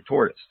harming the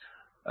tortoise,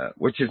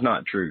 which is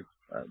not true.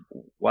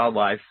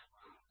 Wildlife,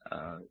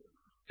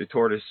 the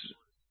tortoise,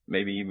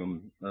 maybe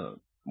even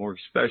more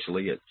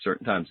especially at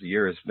certain times of the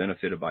year, is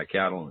benefited by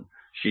cattle and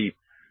sheep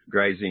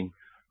grazing.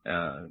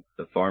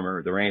 The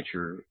farmer, the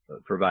rancher,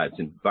 provides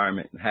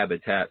environment and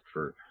habitat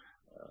for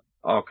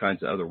all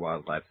kinds of other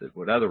wildlife that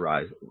would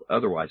otherwise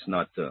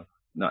not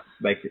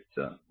make it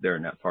there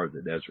in that part of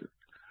the desert.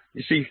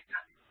 You see,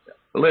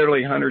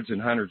 literally hundreds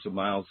and hundreds of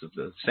miles of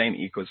the same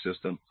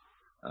ecosystem.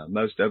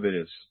 Most of it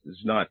is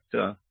not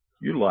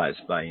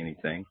utilized by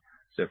anything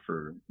except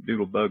for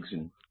doodle bugs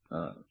and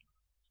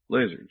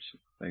lizards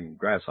and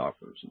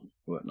grasshoppers and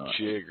whatnot.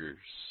 Chiggers.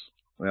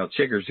 Well,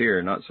 chiggers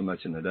here, not so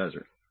much in the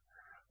desert.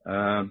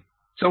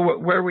 So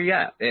where are we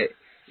at?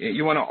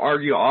 You want to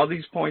argue all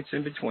these points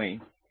in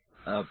between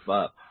of,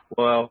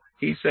 well,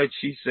 he said,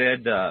 she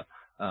said, a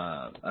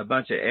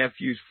bunch of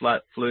FUs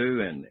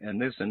flew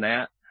and this and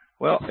that.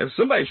 Well, if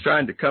somebody's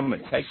trying to come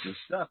and take your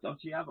stuff,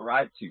 don't you have a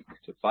right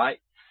to fight?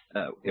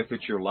 If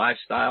it's your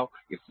lifestyle,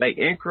 if they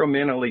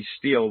incrementally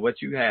steal what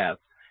you have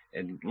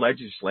and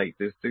legislate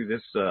this through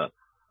this,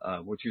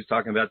 what you was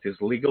talking about, this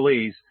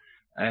legalese,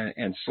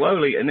 and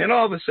slowly, and then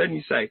all of a sudden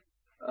you say,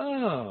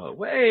 oh,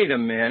 wait a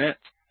minute.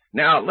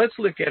 Now, let's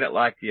look at it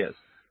like this.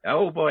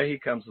 Oh, boy, he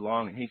comes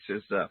along and he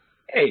says,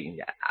 hey,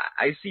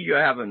 I see you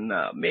having,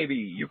 maybe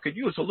you could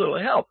use a little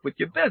help with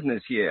your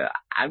business here.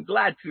 I'm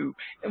glad to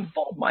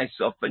involve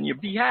myself on your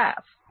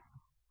behalf.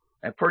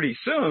 And pretty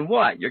soon,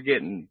 what? You're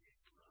getting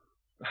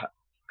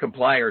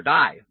comply or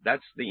die.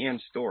 That's the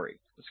end story.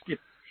 Let's get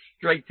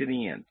straight to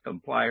the end.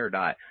 Comply or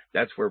die.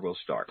 That's where we'll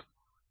start.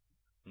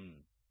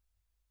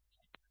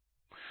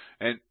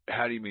 And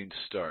how do you mean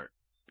start?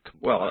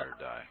 Comply or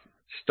die?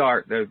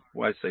 Start.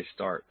 Why I say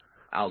start?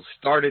 I'll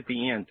start at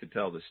the end to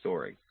tell the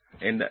story.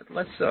 And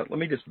let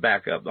me just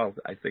back up.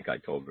 I think I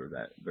told her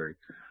that very.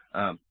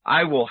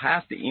 I will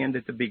have to end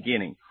at the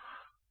beginning.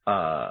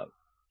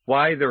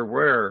 Why they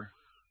were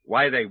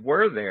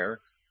there.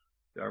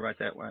 Did I write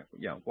that way?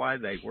 Yeah. Why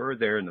they were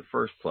there in the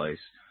first place.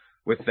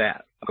 With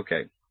that,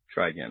 okay.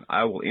 Try again.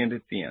 I will end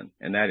at the end,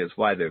 and that is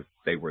why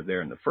they were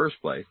there in the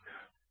first place.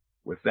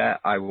 With that,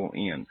 I will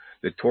end.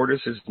 The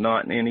tortoise is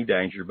not in any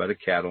danger by the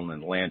cattle,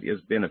 and the land is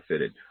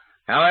benefited.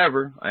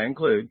 However, I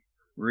include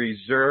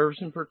reserves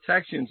and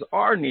protections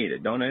are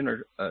needed.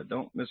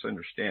 Don't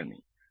misunderstand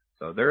me.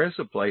 So there is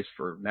a place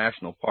for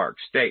national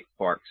parks, state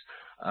parks,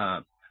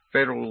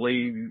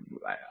 federally,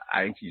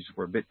 I use the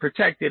word, but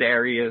protected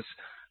areas.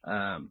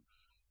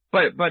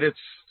 But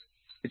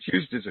it's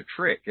used as a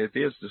trick. It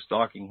is the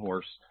stalking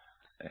horse,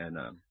 and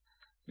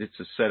it's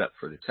a setup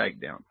for the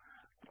takedown.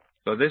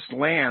 So this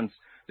lands,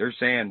 they're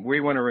saying we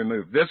want to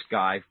remove this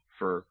guy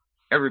for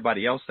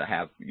everybody else to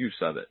have use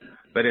of it.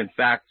 But in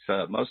fact,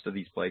 most of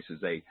these places,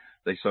 they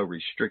so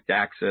restrict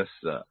access.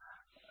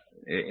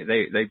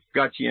 They've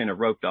got you in a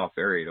roped off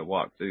area to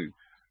walk through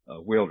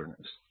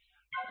wilderness.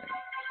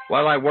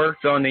 While I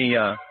walked on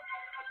the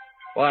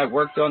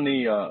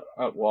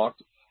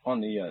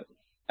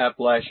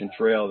Appalachian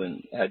Trail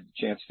and had the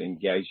chance to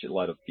engage a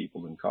lot of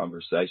people in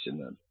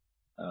conversation,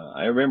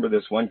 I remember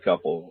this one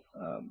couple.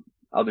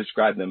 I'll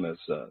describe them as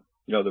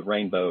the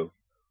rainbow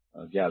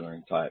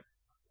gathering type.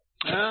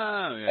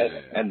 Oh,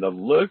 yeah. And the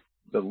look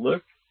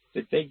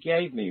that they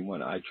gave me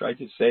when I tried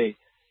to say,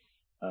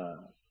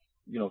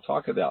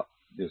 talk about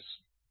this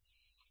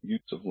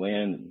use of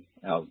land and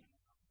how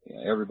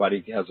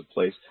everybody has a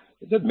place.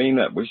 It doesn't mean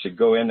that we should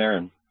go in there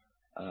and,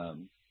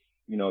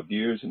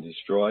 abuse and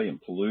destroy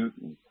and pollute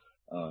and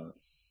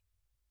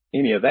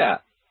any of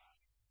that.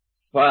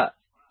 But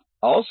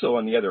also,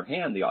 on the other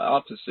hand, the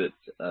opposite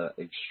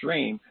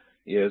extreme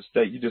is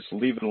that you just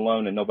leave it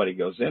alone and nobody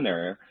goes in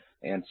there.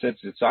 And since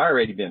it's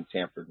already been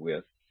tampered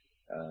with,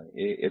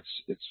 it's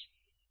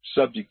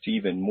subject to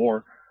even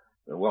more,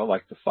 well,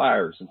 like the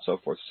fires and so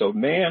forth. So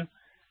man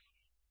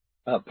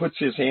puts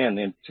his hand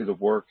into the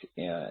work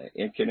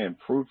and can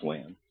improve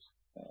land,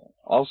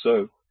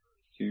 also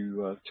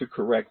to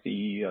correct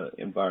the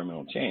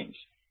environmental change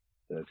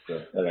that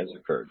has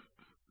occurred.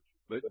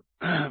 But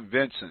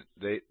Vincent,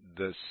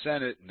 the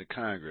Senate and the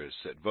Congress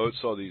that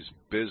votes all these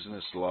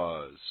business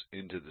laws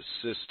into the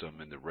system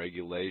and the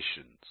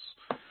regulations,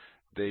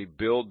 they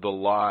build the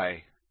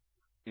lie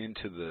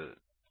into the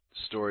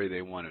story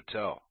they want to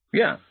tell.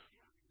 Yeah.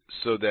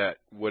 So that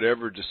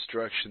whatever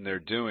destruction they're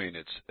doing,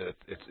 it's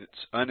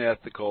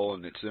unethical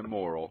and it's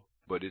immoral,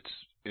 but it's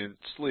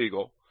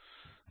legal.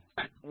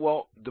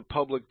 Well, the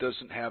public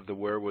doesn't have the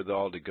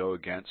wherewithal to go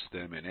against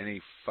them in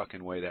any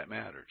fucking way that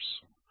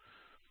matters.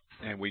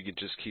 And we could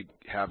just keep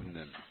having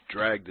them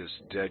drag this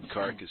dead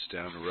carcass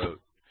down the road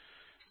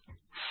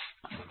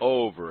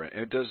over,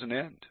 and it doesn't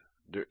end.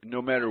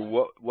 No matter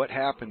what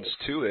happens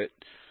to it,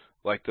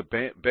 like the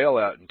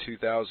bailout in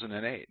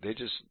 2008, they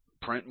just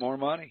print more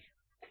money.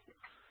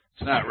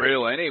 It's not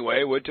real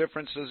anyway. What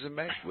difference does it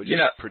make? We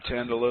just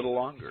pretend a little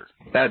longer.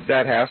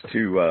 That has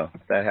to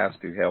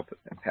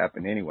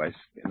happen anyways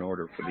in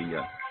order for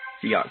the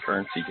fiat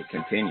currency to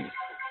continue.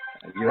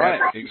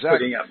 Exactly.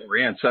 Putting up more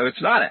in. So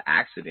it's not an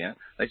accident.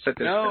 They set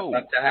this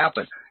up to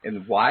happen.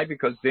 And why?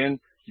 Because then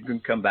you can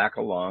come back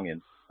along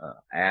and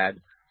add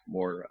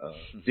more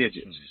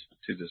digits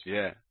to this,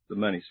 the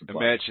money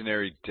supply.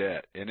 Imaginary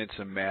debt. And it's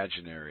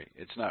imaginary.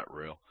 It's not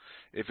real.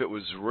 If it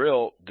was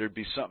real, there'd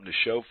be something to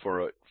show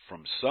for it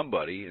from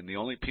somebody. And the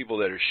only people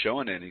that are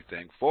showing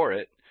anything for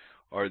it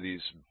are these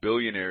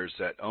billionaires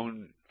that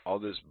own all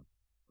this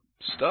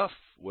stuff,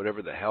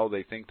 whatever the hell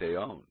they think they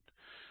own.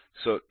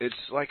 So it's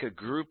like a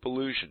group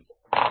illusion,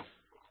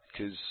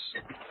 because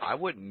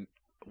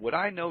would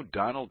I know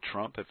Donald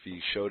Trump if he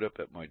showed up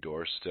at my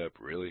doorstep,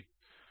 really?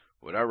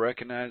 Would I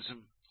recognize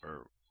him?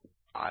 Or,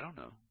 I don't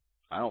know.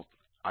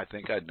 I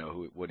think I'd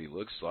know what he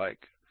looks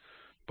like.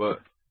 But,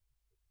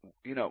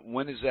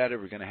 when is that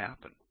ever going to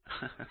happen?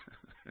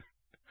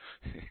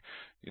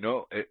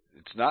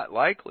 It's not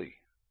likely.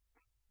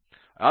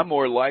 I'm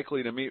more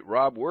likely to meet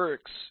Rob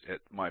Works at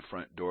my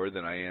front door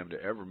than I am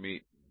to ever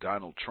meet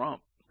Donald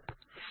Trump.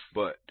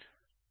 But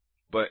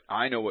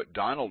I know what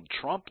Donald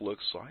Trump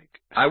looks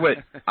like. I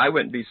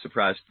wouldn't be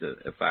surprised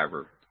if I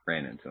ever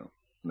ran into him,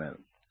 met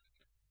him.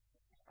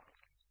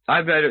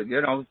 I bet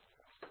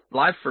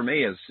life for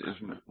me is a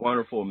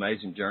wonderful,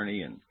 amazing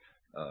journey, and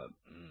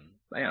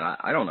man,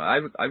 I don't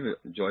know. I've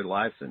enjoyed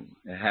life and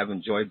have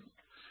enjoyed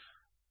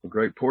a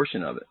great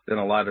portion of it. Been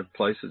a lot of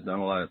places, done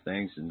a lot of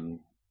things, and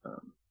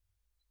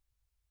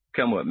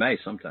come what may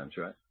sometimes,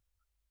 right?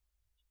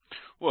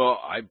 Well,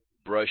 I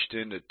brushed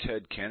into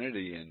Ted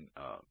Kennedy in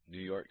New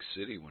York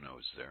City when I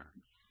was there.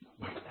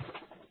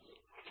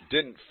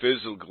 Didn't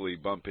physically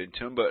bump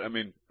into him, but I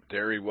mean,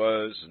 there he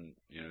was, and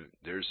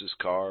there's his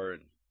car,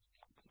 and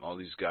all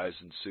these guys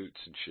in suits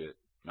and shit.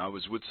 And I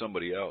was with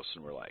somebody else,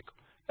 and we're like,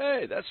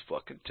 "Hey, that's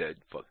fucking Ted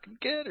fucking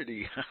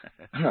Kennedy."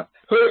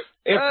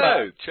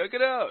 Check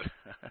it out.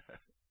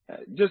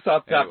 Just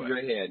off the top of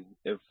your head,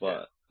 if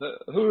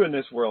who in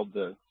this world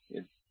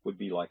it would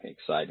be like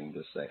exciting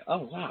to say,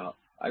 "Oh wow,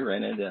 I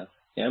ran into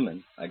him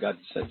and I got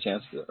a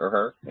chance to, or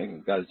her,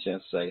 and got a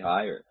chance to say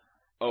hi,"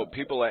 or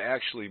people I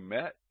actually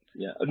met.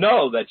 Yeah,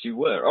 no, that you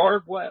would,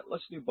 or what?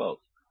 Let's do both.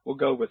 We'll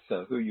go with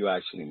who you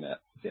actually met,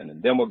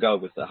 and then we'll go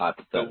with the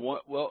hypothetical.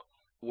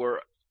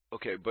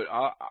 But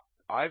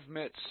I've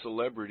met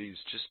celebrities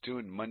just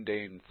doing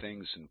mundane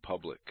things in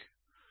public,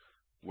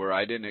 where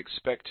I didn't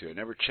expect to. I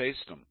never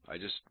chased them. I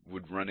just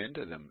would run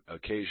into them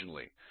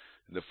occasionally.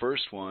 The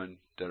first one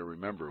that I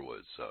remember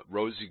was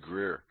Rosie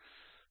Greer.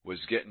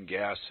 Was getting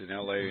gas in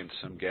L.A. in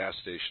some gas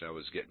station I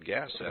was getting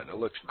gas at. I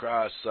looked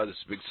across, saw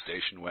this big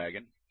station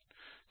wagon.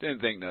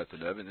 Didn't think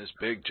nothing of it. And this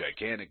big,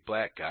 gigantic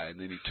black guy. And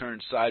then he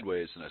turned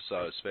sideways, and I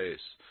saw his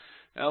face.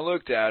 And I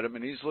looked at him,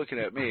 and he's looking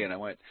at me. And I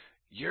went,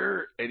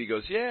 "You're..." And he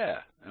goes,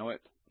 "Yeah." And I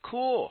went,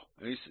 "Cool."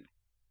 And he said,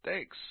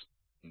 "Thanks."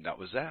 And that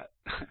was that.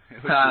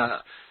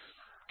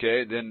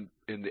 Okay, then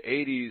in the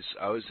 80s,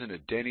 I was in a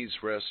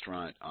Denny's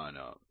restaurant on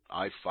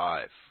I-5.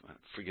 I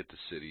forget the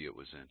city it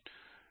was in.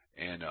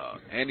 And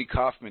Andy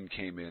Kaufman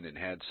came in and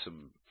had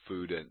some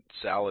food and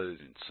salad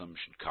and some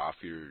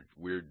coffee or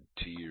weird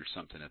tea or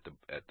something at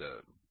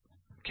the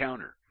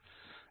counter.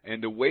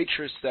 And the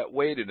waitress that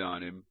waited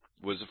on him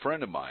was a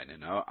friend of mine,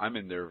 and I'm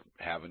in there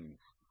having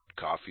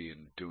coffee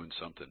and doing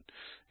something.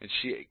 And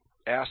she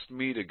asked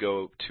me to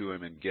go to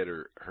him and get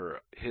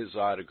his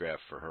autograph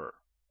for her.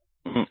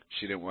 Mm-hmm.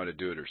 She didn't want to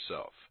do it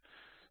herself.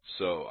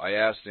 So I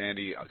asked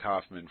Andy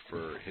Kaufman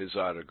for his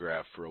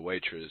autograph for a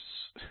waitress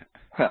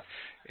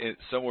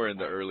somewhere in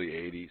the early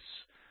 80s.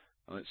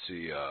 Let's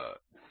see.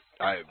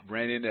 I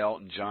ran into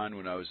Elton John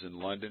when I was in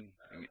London,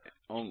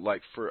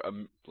 for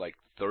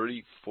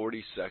 30,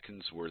 40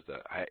 seconds worth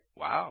of,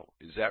 "Wow,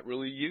 is that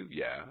really you?"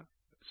 "Yeah."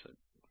 I said,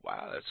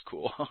 "Wow, that's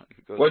cool."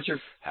 Goes,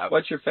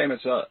 what's your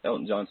famous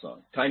Elton John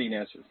song? Tiny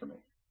answer for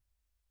me.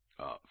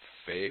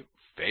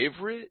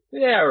 Favorite?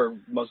 Yeah, or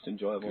most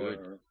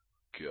enjoyable.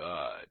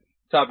 God.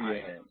 Top of your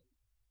head.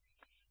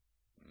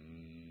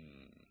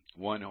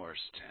 One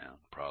Horse Town,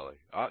 probably.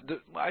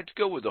 I'd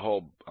go with the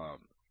whole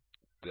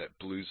that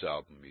blues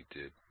album he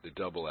did, the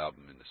double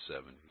album in the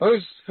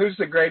 70s. Who's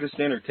the greatest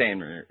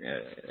entertainer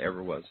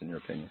ever was, in your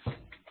opinion?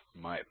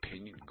 My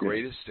opinion,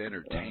 greatest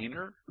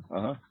entertainer?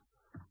 Uh-huh.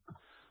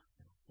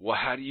 Well,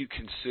 how do you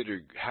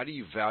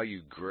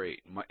value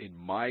great? In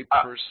my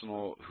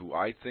personal, who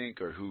I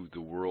think or who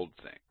the world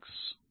thinks?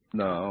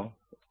 No.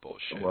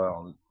 Bullshit.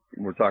 Well,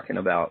 we're talking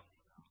about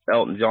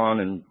Elton John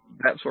and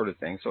that sort of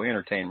thing. So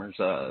entertainers,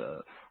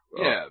 but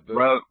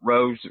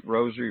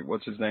Rosary,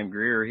 what's his name?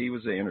 Greer. He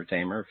was an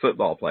entertainer,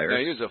 football player.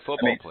 Yeah, he was a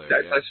football player.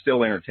 That's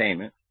still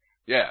entertainment.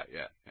 Yeah.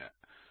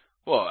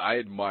 Well, I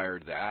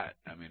admired that.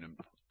 I mean,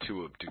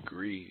 to a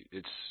degree,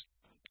 it's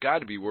got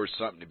to be worth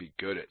something to be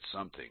good at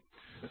something.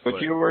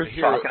 But you were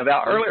talking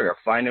about earlier,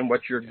 finding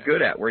what you're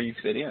good at, where you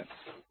fit in.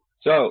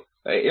 So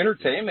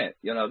entertainment,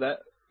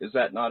 is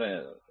that not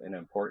an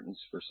importance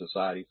for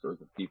society, for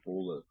the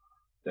people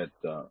that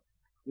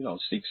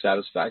seek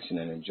satisfaction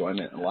and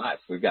enjoyment in life?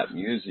 We've got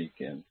music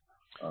and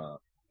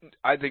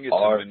I think it's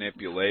art. a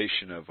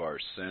manipulation of our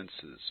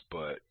senses,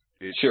 but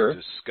it's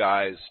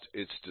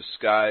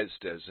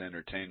disguised as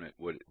entertainment,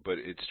 but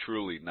it's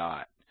truly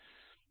not.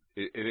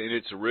 In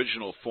its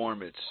original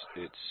form,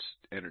 it's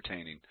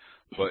entertaining.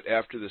 But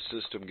after the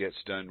system gets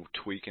done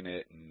tweaking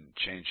it and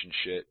changing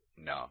shit,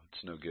 no,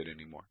 it's no good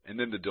anymore. And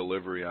then the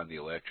delivery on the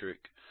electric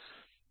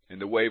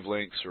and the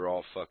wavelengths are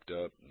all fucked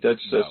up.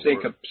 That's the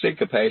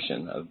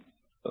syncopation of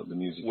the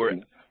music. We're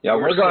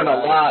going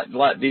a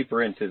lot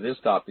deeper into this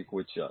topic,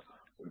 which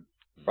would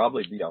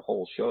probably be a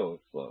whole show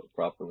if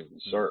properly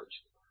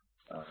researched.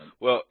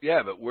 Well,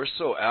 yeah, but we're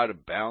so out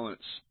of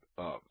balance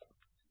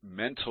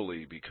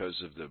mentally because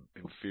of the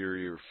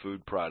inferior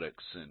food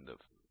products and the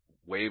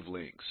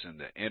wavelengths and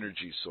the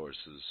energy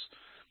sources,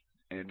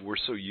 and we're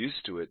so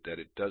used to it that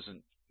it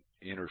doesn't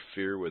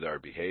interfere with our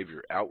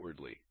behavior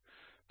outwardly,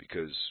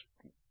 because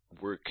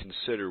we're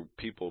considered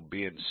people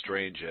being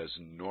strange as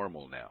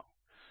normal now.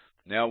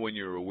 Now when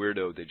you're a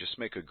weirdo, they just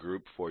make a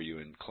group for you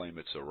and claim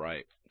it's a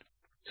right.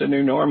 It's a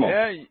new normal.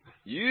 Yeah,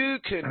 you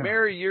can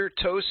marry your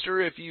toaster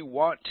if you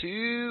want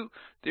to.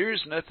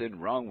 There's nothing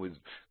wrong with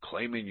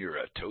claiming you're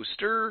a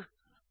toaster.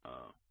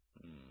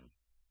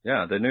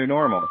 Yeah, the new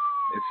normal.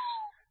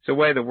 It's the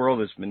way the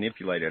world is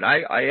manipulated.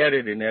 I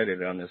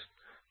edited on this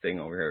thing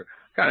over here.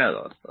 Kind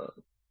of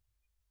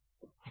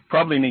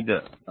probably need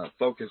to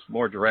focus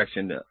more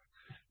direction,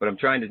 but I'm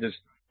trying to just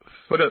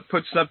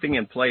put something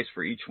in place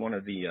for each one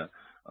of the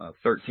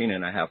 13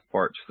 and a half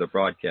parts of the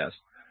broadcast.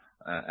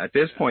 At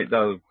this point,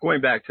 though, going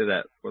back to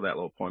that, where that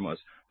little point was,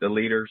 the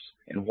leaders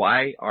and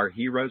why our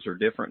heroes are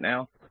different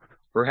now.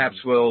 Perhaps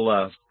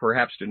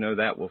to know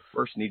that, we'll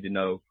first need to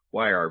know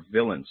why our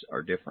villains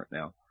are different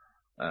now.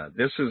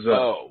 This is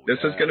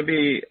going to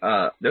be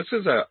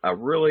a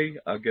really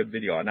good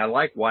video, and I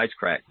like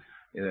Wisecrack.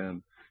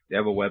 They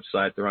have a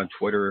website. They're on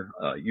Twitter,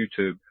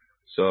 YouTube.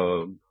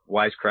 So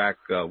Wisecrack,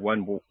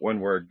 one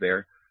word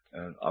there.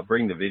 I'll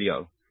bring the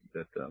video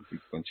that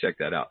people can check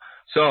that out.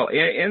 So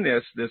in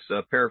this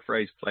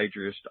paraphrase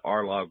plagiarist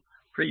R-log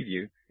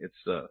preview, it's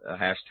a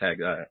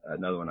hashtag,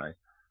 another one I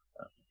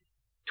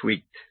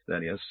tweaked,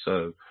 that is.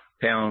 So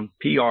pound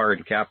PR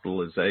and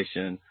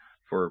capitalization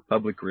for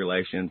public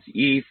relations,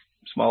 ETH,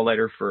 small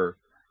letter for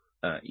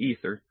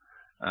ether,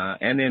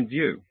 and then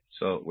view.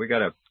 So we've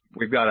got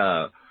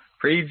a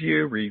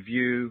preview,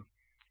 review,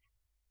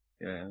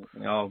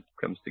 it all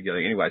comes together.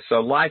 Anyway, so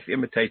life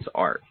imitates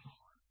art.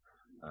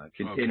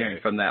 Continuing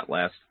from that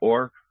last,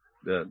 or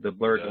the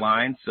blurred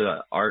lines,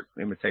 art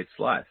imitates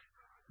life.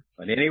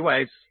 But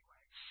anyways,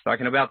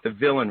 talking about the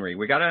villainry,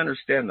 we got to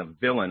understand the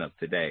villain of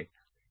today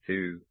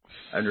to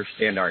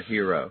understand our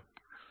hero.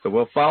 So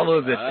we'll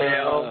follow the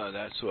tale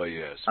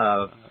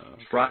of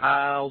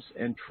trials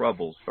and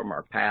troubles from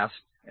our past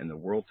and the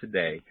world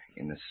today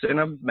in the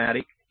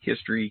cinematic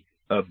history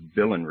of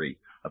villainry.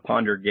 A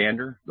Ponder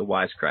Gander, the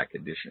Wisecrack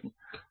edition.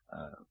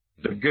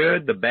 The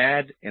good, the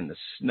bad, and the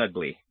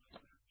snuggly,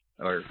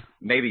 or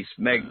maybe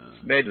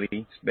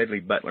Smedley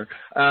Butler.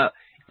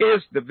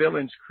 Is the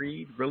villain's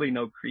creed really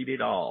no creed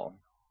at all?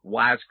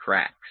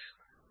 Wisecracks,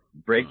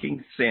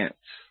 breaking sense,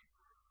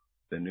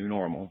 the new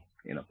normal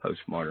in a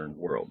postmodern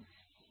world.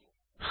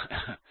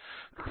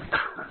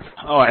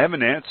 I have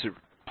an answer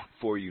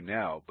for you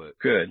now, but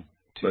good.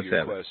 To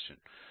your question.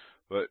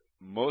 But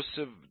most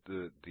of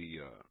the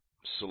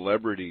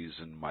celebrities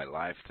in my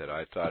life that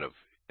I thought of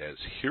as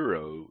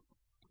hero,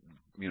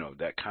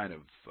 that kind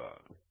of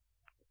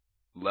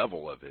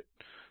level of it,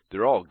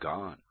 they're all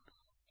gone.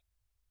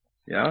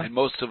 Yeah. And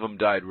most of them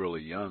died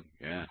really young.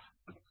 Yeah.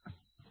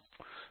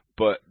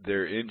 But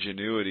their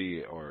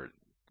ingenuity or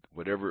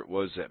whatever it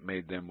was that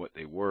made them what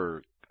they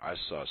were, I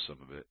saw some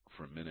of it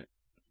for a minute.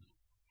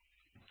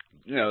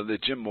 The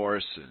Jim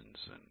Morrisons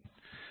and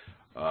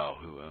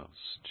who else?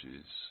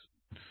 Jeez,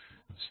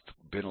 there's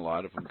been a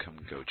lot of them come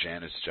and go.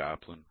 Janis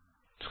Joplin,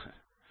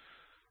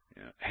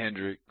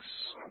 Hendrix.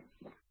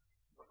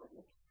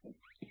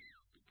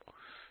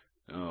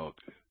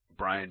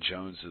 Brian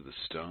Jones of the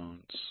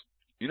Stones.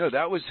 You know,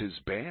 that was his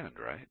band,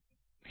 right?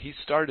 He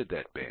started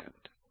that band.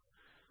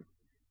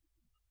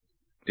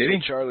 Did he?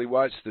 Charlie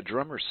Watts, the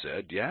drummer,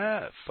 said,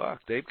 yeah,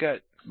 fuck, they've got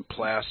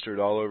plastered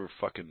all over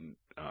fucking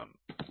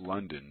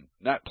London.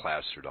 Not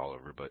plastered all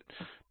over, but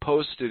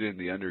posted in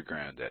the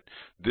underground that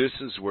this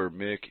is where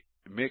Mick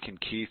and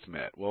Keith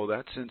met. Well,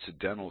 that's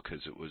incidental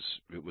because it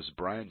was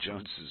Brian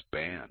Jones's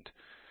band.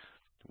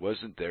 It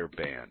wasn't their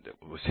band. It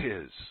was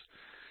his.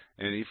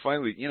 And he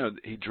finally, you know,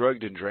 he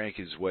drugged and drank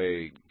his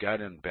way,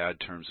 got in bad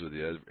terms with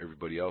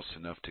everybody else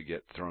enough to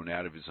get thrown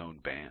out of his own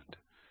band.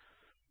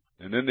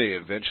 And then they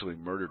eventually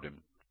murdered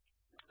him.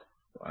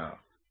 Wow.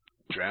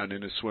 Drowned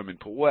in a swimming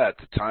pool. Well, at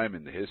the time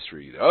in the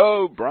history,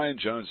 oh, Brian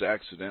Jones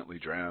accidentally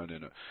drowned.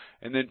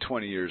 And then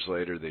 20 years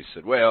later, they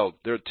said, well,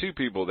 there are two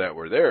people that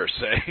were there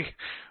say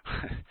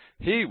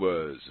he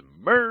was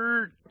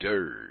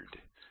murdered.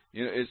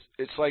 You know,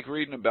 it's like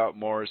reading about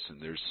Morrison.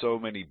 There's so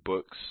many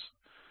books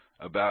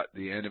about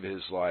the end of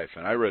his life.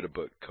 And I read a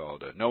book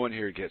called No One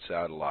Here Gets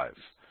Out Alive.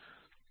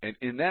 And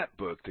in that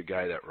book, the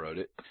guy that wrote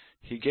it,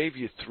 he gave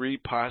you 3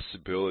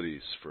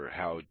 possibilities for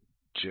how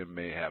Jim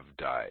may have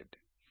died.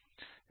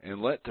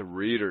 And let the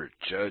reader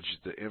judge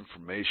the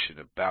information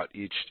about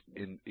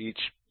each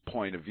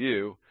point of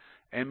view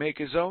and make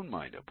his own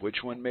mind up.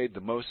 Which one made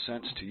the most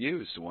sense to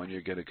you is the one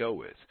you're going to go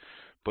with.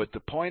 But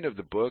the point of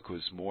the book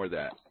was more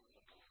that,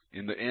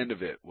 in the end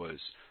of it, was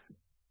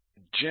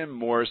Jim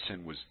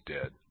Morrison was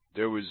dead.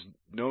 There was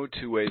no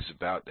two ways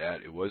about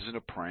that. It wasn't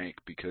a prank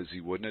because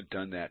he wouldn't have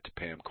done that to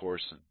Pam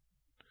Corson.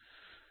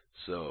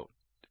 So,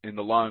 in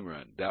the long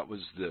run, that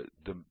was the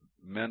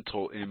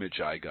mental image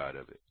I got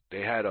of it.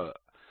 They had a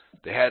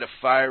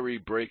fiery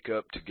break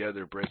up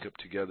together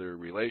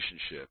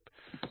relationship.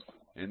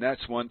 And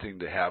that's one thing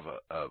to have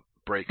a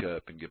break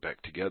up and get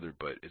back together,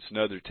 but it's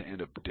another to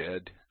end up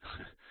dead.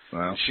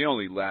 Wow. She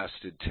only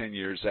lasted 10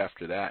 years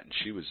after that, and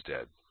she was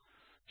dead.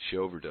 She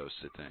overdosed,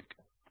 I think.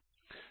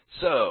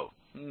 So,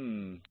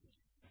 and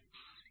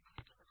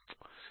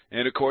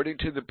according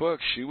to the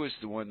book, she was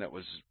the one that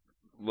was,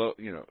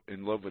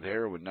 in love with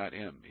heroin, not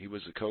him. He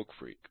was a coke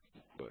freak,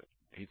 but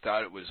he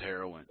thought it was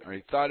heroin, or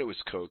he thought it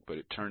was coke, but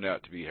it turned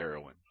out to be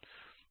heroin.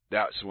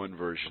 That's one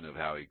version of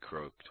how he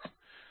croaked,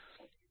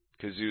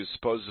 because he was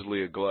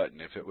supposedly a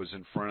glutton. If it was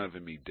in front of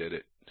him, he did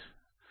it.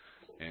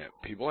 And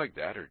people like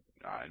that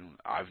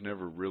I've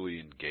never really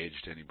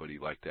engaged anybody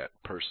like that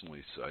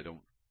personally, so I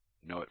don't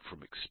know it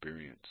from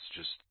experience,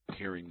 just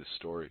hearing the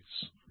stories.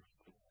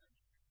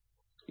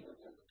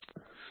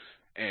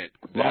 And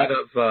a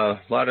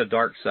lot of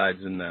dark sides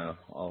in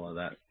all of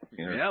that.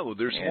 Yeah, well,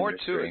 there's more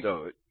to it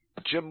though.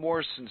 Jim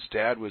Morrison's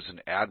dad was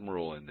an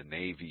admiral in the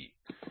Navy,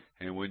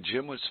 and when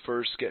Jim was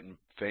first getting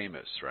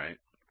famous, right,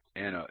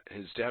 and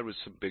his dad was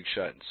some big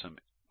shot in some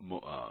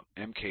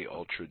MK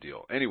Ultra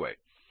deal. Anyway,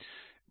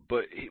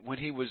 but when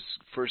he was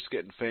first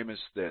getting famous,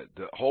 the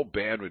whole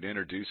band would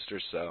introduce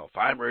herself.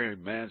 I'm Ray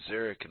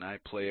Manzarek, and I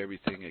play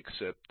everything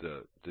except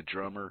the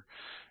drummer.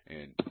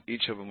 And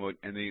each of them would,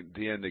 and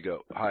the end they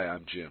go, "Hi,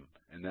 I'm Jim,"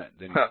 and then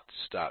he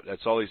stopped.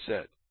 That's all he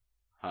said.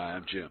 "Hi,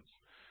 I'm Jim."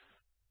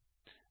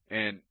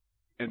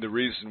 And the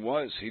reason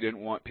was he didn't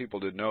want people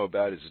to know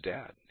about his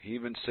dad. He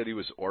even said he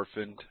was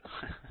orphaned.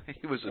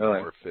 He was an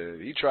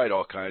orphan. He tried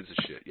all kinds of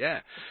shit.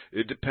 Yeah,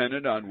 it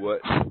depended on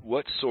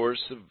what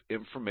source of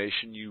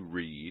information you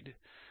read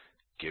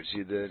gives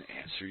you the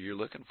answer you're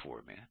looking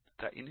for, man.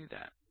 I thought you knew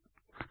that.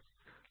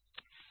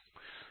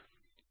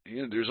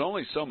 There's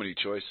only so many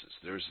choices.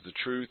 There's the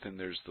truth and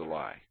there's the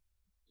lie.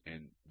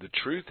 And the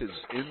truth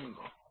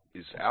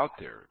is out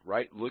there,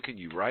 right, looking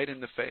you right in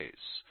the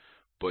face.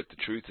 But the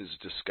truth is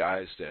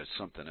disguised as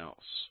something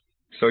else.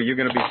 So you're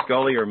going to be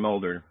Scully or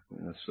Mulder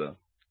in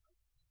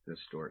this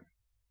story?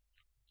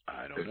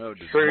 I don't know.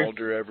 Does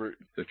Mulder ever?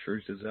 The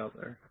truth is out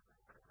there.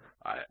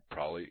 I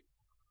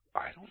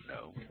don't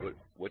know. But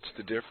what's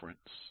the difference?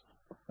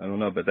 I don't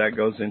know, but that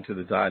goes into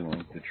the title.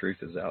 The truth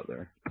is out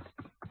there.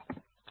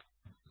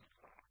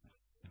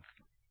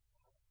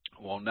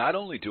 Well, not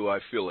only do I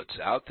feel it's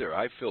out there,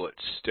 I feel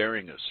it's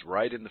staring us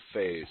right in the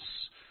face,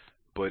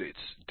 but it's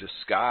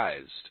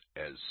disguised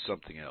as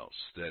something else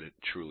that it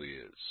truly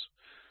is.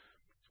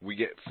 We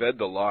get fed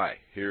the lie.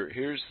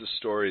 Here's the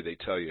story they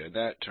tell you, and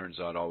that turns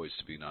out always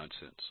to be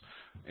nonsense.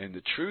 And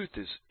the truth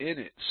is in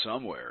it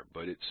somewhere,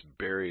 but it's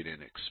buried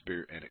and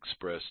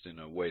expressed in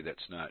a way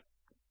that's not,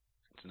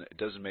 it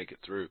doesn't make it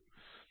through.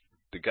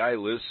 The guy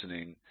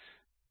listening,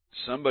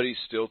 somebody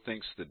still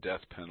thinks the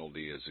death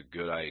penalty is a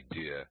good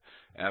idea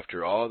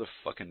after all the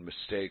fucking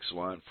mistakes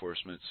law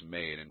enforcement's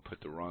made and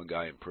put the wrong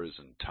guy in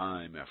prison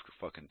time after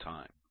fucking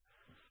time.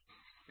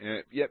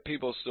 And yet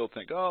people still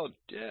think, oh,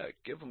 yeah,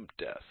 give him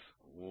death.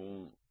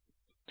 Well,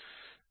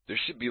 there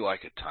should be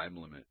like a time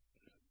limit.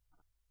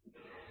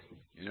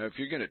 If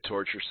you're going to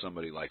torture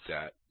somebody like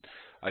that,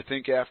 I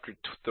think after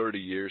 30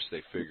 years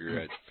they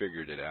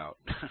figured it out.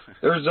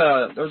 There's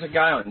a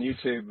guy on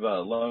YouTube,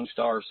 Lone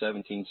Star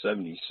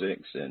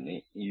 1776, and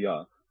he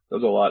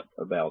does a lot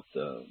about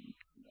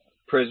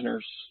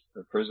prisoners,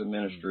 the prison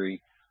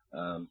ministry.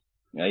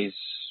 He's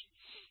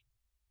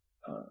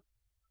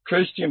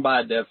Christian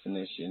by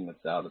definition,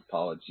 without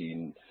apology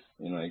and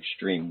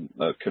extreme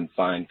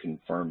confined,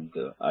 confirmed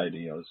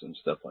ideas and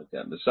stuff like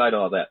that. Beside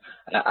all that,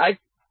 I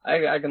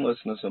can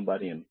listen to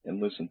somebody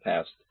and listen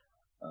past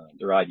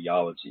their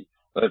ideology.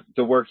 But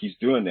the work he's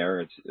doing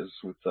there is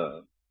with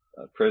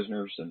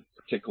prisoners, and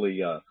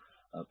particularly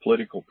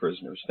political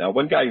prisoners. Now,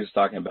 one guy he was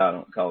talking about, I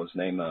don't recall his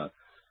name,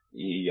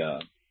 he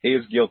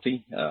is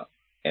guilty.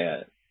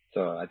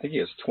 I think he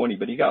has 20,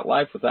 but he got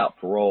life without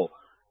parole.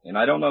 And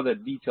I don't know the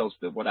details,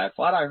 but what I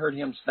thought I heard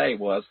him say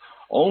was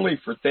only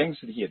for things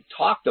that he had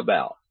talked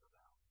about,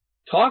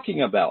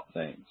 talking about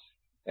things.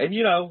 And,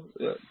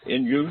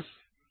 in youth,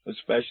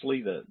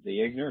 especially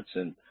the ignorance.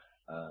 And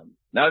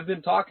now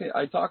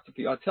I talk to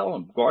people, I tell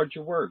them, guard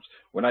your words.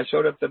 When I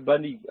showed up at the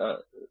Bundy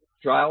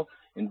trial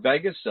in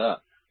Vegas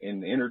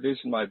and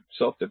introducing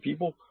myself to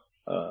people,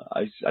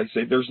 I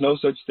say there's no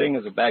such thing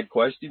as a bad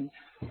question.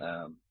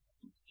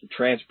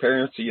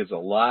 Transparency is a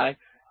lie.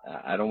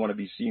 I don't want to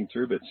be seen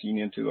through, but seen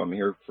into. I'm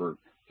here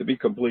to be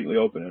completely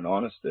open and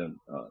honest, and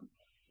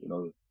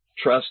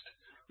trust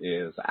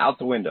is out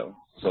the window.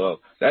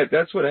 So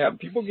that's what happened.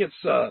 People get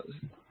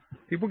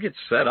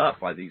set up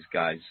by these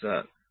guys.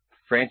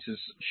 Francis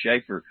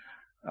Schaefer,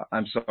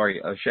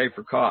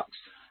 Schaefer Cox,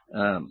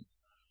 and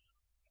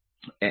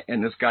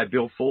this guy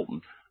Bill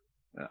Fulton.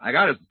 I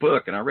got his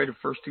book and I read the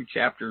first 2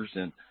 chapters,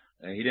 and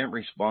he didn't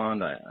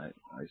respond. I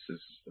says,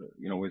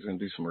 we was going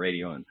to do some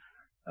radio, and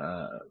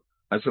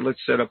I said, let's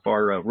set up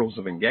our rules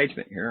of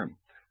engagement here.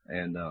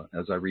 And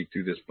as I read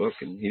through this book,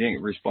 and he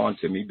didn't respond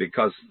to me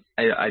because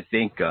I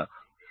think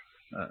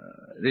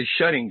they're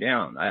shutting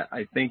down.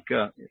 I think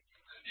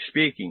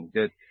speaking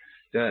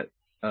that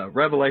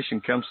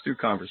revelation comes through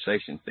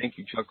conversation. Thank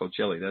you, Chuck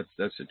O'Chelly.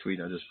 That's the tweet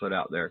I just put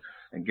out there.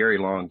 And Gary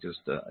Long just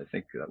I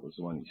think that was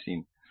the one he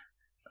seen.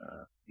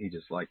 He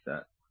just liked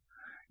that.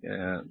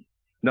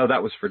 No,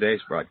 that was for today's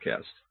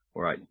broadcast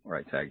where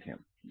I tagged him.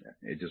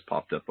 It just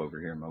popped up over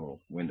here in my little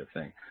window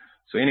thing.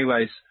 So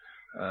anyways,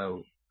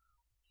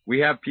 we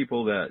have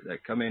people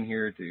that come in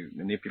here to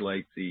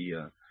manipulate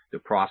the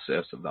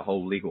process of the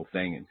whole legal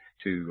thing and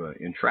to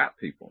entrap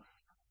people.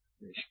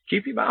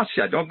 Keep your mouth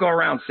shut. Don't go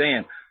around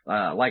saying,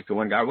 like the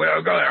one guy,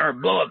 well, go there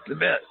and blow up the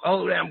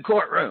whole damn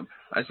courtroom.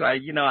 I say,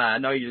 I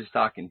know you're just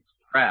talking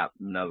crap,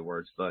 in other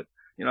words, but,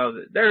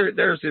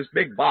 there's this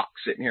big box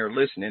sitting here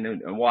listening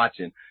and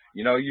watching.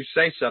 You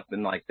say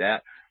something like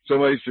that,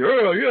 somebody says,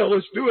 oh, yeah,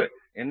 let's do it.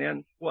 And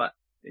then what?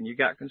 And you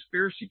got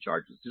conspiracy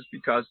charges just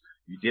because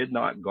you did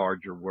not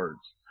guard your words.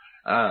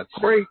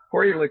 Corey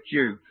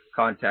LeCue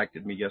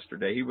contacted me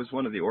yesterday. He was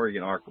one of the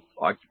Oregon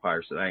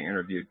occupiers that I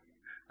interviewed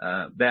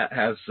that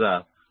has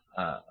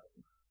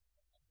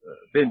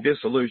been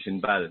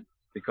disillusioned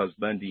because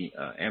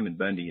Ammon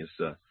Bundy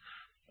has,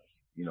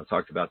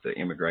 talked about the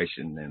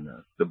immigration and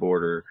the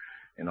border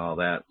and all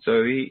that.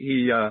 So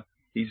he's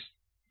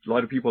a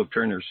lot of people have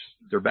turned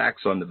their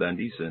backs on the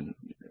Bundys and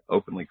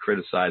openly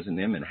criticizing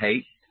them and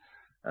hate.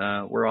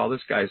 Where all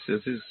this guy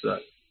says is,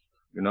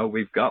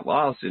 we've got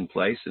laws in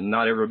place and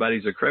not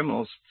everybody's a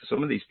criminal.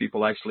 Some of these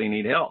people actually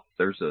need help.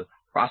 There's a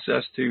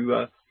process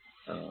to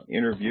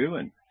interview,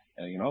 and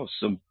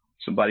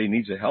somebody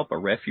needs help, a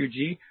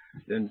refugee,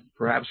 then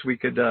perhaps we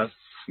could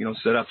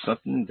set up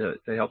something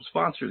to help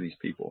sponsor these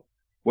people.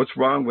 What's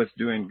wrong with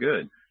doing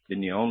good?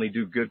 Can you only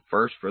do good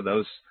first for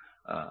those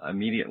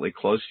immediately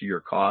close to your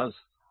cause?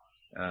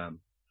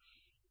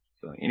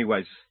 So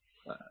anyways,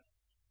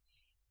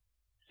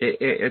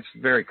 it's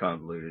very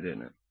convoluted,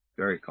 isn't it?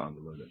 Very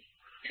convoluted.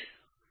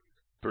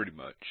 Pretty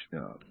much.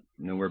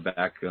 And we're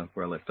back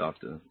where I left off.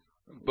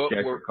 But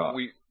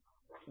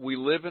we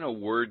live in a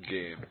word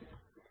game,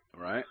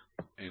 right?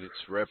 And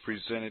it's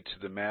represented to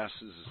the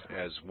masses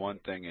as one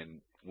thing,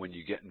 and when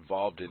you get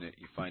involved in it,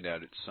 you find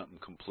out it's something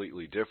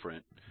completely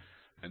different.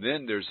 And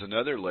then there's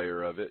another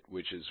layer of it,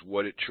 which is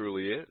what it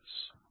truly is.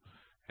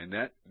 And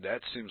that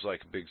seems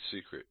like a big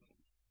secret.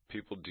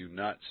 People do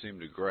not seem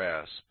to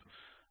grasp,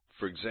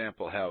 for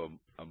example, how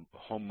a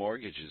home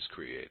mortgage is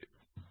created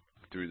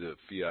through the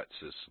fiat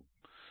system.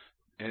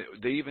 And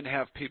they even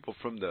have people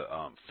from the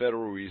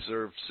Federal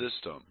Reserve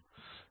System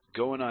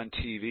going on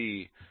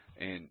TV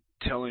and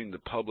telling the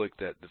public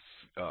that the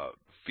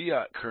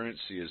fiat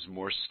currency is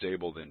more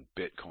stable than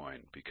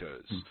Bitcoin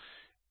because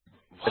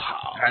it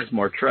has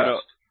more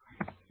trust.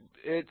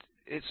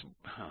 It's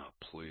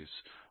please.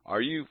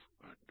 Are you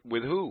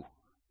with who?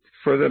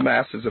 For the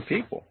masses of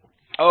people.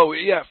 Oh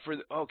yeah, for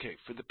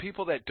the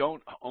people that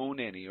don't own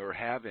any or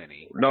have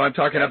any. No, I'm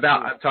talking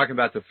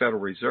about the Federal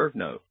Reserve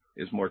note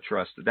is more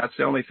trusted. That's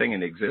the only thing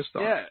it exists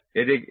on. Yeah,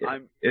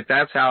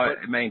 that's how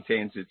it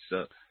maintains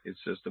its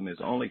system is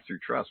only through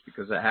trust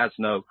because it has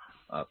no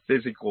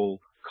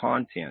physical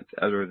content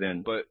other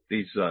than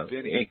these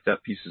inked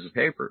up pieces of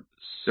paper.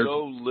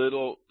 So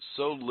little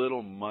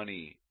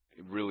money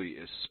really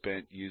is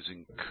spent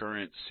using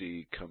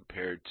currency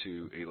compared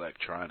to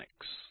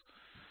electronics.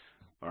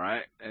 All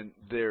right, and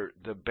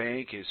the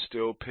bank is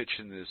still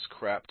pitching this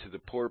crap to the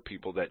poor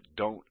people that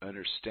don't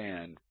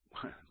understand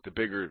the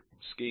bigger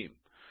scheme.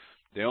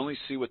 They only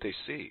see what they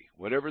see.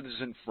 Whatever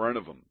is in front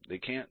of them, they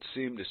can't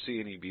seem to see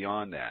any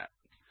beyond that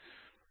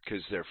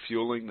because they're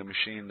fueling the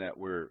machine that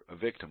we're a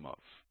victim of.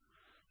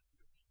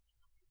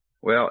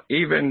 Well,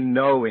 even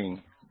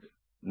knowing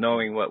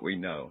what we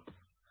know,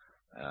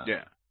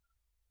 yeah.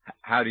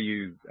 How do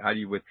you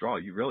withdraw?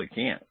 You really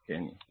can't,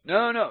 can you?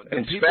 No.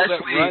 The people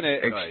that run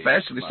it,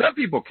 especially some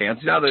people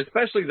can't. Now,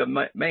 especially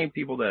the main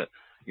people that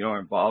are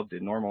involved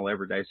in normal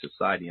everyday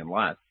society and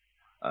life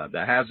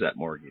that has that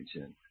mortgage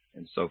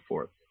and so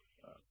forth.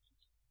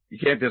 You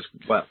can't just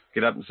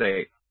get up and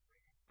say,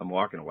 "I'm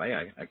walking away.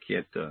 I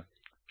can't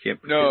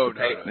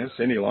participate in this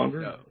any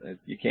longer." No.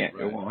 You can't.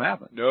 Right. It won't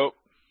happen. Nope.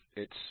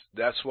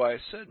 That's why I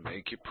said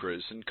make your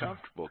prison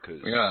comfortable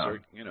because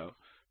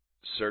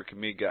Cirque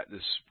and me got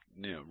this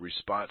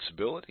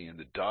responsibility, and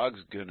the dog's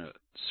gonna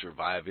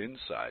survive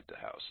inside the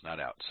house, not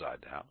outside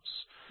the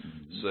house.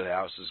 Mm-hmm. So the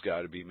house has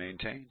got to be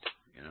maintained.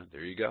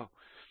 There you go.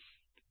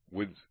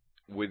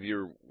 With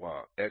your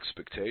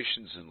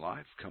expectations in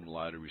life come a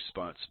lot of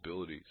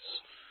responsibilities,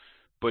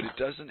 but it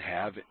doesn't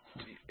have it.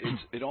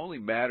 It only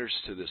matters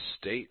to the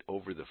state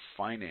over the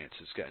finance.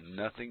 It's got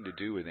nothing to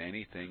do with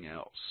anything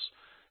else.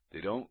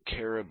 They don't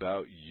care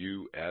about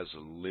you as a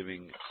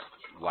living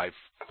life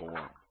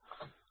form.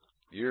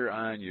 You're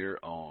on your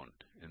own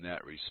in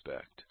that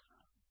respect.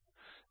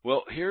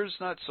 Well, here's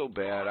not so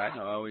bad. I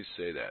know I always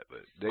say that, but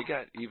they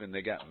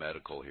got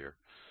medical here.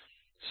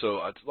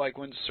 So it's like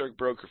when Cirque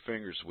broke her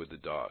fingers with the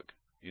dog,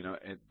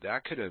 and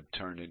that could have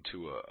turned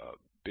into a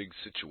big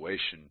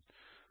situation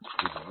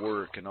with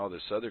work and all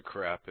this other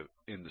crap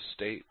in the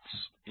States.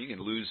 You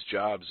can lose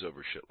jobs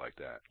over shit like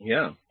that.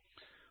 Yeah.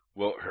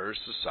 Well, her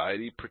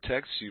society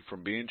protects you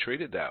from being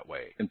treated that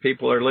way. And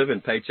people are living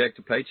paycheck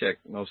to paycheck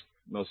most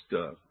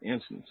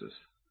instances.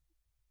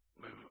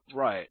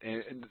 Right.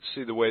 And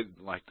see the way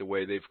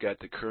they've got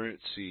the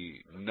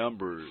currency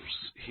numbers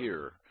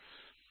here,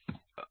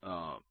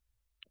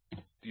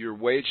 your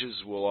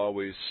wages will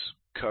always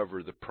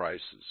cover the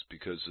prices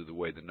because of the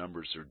way the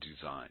numbers are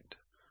designed.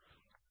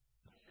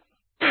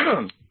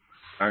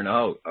 I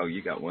know. Oh,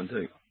 you got one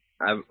too.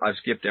 I've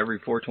skipped every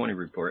 420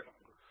 report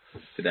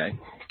today.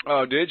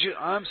 Oh, did you?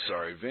 I'm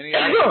sorry, VinE.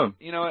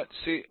 You know what?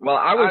 See, well,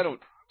 I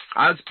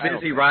was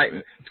busy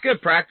writing. It's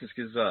good practice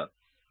because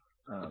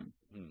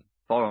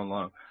following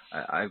along,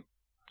 I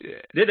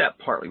did that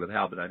partly with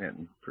Hal, but I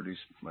didn't produce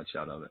much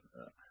out of it.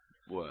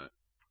 What?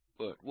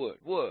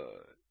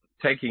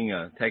 Taking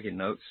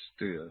notes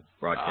to the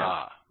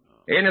broadcast.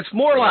 And it's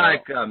more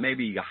like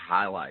maybe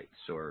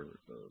highlights or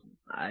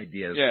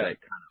ideas that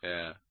kind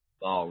of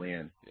fall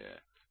in. Yeah.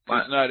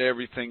 Because not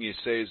everything you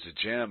say is a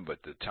gem, but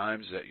the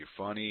times that you're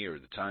funny or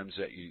the times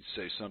that you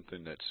say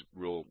something that's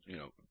real,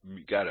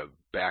 got a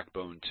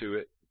backbone to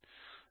it,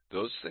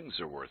 those things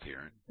are worth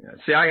hearing. Yeah.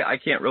 See, I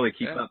can't really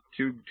keep up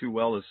too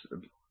well as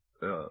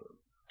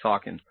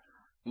talking.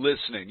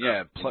 Listening,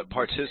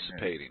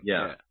 participating.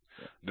 Yeah.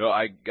 No,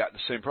 I got the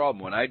same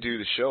problem. When I do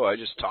the show, I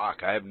just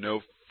talk. I have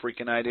no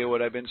freaking idea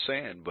what I've been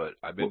saying, but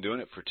I've been doing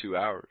it for 2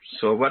 hours.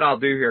 So what I'll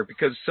do here,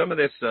 because some of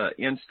this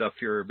end stuff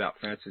here about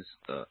Francis,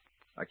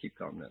 I keep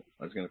calling him,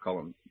 I was going to call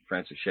him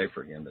Francis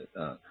Schaefer again,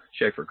 but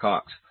Schaefer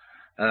Cox.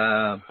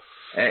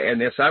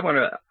 And this, I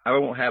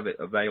won't have it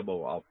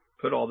available. I'll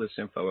put all this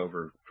info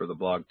over for the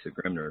blog to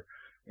Grimner,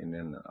 and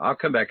then I'll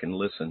come back and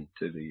listen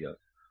to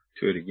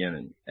it again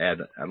and add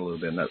a little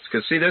bit of notes.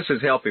 Because see, this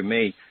is helping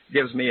me,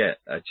 gives me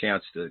a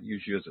chance to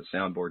use you as a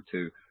soundboard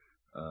too,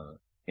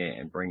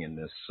 and bring in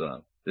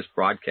this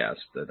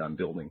broadcast that I'm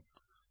building.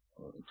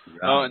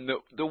 And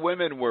the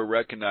women were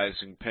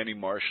recognizing Penny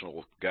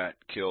Marshall got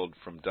killed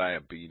from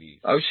diabetes.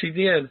 Oh, she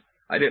did.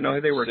 I didn't know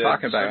who they were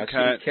talking about.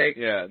 They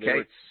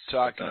were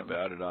talking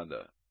about it on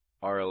the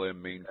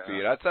RLM main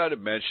feed. I thought I'd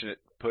mention it,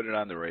 put it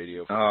on the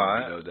radio for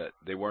them to know that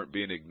they weren't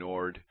being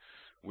ignored.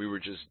 We were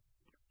just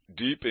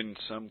deep in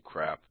some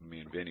crap.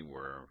 Me and VinE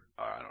were.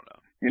 I don't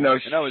know.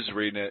 And I was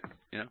reading it.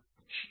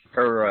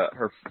 Her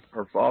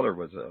father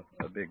was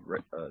a big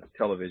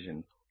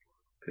television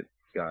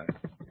guy.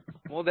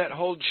 Well, that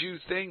whole Jew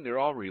thing, they're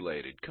all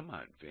related. Come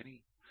on, VinE.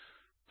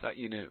 Thought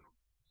you knew.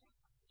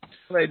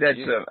 Well, that's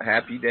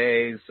Happy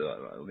Days.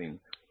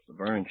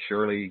 Laverne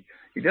Shirley.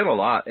 He did a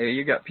lot.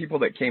 You got people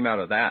that came out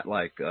of that,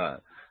 like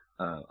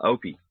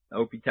Opie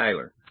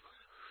Taylor.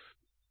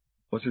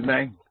 What's his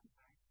name?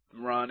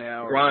 Ron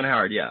Howard. Ron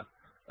Howard, yeah.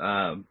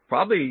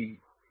 Probably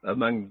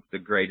among the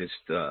greatest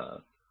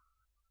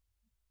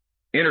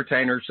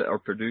entertainers or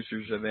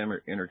producers of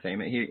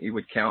entertainment. He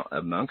would count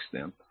amongst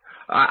them.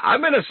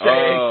 I'm going to say,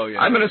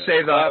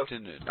 though,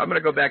 I'm going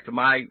to go back to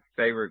my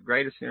favorite,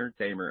 greatest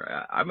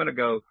entertainer. I'm going to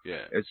go,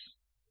 it's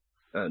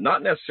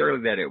not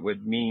necessarily that it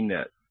would mean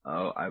that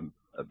I'm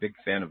a big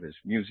fan of his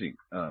music,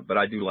 but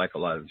I do like a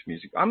lot of his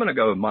music. I'm going to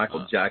go with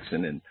Michael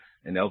Jackson and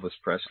Elvis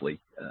Presley.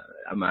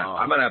 I'm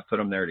going to put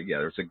them there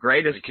together. It's the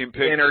greatest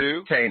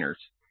entertainers.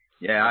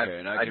 Two? Yeah,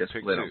 okay, I just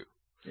pick split two. them.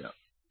 Yeah.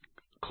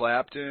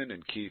 Clapton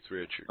and Keith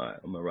Richards. All right,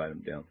 I'm going to write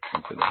them down.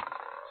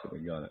 So we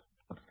got it.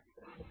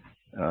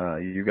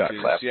 You got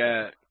Clapton.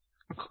 Yeah,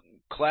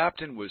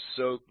 Clapton was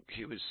so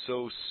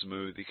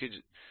smooth.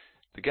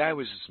 The guy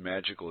was just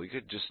magical. He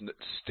could just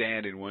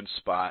stand in one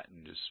spot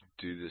and just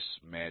do this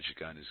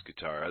magic on his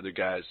guitar. Other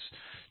guys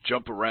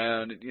jump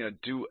around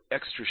and, do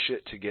extra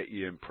shit to get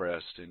you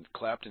impressed. And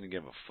Clapton didn't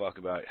give a fuck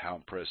about how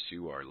impressed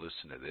you are.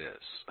 Listen to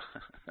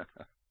this.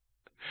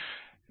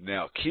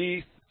 Now,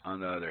 Keith, on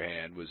the other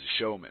hand, was a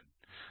showman.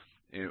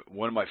 And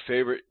one of my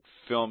favorite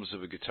films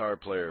of a guitar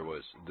player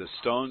was the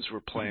Stones were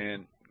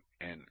playing,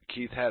 and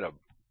Keith had a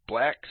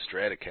black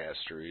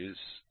Stratocaster. He was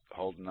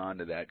holding on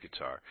to that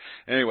guitar.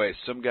 Anyway,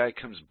 some guy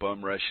comes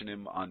bum rushing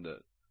him on the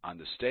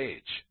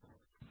stage,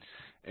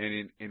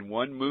 and in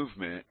one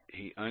movement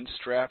he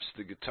unstraps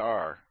the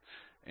guitar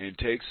and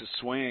takes a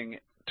swing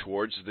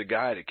towards the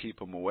guy to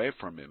keep him away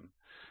from him,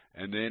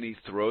 and then he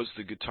throws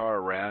the guitar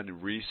around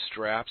and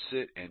restraps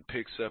it and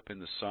picks up in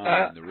the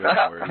song in the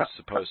rhythm where he's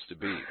supposed to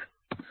be.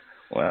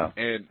 Wow.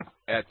 And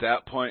at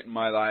that point in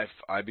my life,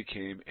 I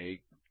became a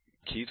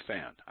Keith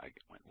fan. I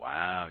went,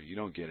 wow, you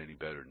don't get any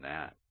better than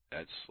that.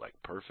 That's like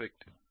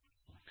perfect.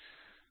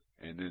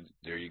 And then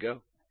there you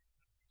go.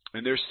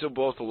 And they're still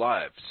both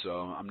alive, so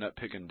I'm not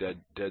picking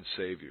dead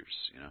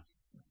saviors,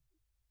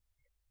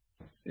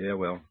 Yeah,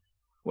 well,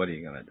 what are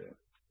you going to do?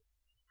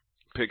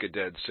 Pick a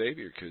dead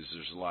savior because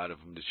there's a lot of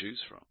them to choose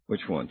from.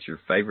 Which one's your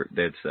favorite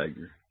dead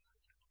savior?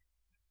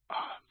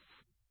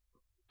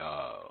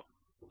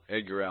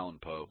 Edgar Allan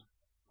Poe.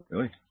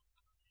 Really?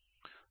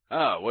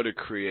 What a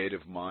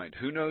creative mind.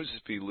 Who knows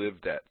if he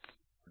lived that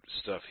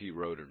stuff he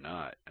wrote or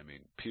not. I mean,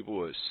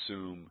 people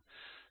assume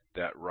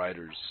that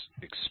writers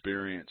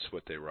experience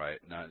what they write.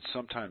 Now,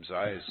 sometimes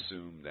I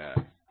assume that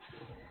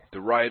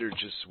the writer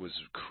just was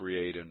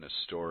creating a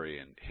story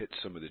and hit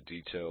some of the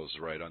details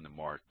right on the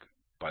mark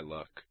by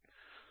luck.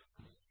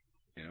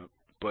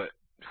 But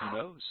who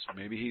knows?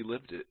 Maybe he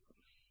lived it.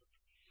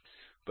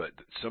 But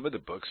some of the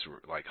books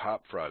were like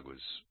Hop Frog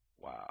was,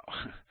 wow.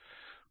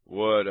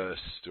 What a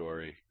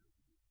story.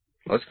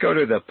 Let's go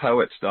to the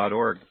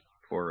poets.org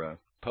for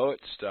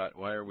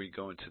Why are we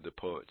going to the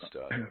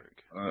poets.org?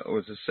 It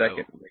was a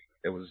second.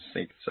 It was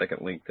a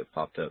second link that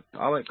popped up.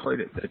 I'll include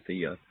it at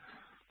the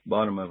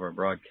bottom of our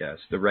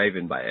broadcast. The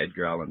Raven by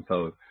Edgar Allan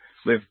Poe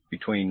lived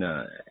between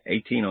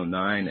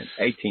 1809 and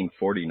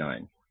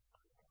 1849.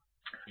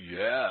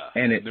 Yeah,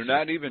 and they're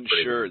not even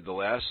sure. The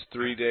last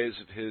 3 days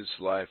of his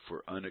life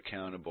were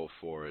unaccountable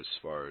for as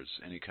far as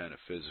any kind of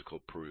physical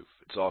proof.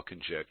 It's all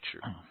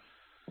conjecture.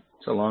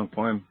 It's a long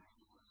poem.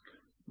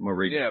 We'll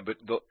read but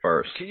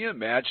first. Can you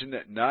imagine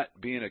that not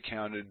being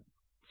accounted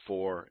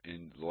for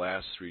in the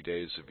last 3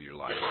 days of your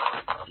life?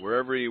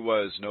 Wherever he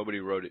was, nobody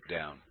wrote it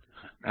down.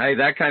 Hey,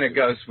 that kind of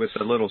goes with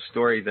a little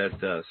story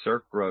that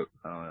Psyc wrote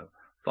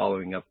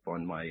following up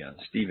on my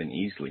Stephen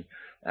Easley.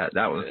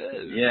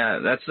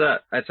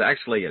 That's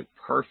actually a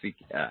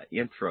perfect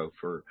intro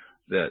for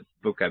the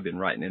book I've been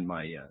writing in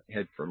my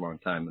head for a long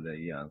time,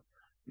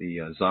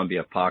 the zombie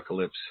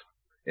apocalypse.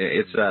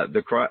 It's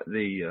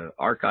the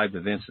archived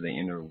events of the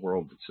inner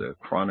world. It's a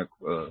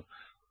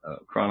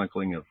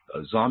chronicling of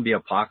zombie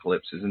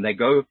apocalypses, and they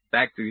go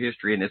back through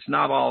history, and it's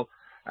not all.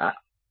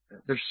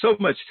 There's so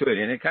much to it,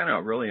 and it kind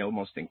of really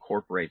almost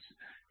incorporates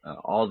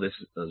all this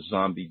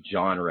zombie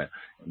genre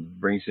and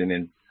brings it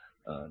in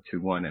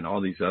to one, and all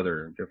these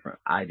other different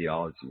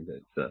ideologies.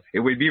 It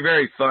would be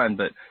very fun,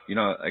 but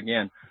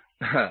again,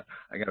 I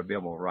got to be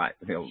able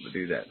to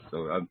do that.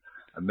 So I'm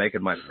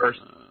making my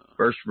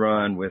first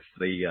run with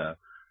a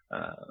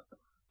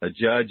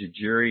judge, a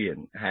jury,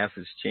 and half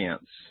his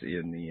chance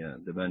in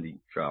the Bundy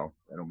trial.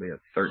 That'll be a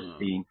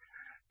 13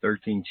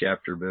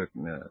 chapter book,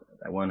 and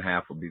that one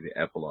half will be the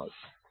epilogue.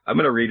 I'm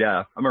gonna read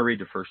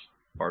the first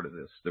part of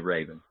this, The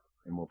Raven,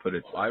 and we'll put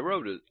it. I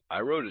wrote a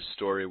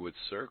story with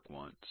Psyc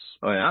once.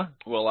 Oh yeah.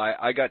 Well,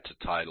 I got to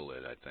title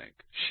it. I think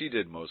she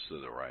did most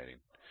of the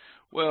writing.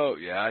 Well,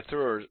 yeah, I threw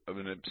her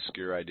an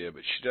obscure idea,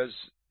 but she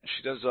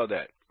does all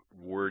that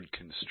word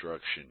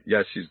construction.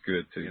 Yeah, she's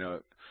good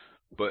too.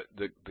 But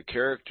the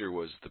character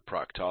was the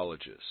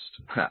proctologist.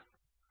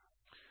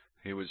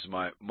 He was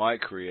my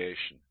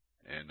creation,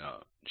 and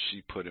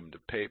she put him to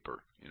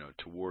paper,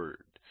 to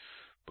word.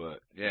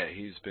 But yeah,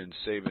 he's been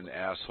saving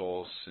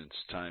assholes since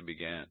time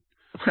began.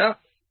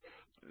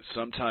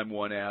 Sometime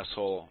one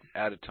asshole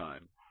at a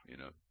time.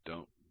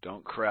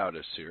 Don't crowd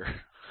us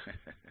here.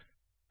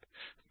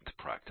 The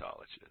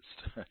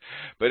proctologist.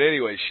 But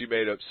anyway, she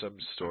made up some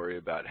story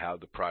about how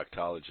the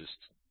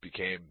proctologist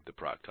became the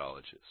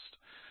proctologist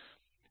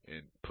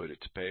and put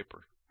it to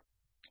paper.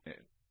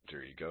 And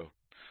there you go.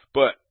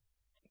 But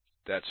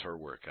that's her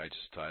work. I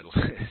just titled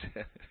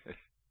it.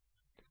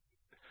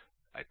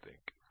 I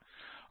think.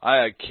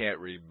 I can't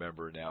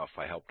remember now if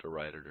I helped her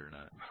write it or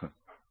not.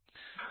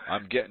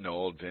 I'm getting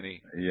old,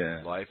 Vinny.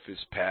 Yeah. Life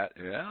is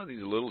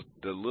these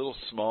little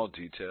small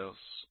details.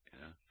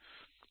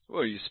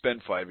 Well, you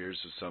spend 5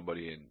 years with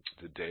somebody, and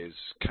the days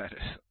kind of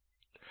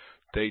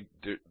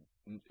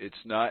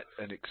it's not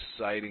an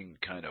exciting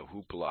kind of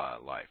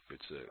hoopla life.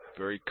 It's a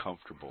very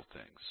comfortable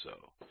thing. So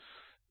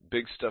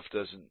big stuff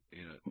doesn't,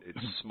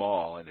 it's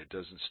small and it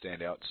doesn't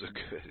stand out so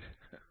good.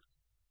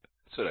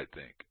 That's what I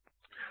think.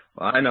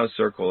 Well, I know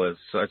Circle is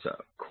such a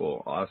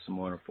cool, awesome,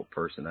 wonderful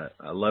person.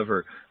 I love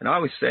her. And I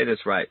always say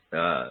this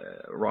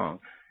wrong.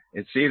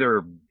 It's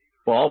either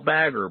ball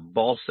bag or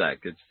ball sack.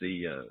 It's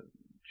the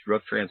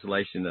rough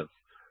translation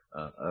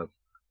of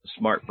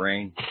smart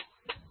brain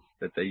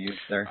that they use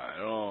there. I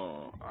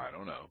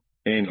don't know.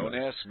 Anyway. Don't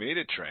ask me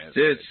to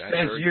translate. It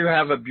says you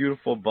have a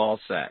beautiful ball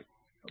sack.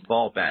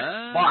 Ball bag.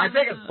 Well, I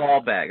think it's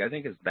ball bag. I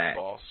think it's bag.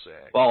 Ball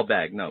sack. Ball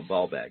bag. No,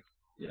 ball bag.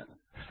 Yeah.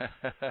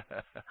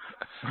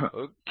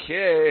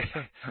 Okay,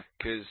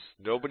 because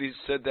nobody's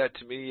said that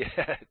to me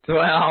yet.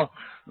 Well,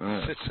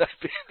 since I've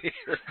been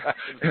here,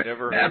 I've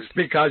never heard. That's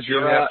because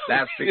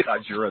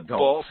you're adult.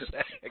 Ball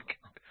sack.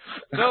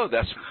 No,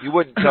 you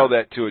wouldn't tell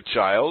that to a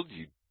child,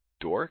 you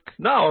dork.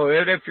 No,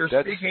 if you're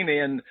speaking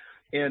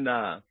in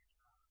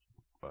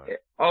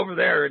over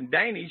there in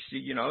Danish,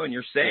 and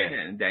you're saying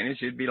it in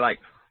Danish, you'd be like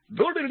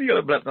blah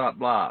blah blah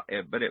blah.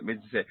 But it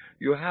means that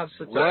you have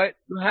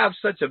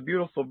such a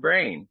beautiful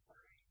brain.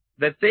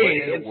 The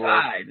thing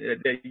inside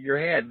your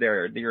head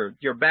there,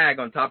 your bag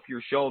on top of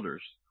your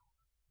shoulders.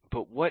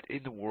 But what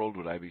in the world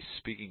would I be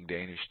speaking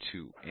Danish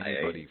to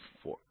anybody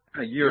for?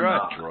 You're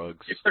on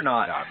drugs. You're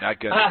not. No, I'm not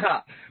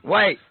gonna.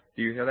 Wait,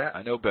 do you hear that?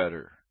 I know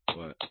better.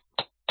 What?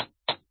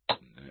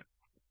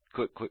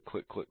 Click, click,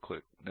 click, click,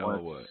 click. No,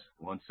 what?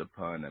 Once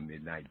upon a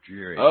midnight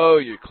dreary. Oh,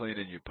 you're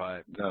cleaning your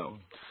pipe. No.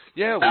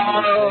 Yeah.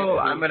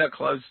 I'm going to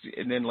close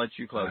and then let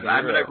you close.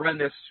 I'm going to run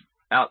this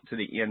out to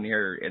the end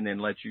here and then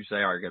let you say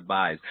our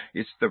goodbyes.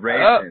 It's the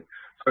Raven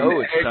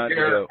from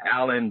Edgar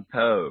Allan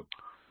Poe.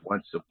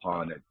 Once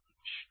upon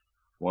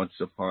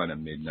a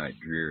midnight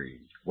dreary,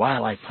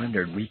 while I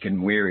pondered weak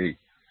and weary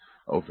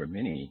over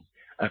many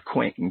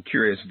quaint and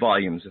curious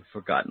volumes of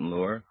forgotten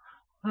lore,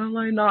 while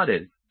I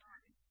nodded,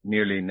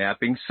 nearly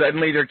napping,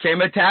 suddenly there came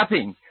a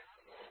tapping,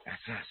 as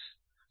us,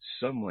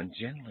 someone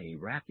gently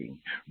rapping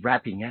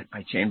at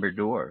my chamber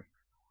door.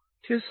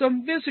 "'Tis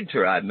some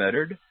visitor," I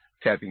muttered,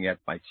 tapping at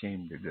my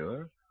chamber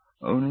door.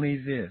 "Only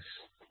this,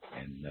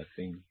 and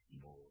nothing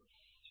more."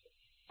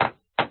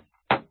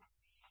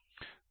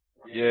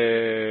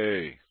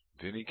 Yay.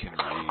 VinE can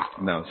read.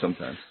 No,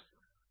 sometimes.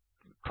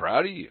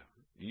 Proud of you.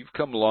 You've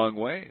come a long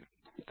way.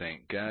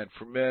 Thank God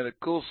for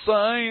medical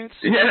science.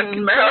 Yes,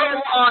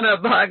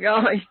 marijuana, by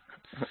golly.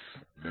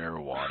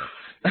 Marijuana.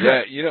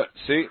 Yeah,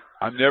 see,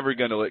 I'm never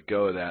going to let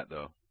go of that,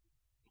 though.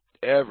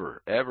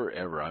 Ever, ever,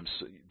 ever.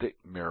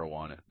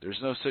 Marijuana. There's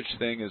no such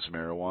thing as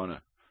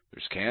marijuana.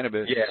 There's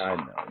cannabis. Yeah, I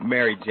know.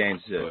 Mary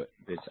Jane's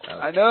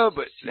I know,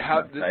 but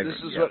this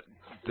is what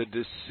the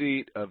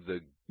deceit of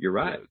the You're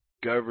right.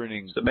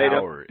 Governing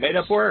power made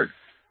up word.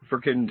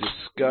 Freaking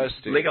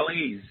disgusting.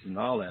 Legalese and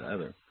all that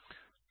other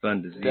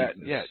fun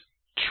diseases.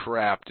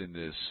 Trapped in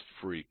this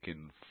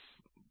freaking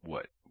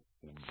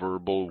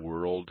verbal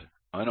world,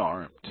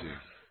 unarmed too.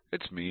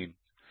 It's mean,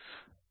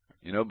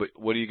 but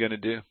what are you gonna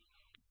do?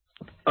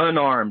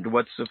 Unarmed,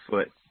 what's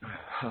afoot?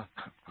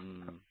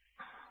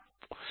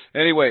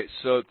 Anyway,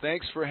 so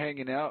thanks for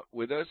hanging out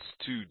with us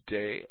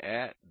today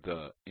at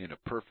the In a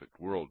Perfect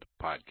World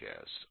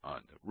podcast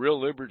on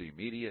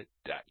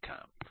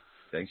RealLibertyMedia.com.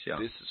 Thanks, y'all.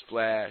 This is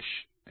Flash,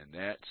 and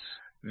that's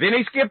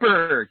VinE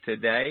Skipper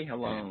today.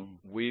 Hello.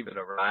 We've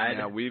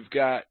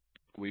got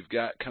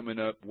coming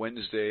up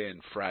Wednesday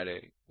and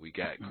Friday. We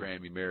got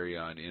Grammy Mary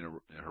on in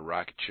her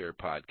Rocket Chair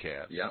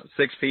podcast. Yeah,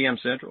 6 p.m.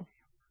 Central.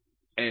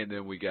 And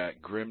then we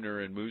got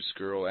Grimner and Moose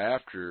Girl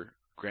after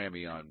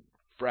Grammy on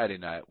Friday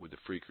night with the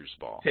Freakers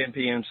Ball. 10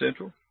 p.m.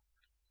 Central.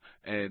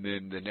 And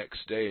then the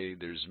next day,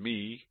 there's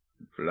me.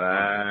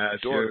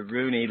 Flash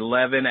Rooney,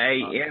 11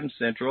 a.m.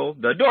 Central.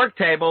 The Dork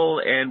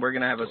Table, and we're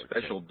going to have a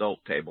special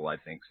Dolt Table, I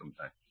think,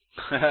 sometime.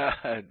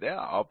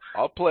 Yeah,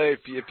 I'll play.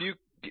 If you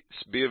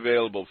be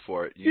available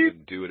for it, you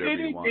can do whatever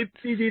you want. It's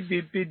the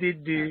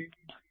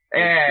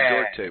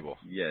Dork Table.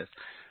 Yes.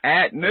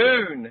 At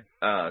noon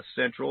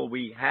Central,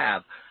 we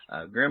have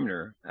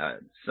Grimner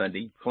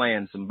Sunday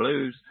playing some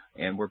blues,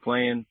 and we're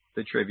playing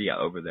the trivia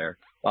over there,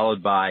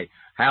 followed by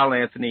Hal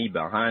Anthony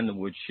Behind the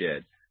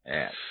Woodshed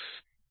at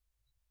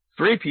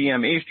 3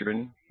 p.m.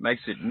 Eastern,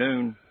 makes it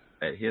noon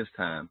at his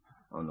time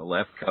on the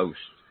left coast.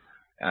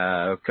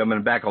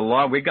 Coming back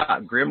along, we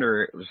got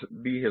Grimner, it will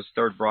be his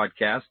third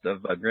broadcast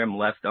of Grim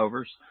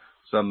Leftovers,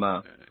 some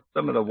of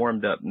the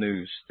warmed up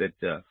news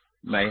that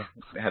may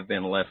have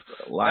been left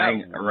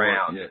lying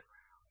around.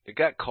 It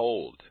got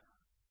cold.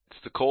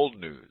 It's the cold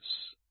news.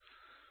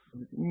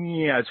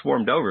 Yeah, it's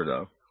warmed over,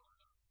 though.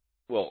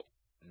 Well,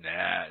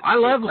 nah. I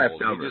love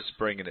Leftovers. You're just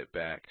bringing it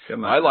back.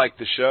 Come on. I like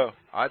the show.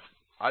 I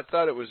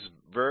thought it was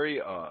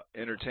very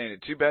entertaining.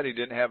 Too bad he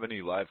didn't have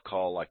any live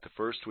call like the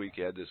first week.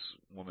 He had this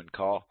woman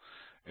call.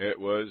 It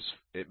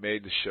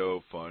made the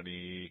show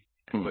funny,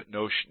 but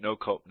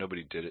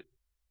nobody did it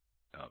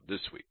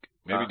this week.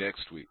 Maybe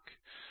next week.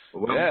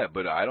 Well, yeah,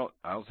 but I don't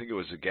think it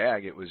was a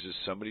gag. It was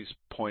just somebody's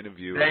point of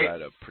view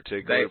about a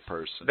particular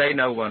person. They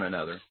know one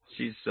another.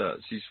 She's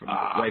from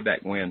way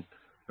back when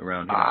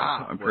around here.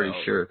 I'm pretty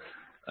sure.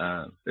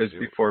 It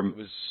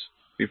was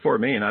before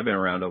me, and I've been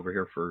around over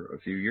here for a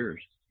few years.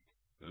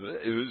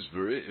 It was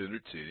very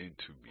entertaining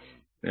to me.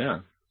 Yeah.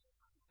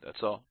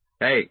 That's all.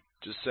 Hey.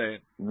 Just saying.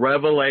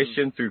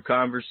 Revelation through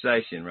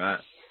conversation,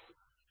 right?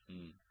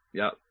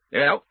 Yep.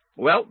 Yeah.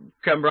 Well,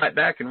 come right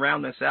back and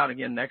round this out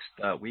again next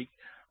week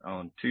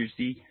on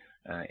Tuesday,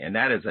 and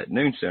that is at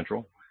noon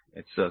Central.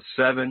 It's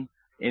 7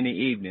 in the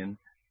evening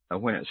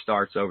when it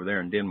starts over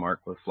there in Denmark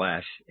with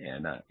Flash,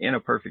 and In a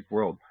Perfect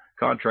World,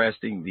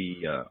 contrasting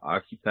the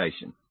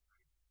occupation.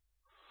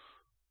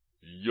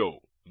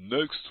 Yo,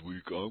 next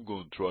week I'm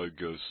going to try to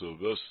get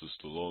Sylvester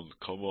Stallone to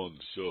come on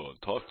the show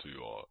and talk to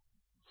you all.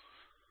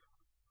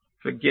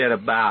 Forget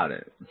about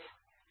it.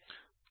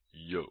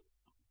 Yo.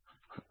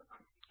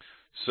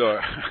 So,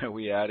 are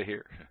we out of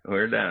here?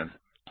 We're done.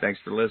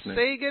 Thanks for listening.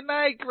 Say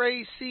goodnight,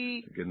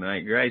 Gracie. Good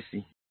night,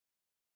 Gracie.